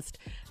Blast,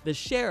 the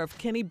sheriff,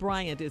 Kenny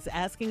Bryant, is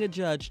asking a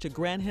judge to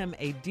grant him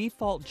a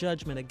default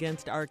judgment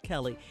against R.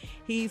 Kelly.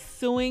 He's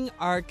suing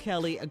R.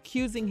 Kelly,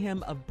 accusing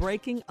him of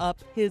breaking up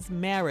his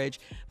marriage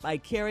by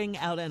carrying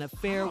out an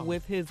affair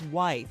with his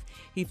wife.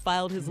 He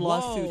filed his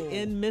lawsuit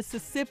in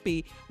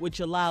Mississippi, which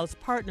allows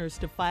partners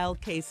to file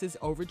cases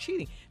over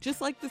cheating,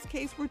 just like this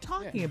case we're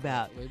talking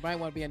about. You might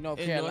want to be in North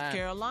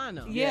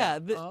Carolina. Yeah.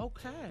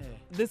 Okay.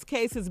 This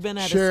case has been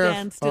at Sheriff, a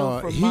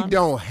standstill for he months.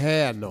 don't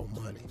have no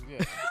money.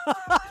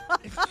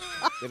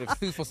 Better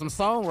sue for some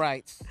song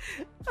rights.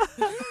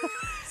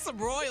 Some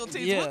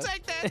royalties. Yeah. We'll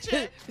take that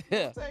check.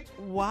 Yeah.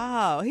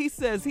 Wow. He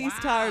says he's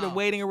tired of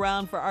waiting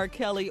around for R.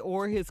 Kelly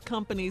or his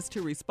companies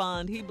to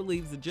respond. He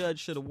believes the judge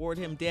should award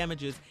him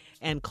damages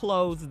and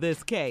close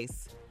this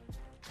case.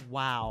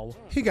 Wow.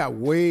 He got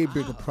way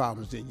bigger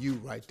problems than you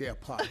right there,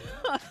 partner.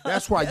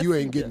 That's why you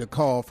ain't getting a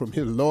call from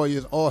his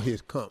lawyers or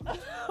his company.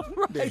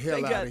 The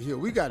hell out of here.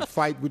 We got to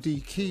fight with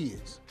these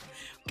kids.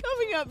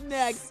 Coming up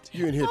next.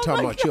 You in here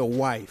talking about your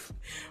wife.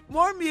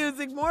 More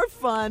music, more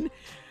fun,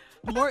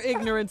 more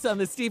ignorance on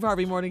the Steve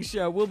Harvey Morning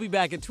Show. We'll be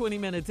back at 20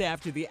 minutes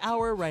after the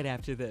hour, right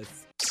after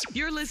this.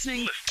 You're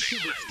listening to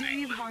the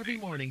Steve Harvey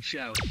Morning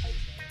Show.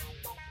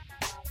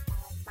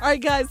 All right,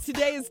 guys,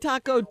 today is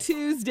Taco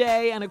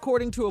Tuesday, and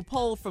according to a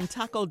poll from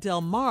Taco Del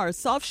Mar,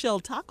 soft-shell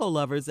taco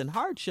lovers and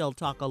hard-shell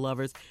taco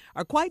lovers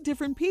are quite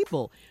different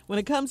people. When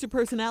it comes to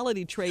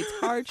personality traits,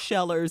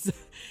 hard-shellers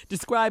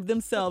describe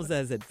themselves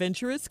as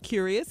adventurous,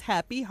 curious,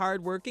 happy,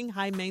 hardworking,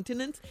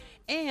 high-maintenance,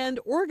 and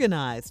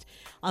organized.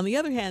 On the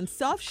other hand,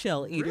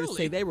 soft-shell eaters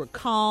say they were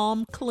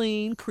calm,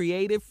 clean,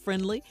 creative,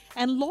 friendly,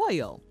 and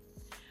loyal.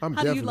 I'm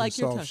How do you definitely like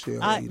your soft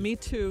shell. Me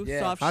too.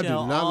 Yeah. Soft I do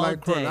shell not all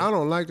like crunch. day. I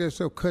don't like that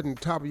stuff cutting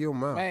the top of your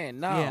mouth. Man,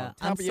 no. Yeah,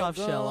 I'm Top of your soft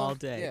shell all gums.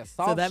 day. Yeah, So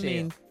soft that shell.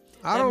 means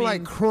I don't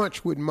like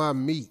crunch with my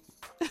meat.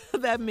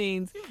 that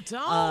means Don't.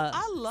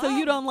 I love so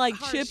you don't like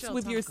hard chips shell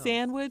with your tacos.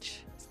 sandwich?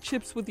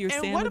 Chips with your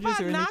And what sandwiches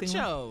about or anything?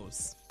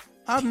 nachos?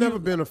 I've never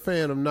been a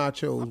fan of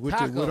nachos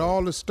with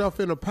all the stuff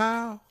in a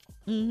pile.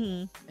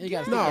 Mm-hmm. You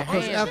gotta stick No, your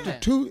because hands in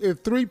after that. if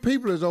 3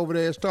 people is over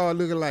there, it start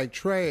looking like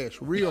trash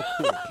real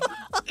quick.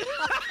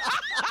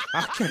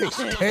 I can't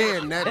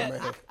stand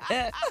that,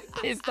 man.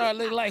 It start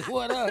looking like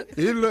what up?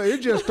 It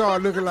just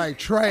started looking like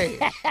trash.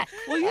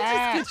 Well, you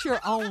just get your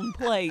own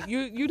plate.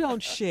 You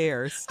don't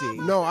share,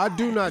 Steve. No, I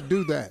do not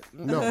do that.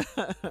 No.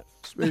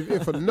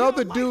 If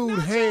another dude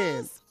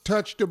hand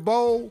touch the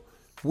bowl,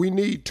 we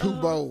need 2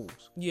 bowls.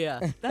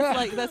 Yeah,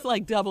 that's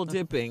like double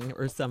dipping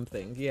or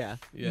something. Yeah.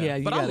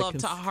 You But I gotta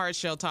love hard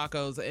shell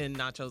tacos and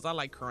nachos. I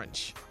like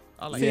crunch.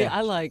 I like See, that.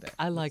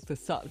 I like the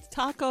soft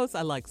tacos.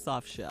 I like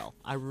soft shell.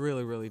 I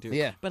really, really do.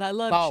 Yeah. But I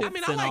love Oh. chips I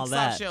mean, I and like all soft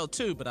that. shell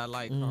too, but I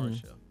like hard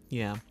shell.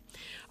 Yeah.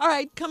 All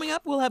right, coming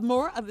up, we'll have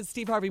more of the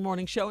Steve Harvey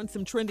Morning Show and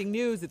some trending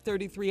news at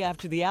 33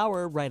 after the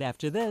hour, right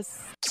after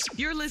this.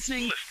 You're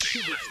listening to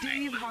the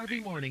Steve Harvey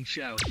Morning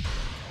Show.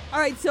 All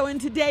right, so in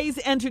today's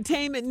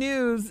entertainment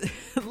news,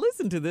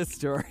 listen to this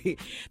story.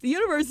 The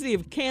University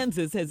of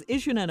Kansas has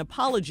issued an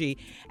apology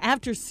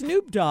after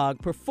Snoop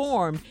Dogg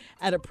performed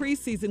at a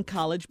preseason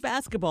college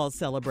basketball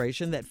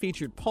celebration that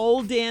featured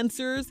pole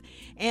dancers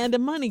and a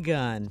money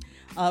gun.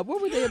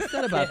 What were they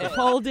upset about, the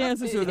pole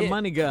dancers or the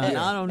money gun?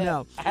 I don't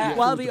know.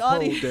 While the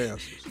audience,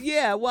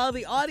 while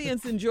the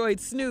audience enjoyed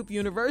Snoop,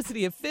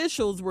 university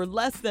officials were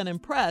less than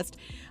impressed.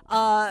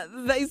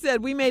 They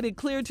said, we made it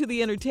clear to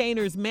the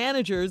entertainers'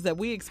 managers that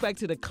we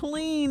expected a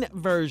clean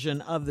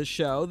version of the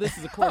show. This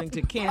is according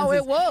to Kansas. Oh,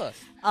 it was.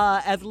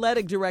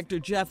 Athletic director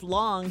Jeff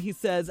Long. He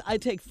says, I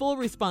take full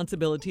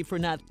responsibility for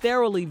not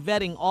thoroughly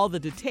vetting all the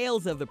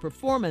details of the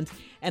performance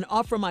and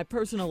offer my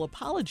personal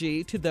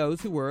apology to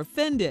those who were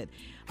offended.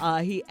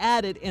 He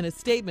added in a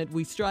statement,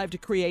 we strive to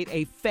create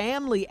a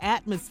family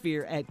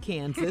atmosphere at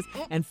Kansas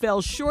and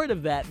fell short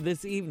of that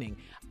this evening.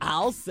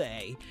 I'll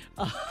say.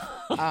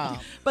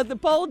 But the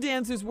pole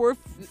dancers were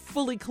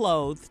fully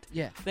clothed.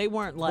 Yeah. They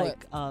weren't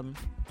like...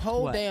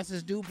 Pole what?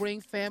 dances do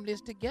bring families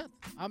together.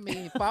 I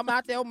mean, if I'm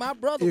out there with my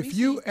brother,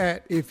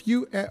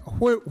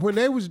 When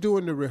they was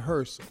doing the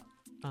rehearsal,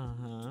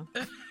 and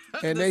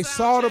they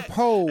saw the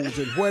poles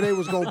and where they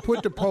was gonna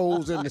put the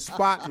poles in the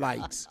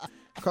spotlights,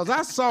 because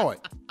I saw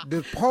it.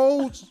 The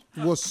poles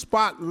was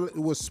spot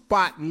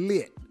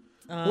lit.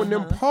 When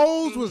them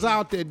poles was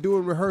out there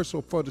doing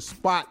rehearsal for the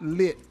spot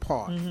lit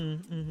part,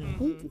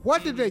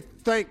 what did they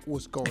think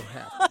was gonna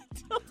happen?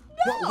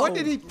 What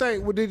did he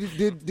think?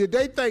 Did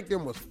they think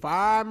them was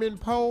fireman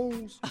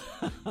poles?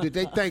 Did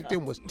they think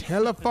them was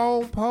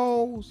telephone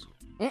poles?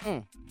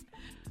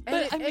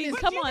 But I mean,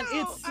 come on,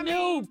 it's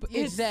Snoop.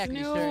 It's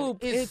Exactly, Shirley.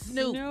 Snoop. It's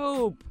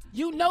Snoop.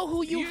 You know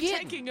who you're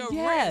taking a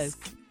Yes.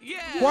 risk.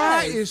 Yeah.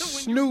 Why is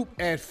Snoop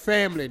at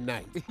family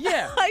night?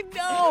 Yeah. I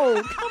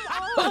know. Come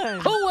on.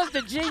 Who was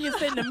the genius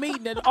in the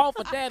meeting that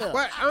offered that up?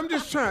 But I'm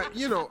just trying,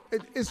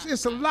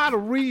 it's a lot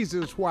of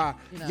reasons why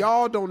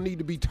y'all don't need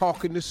to be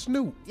talking to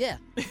Snoop. Yeah.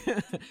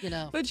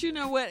 But you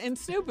know what? And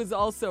Snoop is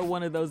also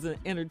one of those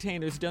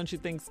entertainers, don't you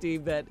think,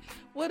 Steve, that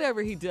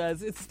whatever he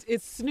does,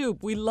 it's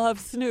Snoop. We love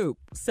Snoop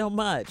so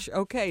much.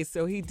 Okay,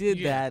 so he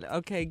did that.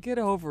 Okay, get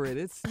over it.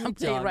 It's Snoop I'm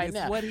telling you Dogg. right It's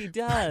now. what he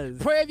does.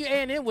 Prairie View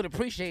A&M would have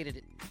appreciated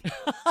it.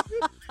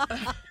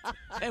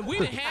 And we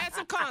done had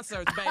some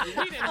concerts, baby.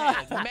 We done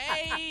had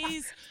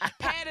Maze,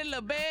 Patti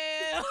LaBelle.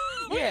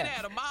 We done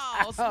had them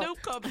all.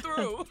 Snoop come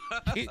through.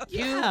 You've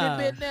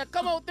been there.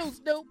 Come on through,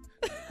 Snoop.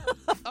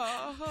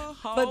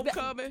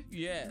 Homecoming.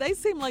 Yeah. They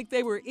seem like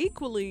they were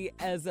equally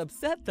as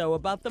upset, though,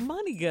 about the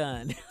money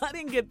gun. I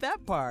didn't get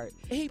that part.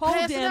 He Pole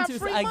passing out dancers,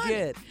 free I money.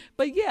 get.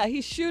 But yeah,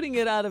 he's shooting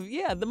it out of,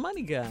 the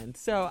money gun.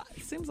 So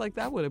it seems like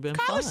that would have been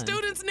College fun.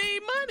 students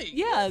need money.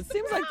 Yeah, it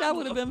seems like that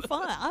would have been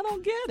fun. I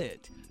don't get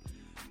it.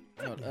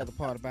 The other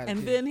part about it.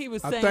 And too. then he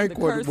was I saying think the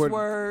what- curse what-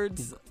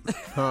 words.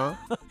 Huh?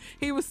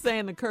 He was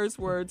saying the curse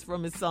words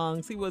from his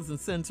songs. He wasn't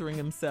censoring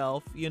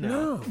himself,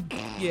 No.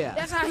 Yeah.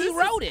 That's how he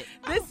wrote it.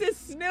 This is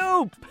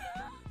Snoop.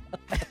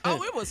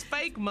 Oh, it was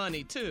fake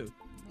money, too.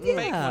 Yeah.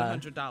 Fake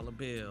 $100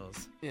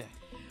 bills. Yeah.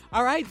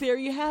 All right, there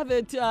you have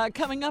it.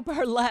 Coming up,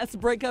 our last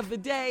break of the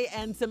day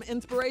and some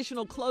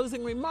inspirational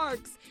closing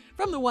remarks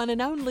from the one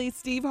and only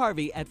Steve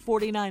Harvey at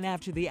 49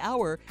 after the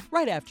hour,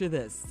 right after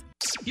this.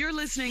 You're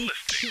listening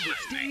to the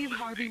Steve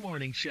Harvey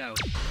Morning Show.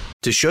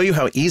 To show you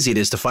how easy it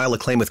is to file a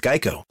claim with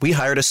Geico, we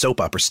hired a soap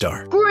opera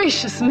star.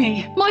 Gracious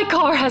me, my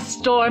car has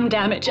storm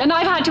damage and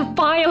I've had to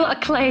file a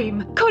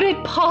claim. Could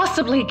it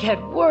possibly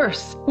get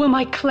worse? Will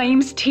my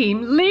claims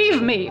team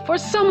leave me for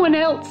someone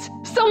else?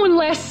 Someone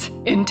less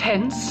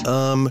intense?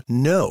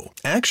 No.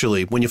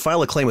 Actually, when you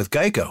file a claim with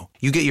Geico,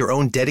 you get your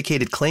own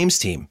dedicated claims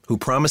team who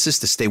promises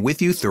to stay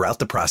with you throughout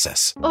the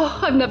process. Oh,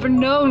 I've never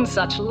known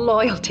such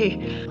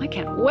loyalty. I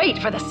can't wait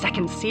for the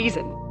second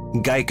season.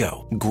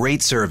 Geico.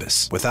 Great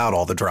service without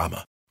all the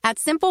drama. At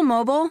Simple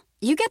Mobile,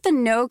 you get the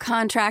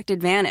no-contract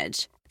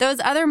advantage. Those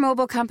other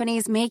mobile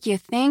companies make you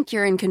think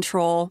you're in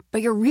control,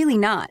 but you're really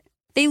not.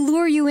 They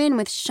lure you in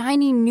with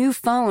shiny new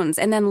phones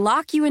and then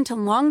lock you into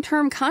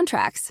long-term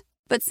contracts.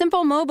 But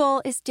Simple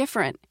Mobile is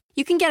different.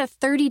 You can get a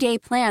 30-day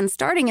plan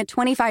starting at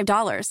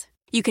 $25.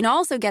 You can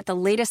also get the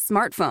latest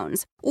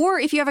smartphones. Or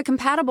if you have a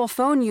compatible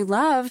phone you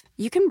love,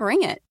 you can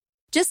bring it.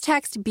 Just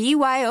text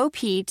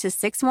BYOP to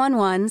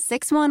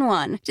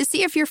 611-611 to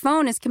see if your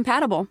phone is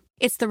compatible.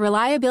 It's the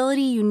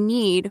reliability you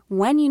need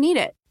when you need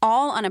it,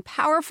 all on a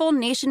powerful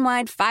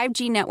nationwide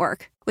 5G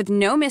network with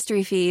no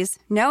mystery fees,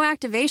 no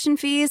activation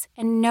fees,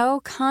 and no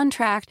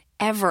contract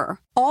ever.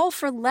 All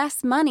for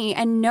less money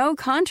and no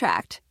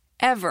contract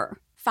ever.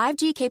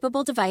 5G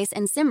capable device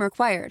and SIM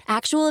required.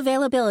 Actual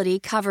availability,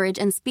 coverage,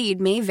 and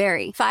speed may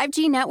vary.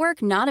 5G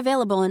network not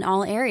available in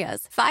all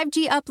areas.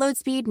 5G upload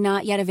speed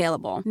not yet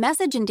available.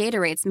 Message and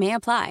data rates may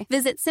apply.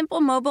 Visit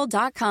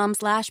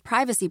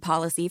simplemobile.com/privacy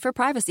policy for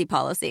privacy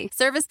policy.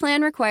 Service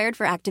plan required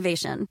for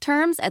activation.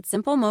 Terms at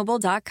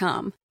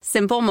simplemobile.com.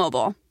 Simple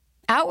Mobile.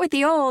 Out with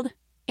the old,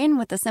 in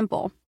with the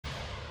simple.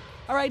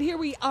 All right, here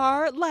we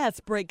are.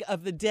 Last break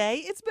of the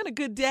day. It's been a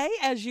good day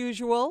as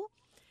usual.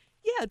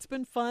 Yeah, it's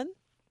been fun.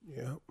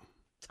 Yeah.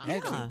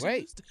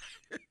 Great.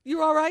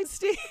 You all right,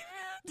 Steve?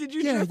 Did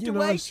you drift you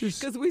know, away? it's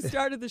just- Because we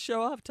started the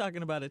show off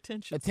talking about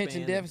attention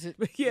Attention span. deficit.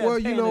 Yeah, well,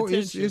 you paying know,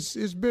 attention.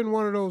 it's been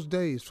one of those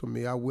days for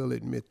me. I will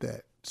admit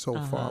that so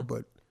far,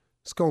 but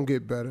it's gonna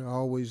get better. I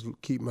always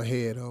keep my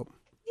head up.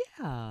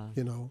 Yeah.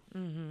 You know,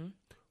 Mm-hmm.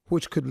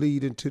 which could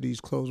lead into these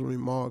closing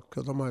remarks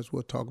because I might as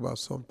well talk about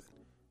something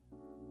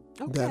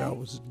that I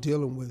was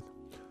dealing with.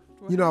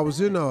 You know, I was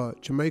in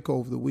Jamaica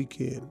over the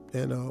weekend,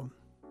 and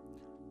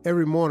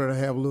every morning I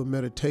have a little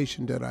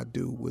meditation that I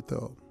do with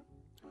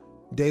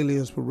daily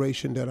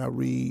inspiration that I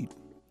read,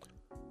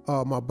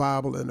 my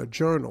Bible, and a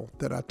journal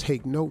that I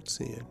take notes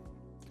in.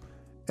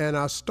 And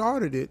I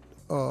started it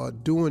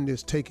doing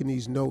this, taking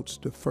these notes.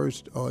 The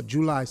first,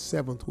 July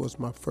 7th was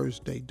my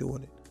first day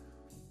doing it.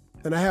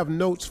 And I have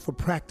notes for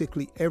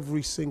practically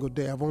every single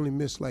day. I've only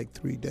missed like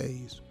 3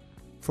 days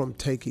from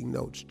taking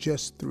notes,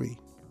 just 3.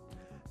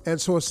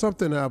 And so it's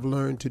something I've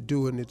learned to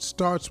do, and it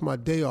starts my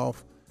day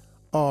off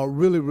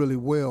really, really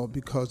well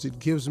because it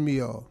gives me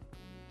a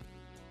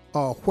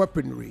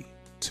weaponry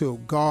to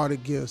guard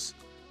against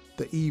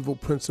the evil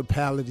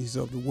principalities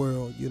of the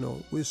world. You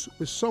know, with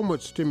so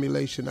much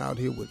stimulation out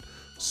here with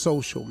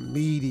social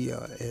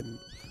media and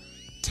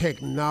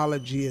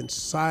technology and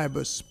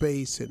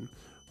cyberspace and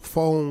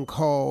phone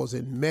calls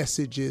and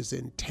messages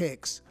and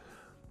texts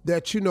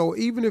that, you know,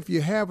 even if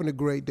you're having a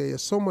great day,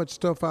 there's so much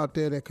stuff out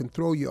there that can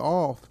throw you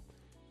off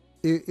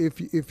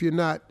if you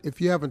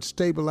haven't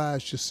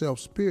stabilized yourself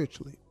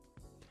spiritually.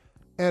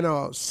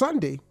 And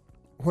Sunday,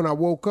 when I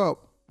woke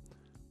up,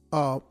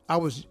 I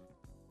was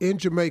in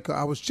Jamaica.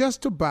 I was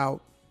just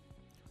about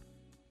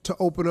to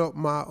open up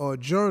my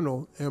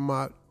journal and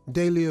my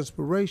daily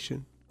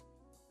inspiration,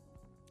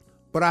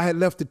 but I had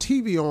left the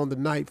TV on the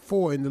night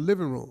before in the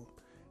living room.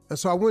 And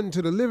so I went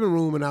into the living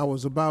room and I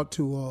was about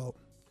to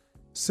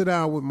sit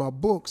down with my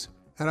books,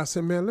 and I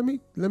said, man,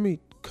 let me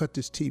cut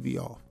this TV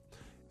off.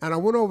 And I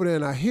went over there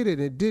and I hit it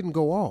and it didn't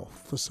go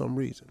off for some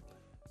reason.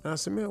 And I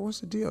said, man, what's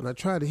the deal? And I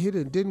tried to hit it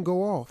and it didn't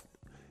go off.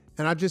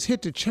 And I just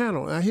hit the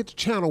channel. And I hit the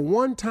channel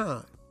one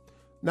time.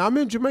 Now I'm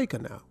in Jamaica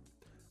now.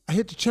 I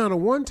hit the channel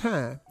one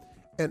time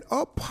and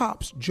up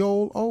pops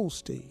Joel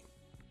Osteen.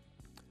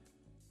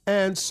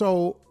 And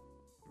so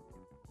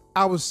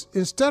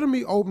instead of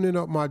me opening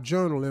up my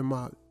journal and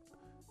my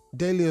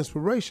daily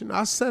inspiration,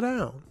 I sat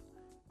down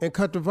and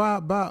cut the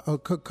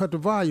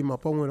volume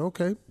up. I went,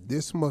 okay,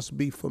 this must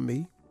be for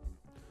me.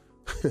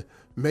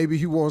 Maybe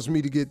he wants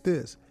me to get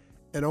this.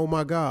 And oh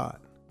my God,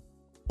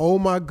 oh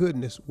my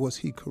goodness, was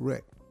he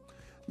correct.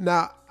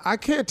 Now, I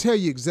can't tell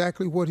you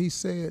exactly what he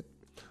said,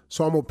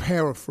 so I'm going to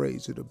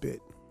paraphrase it a bit.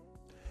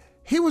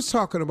 He was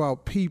talking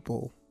about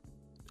people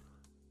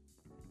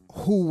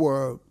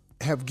who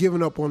have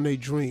given up on their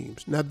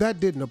dreams. Now, that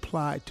didn't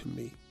apply to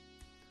me.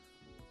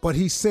 But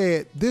he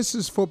said, this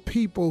is for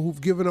people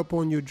who've given up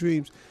on your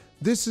dreams.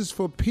 This is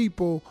for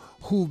people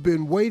who've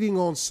been waiting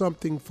on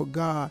something for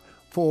God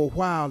for a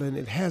while and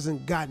it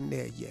hasn't gotten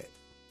there yet.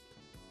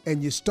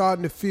 And you're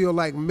starting to feel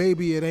like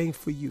maybe it ain't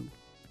for you.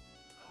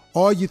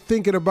 Or you're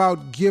thinking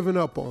about giving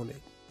up on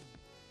it.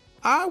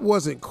 I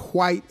wasn't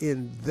quite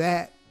in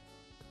that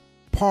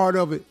part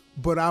of it,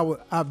 but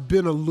I've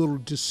been a little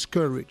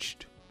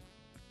discouraged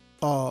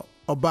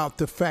about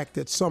the fact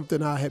that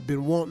something I had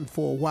been wanting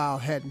for a while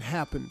hadn't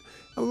happened.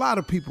 A lot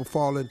of people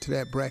fall into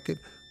that bracket.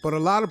 But a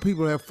lot of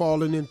people have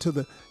fallen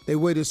into they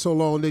waited so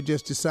long they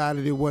just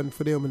decided it wasn't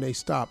for them and they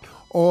stopped.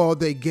 Or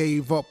they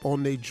gave up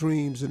on their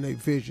dreams and their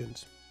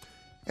visions.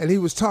 And he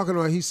was talking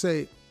about, he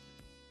said,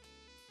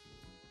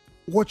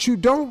 what you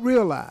don't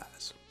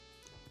realize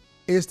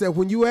is that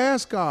when you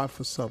ask God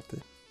for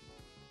something,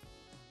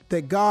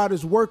 that God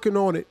is working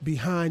on it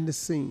behind the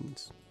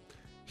scenes.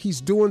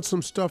 He's doing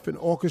some stuff and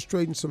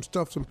orchestrating some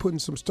stuff and putting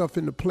some stuff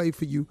into play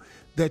for you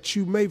that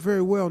you may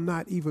very well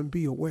not even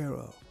be aware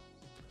of.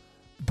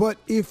 But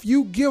if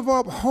you give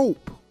up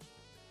hope,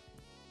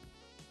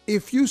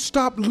 if you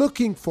stop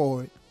looking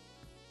for it,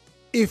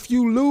 if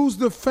you lose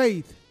the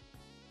faith,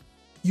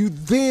 you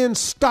then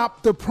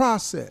stop the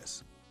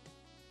process.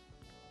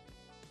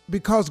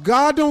 Because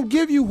God don't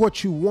give you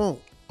what you want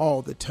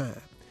all the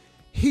time.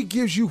 He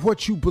gives you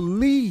what you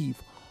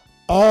believe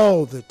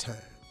all the time.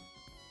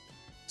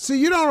 See,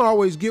 you don't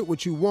always get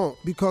what you want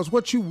because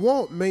what you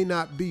want may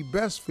not be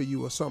best for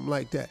you or something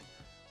like that.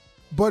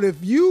 But if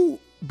you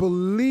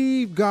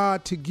believe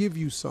God to give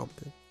you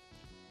something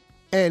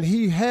and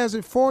he has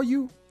it for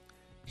you,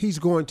 he's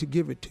going to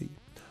give it to you.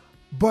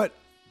 But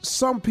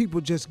some people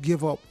just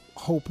give up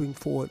hoping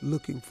for it,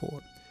 looking for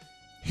it.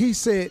 He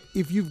said,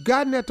 if you've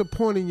gotten at the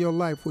point in your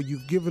life where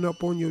you've given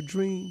up on your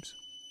dreams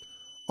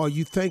or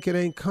you think it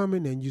ain't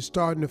coming and you're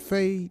starting to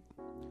fade,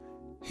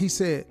 he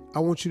said, I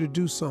want you to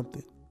do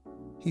something.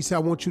 He said, I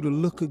want you to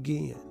look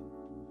again.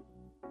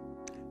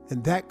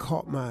 And that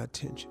caught my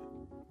attention.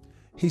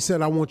 He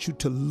said, I want you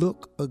to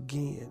look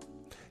again.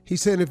 He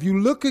said, if you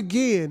look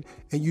again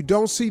and you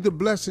don't see the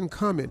blessing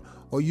coming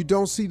or you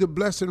don't see the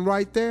blessing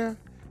right there,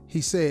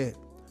 he said,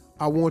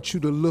 I want you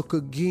to look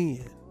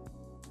again.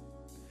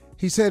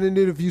 He said, and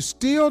then if you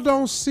still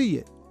don't see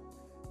it,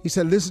 he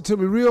said, listen to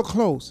me real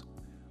close.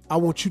 I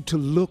want you to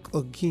look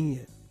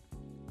again.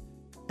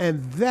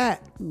 And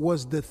that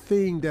was the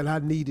thing that I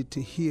needed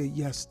to hear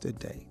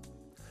yesterday.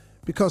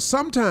 Because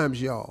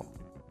sometimes, y'all,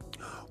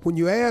 when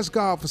you ask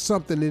God for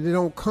something and it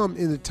don't come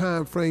in the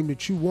time frame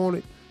that you want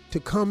it to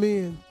come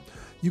in,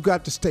 you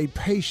got to stay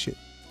patient.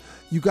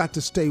 You got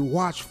to stay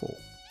watchful.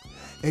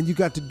 And you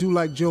got to do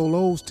like Joel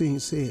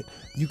Osteen said,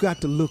 you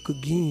got to look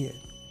again.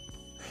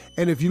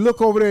 And if you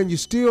look over there and you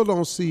still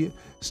don't see it,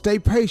 stay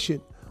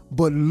patient,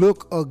 but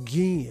look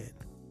again.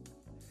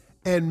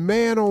 And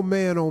man, oh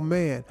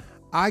man,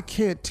 I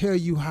can't tell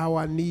you how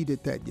I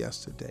needed that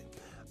yesterday.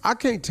 I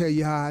can't tell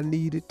you how I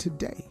need it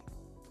today.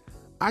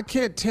 I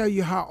can't tell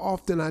you how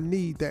often I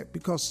need that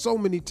because so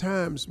many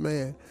times,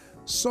 man,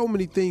 so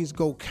many things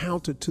go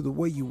counter to the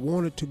way you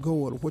want it to go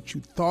or what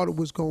you thought it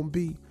was going to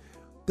be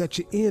that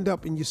you end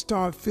up and you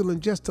start feeling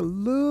just a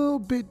little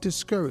bit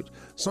discouraged.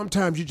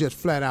 Sometimes you just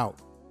flat out,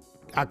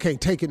 I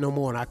can't take it no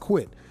more and I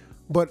quit.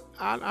 But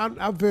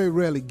I very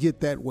rarely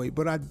get that way.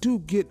 But I do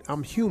get,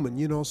 I'm human,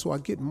 you know, so I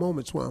get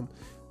moments where I'm,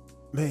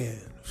 man,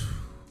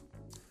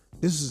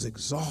 this is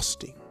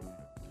exhausting.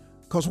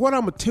 Because what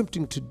I'm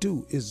attempting to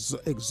do is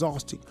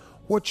exhausting.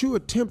 What you're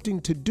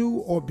attempting to do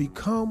or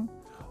become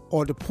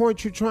or the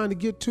point you're trying to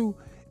get to,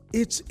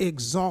 it's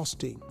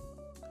exhausting.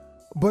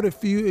 But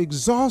if you're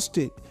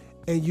exhausted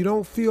and you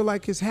don't feel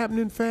like it's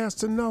happening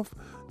fast enough,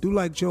 do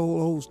like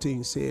Joel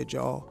Osteen said,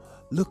 y'all,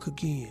 look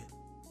again.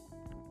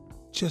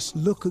 Just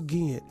look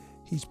again.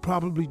 He's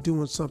probably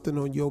doing something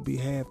on your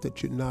behalf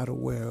that you're not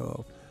aware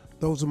of.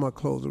 Those are my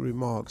closing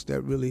remarks.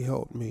 That really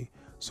helped me.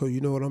 So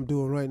you know what I'm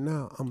doing right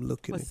now? I'm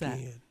looking What's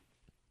again.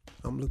 That?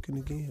 I'm looking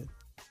again.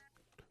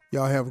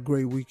 Y'all have a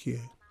great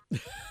weekend.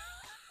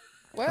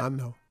 What? I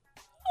know.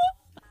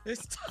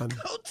 It's I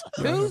Taco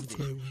know.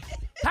 Tuesday.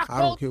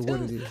 I don't care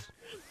what it is.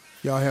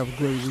 Y'all have a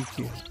great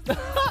weekend.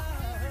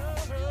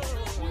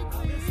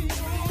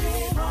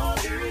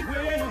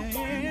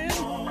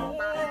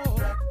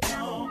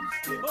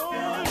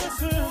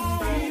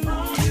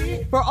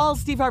 For all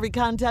Steve Harvey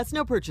contests,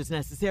 no purchase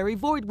necessary,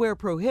 void where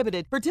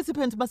prohibited.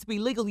 Participants must be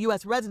legal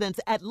U.S. residents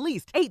at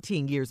least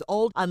 18 years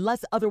old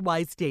unless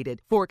otherwise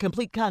stated. For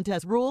complete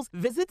contest rules,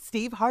 visit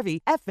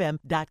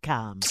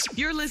SteveHarveyFM.com.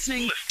 You're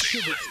listening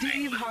to the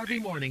Steve Harvey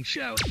Morning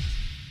Show.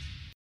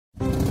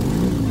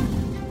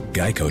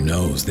 Geico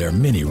knows there are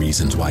many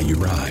reasons why you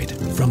ride.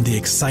 From the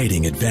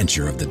exciting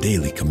adventure of the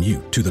daily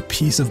commute to the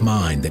peace of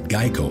mind that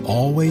Geico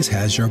always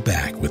has your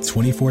back with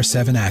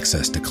 24/7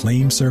 access to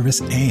claim service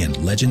and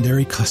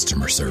legendary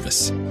customer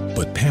service.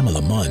 But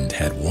Pamela Mund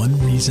had one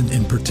reason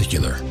in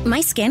particular. My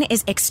skin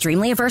is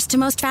extremely averse to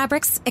most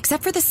fabrics,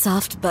 except for the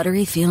soft,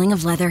 buttery feeling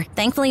of leather.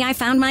 Thankfully, I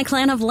found my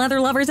clan of leather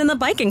lovers in the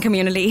biking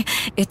community.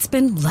 It's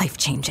been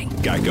life-changing.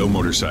 Geico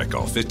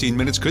Motorcycle. 15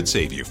 minutes could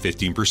save you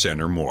 15%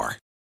 or more.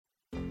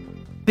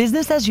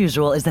 Business as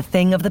usual is a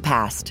thing of the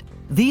past.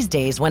 These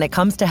days, when it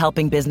comes to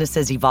helping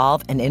businesses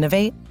evolve and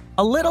innovate,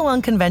 a little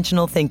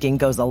unconventional thinking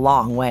goes a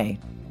long way.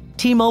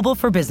 T-Mobile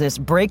for Business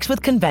breaks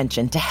with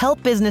convention to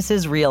help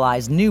businesses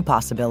realize new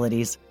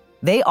possibilities.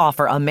 They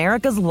offer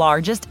America's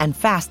largest and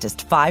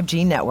fastest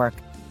 5G network,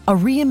 a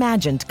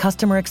reimagined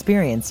customer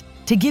experience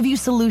to give you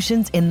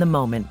solutions in the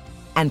moment,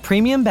 and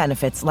premium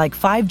benefits like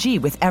 5G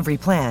with every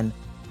plan.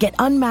 Get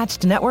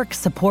unmatched network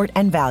support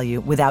and value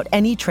without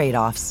any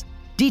trade-offs.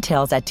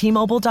 Details at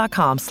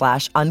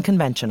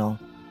T-Mobile.com/unconventional.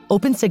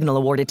 Open Signal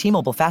awarded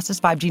T-Mobile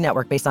fastest 5G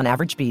network based on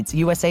average speeds.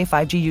 USA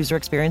 5G user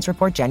experience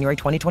report January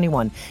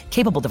 2021.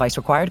 Capable device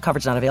required.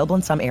 Coverage not available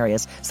in some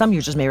areas. Some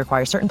users may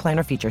require certain plan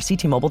or features. See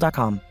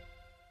T-Mobile.com.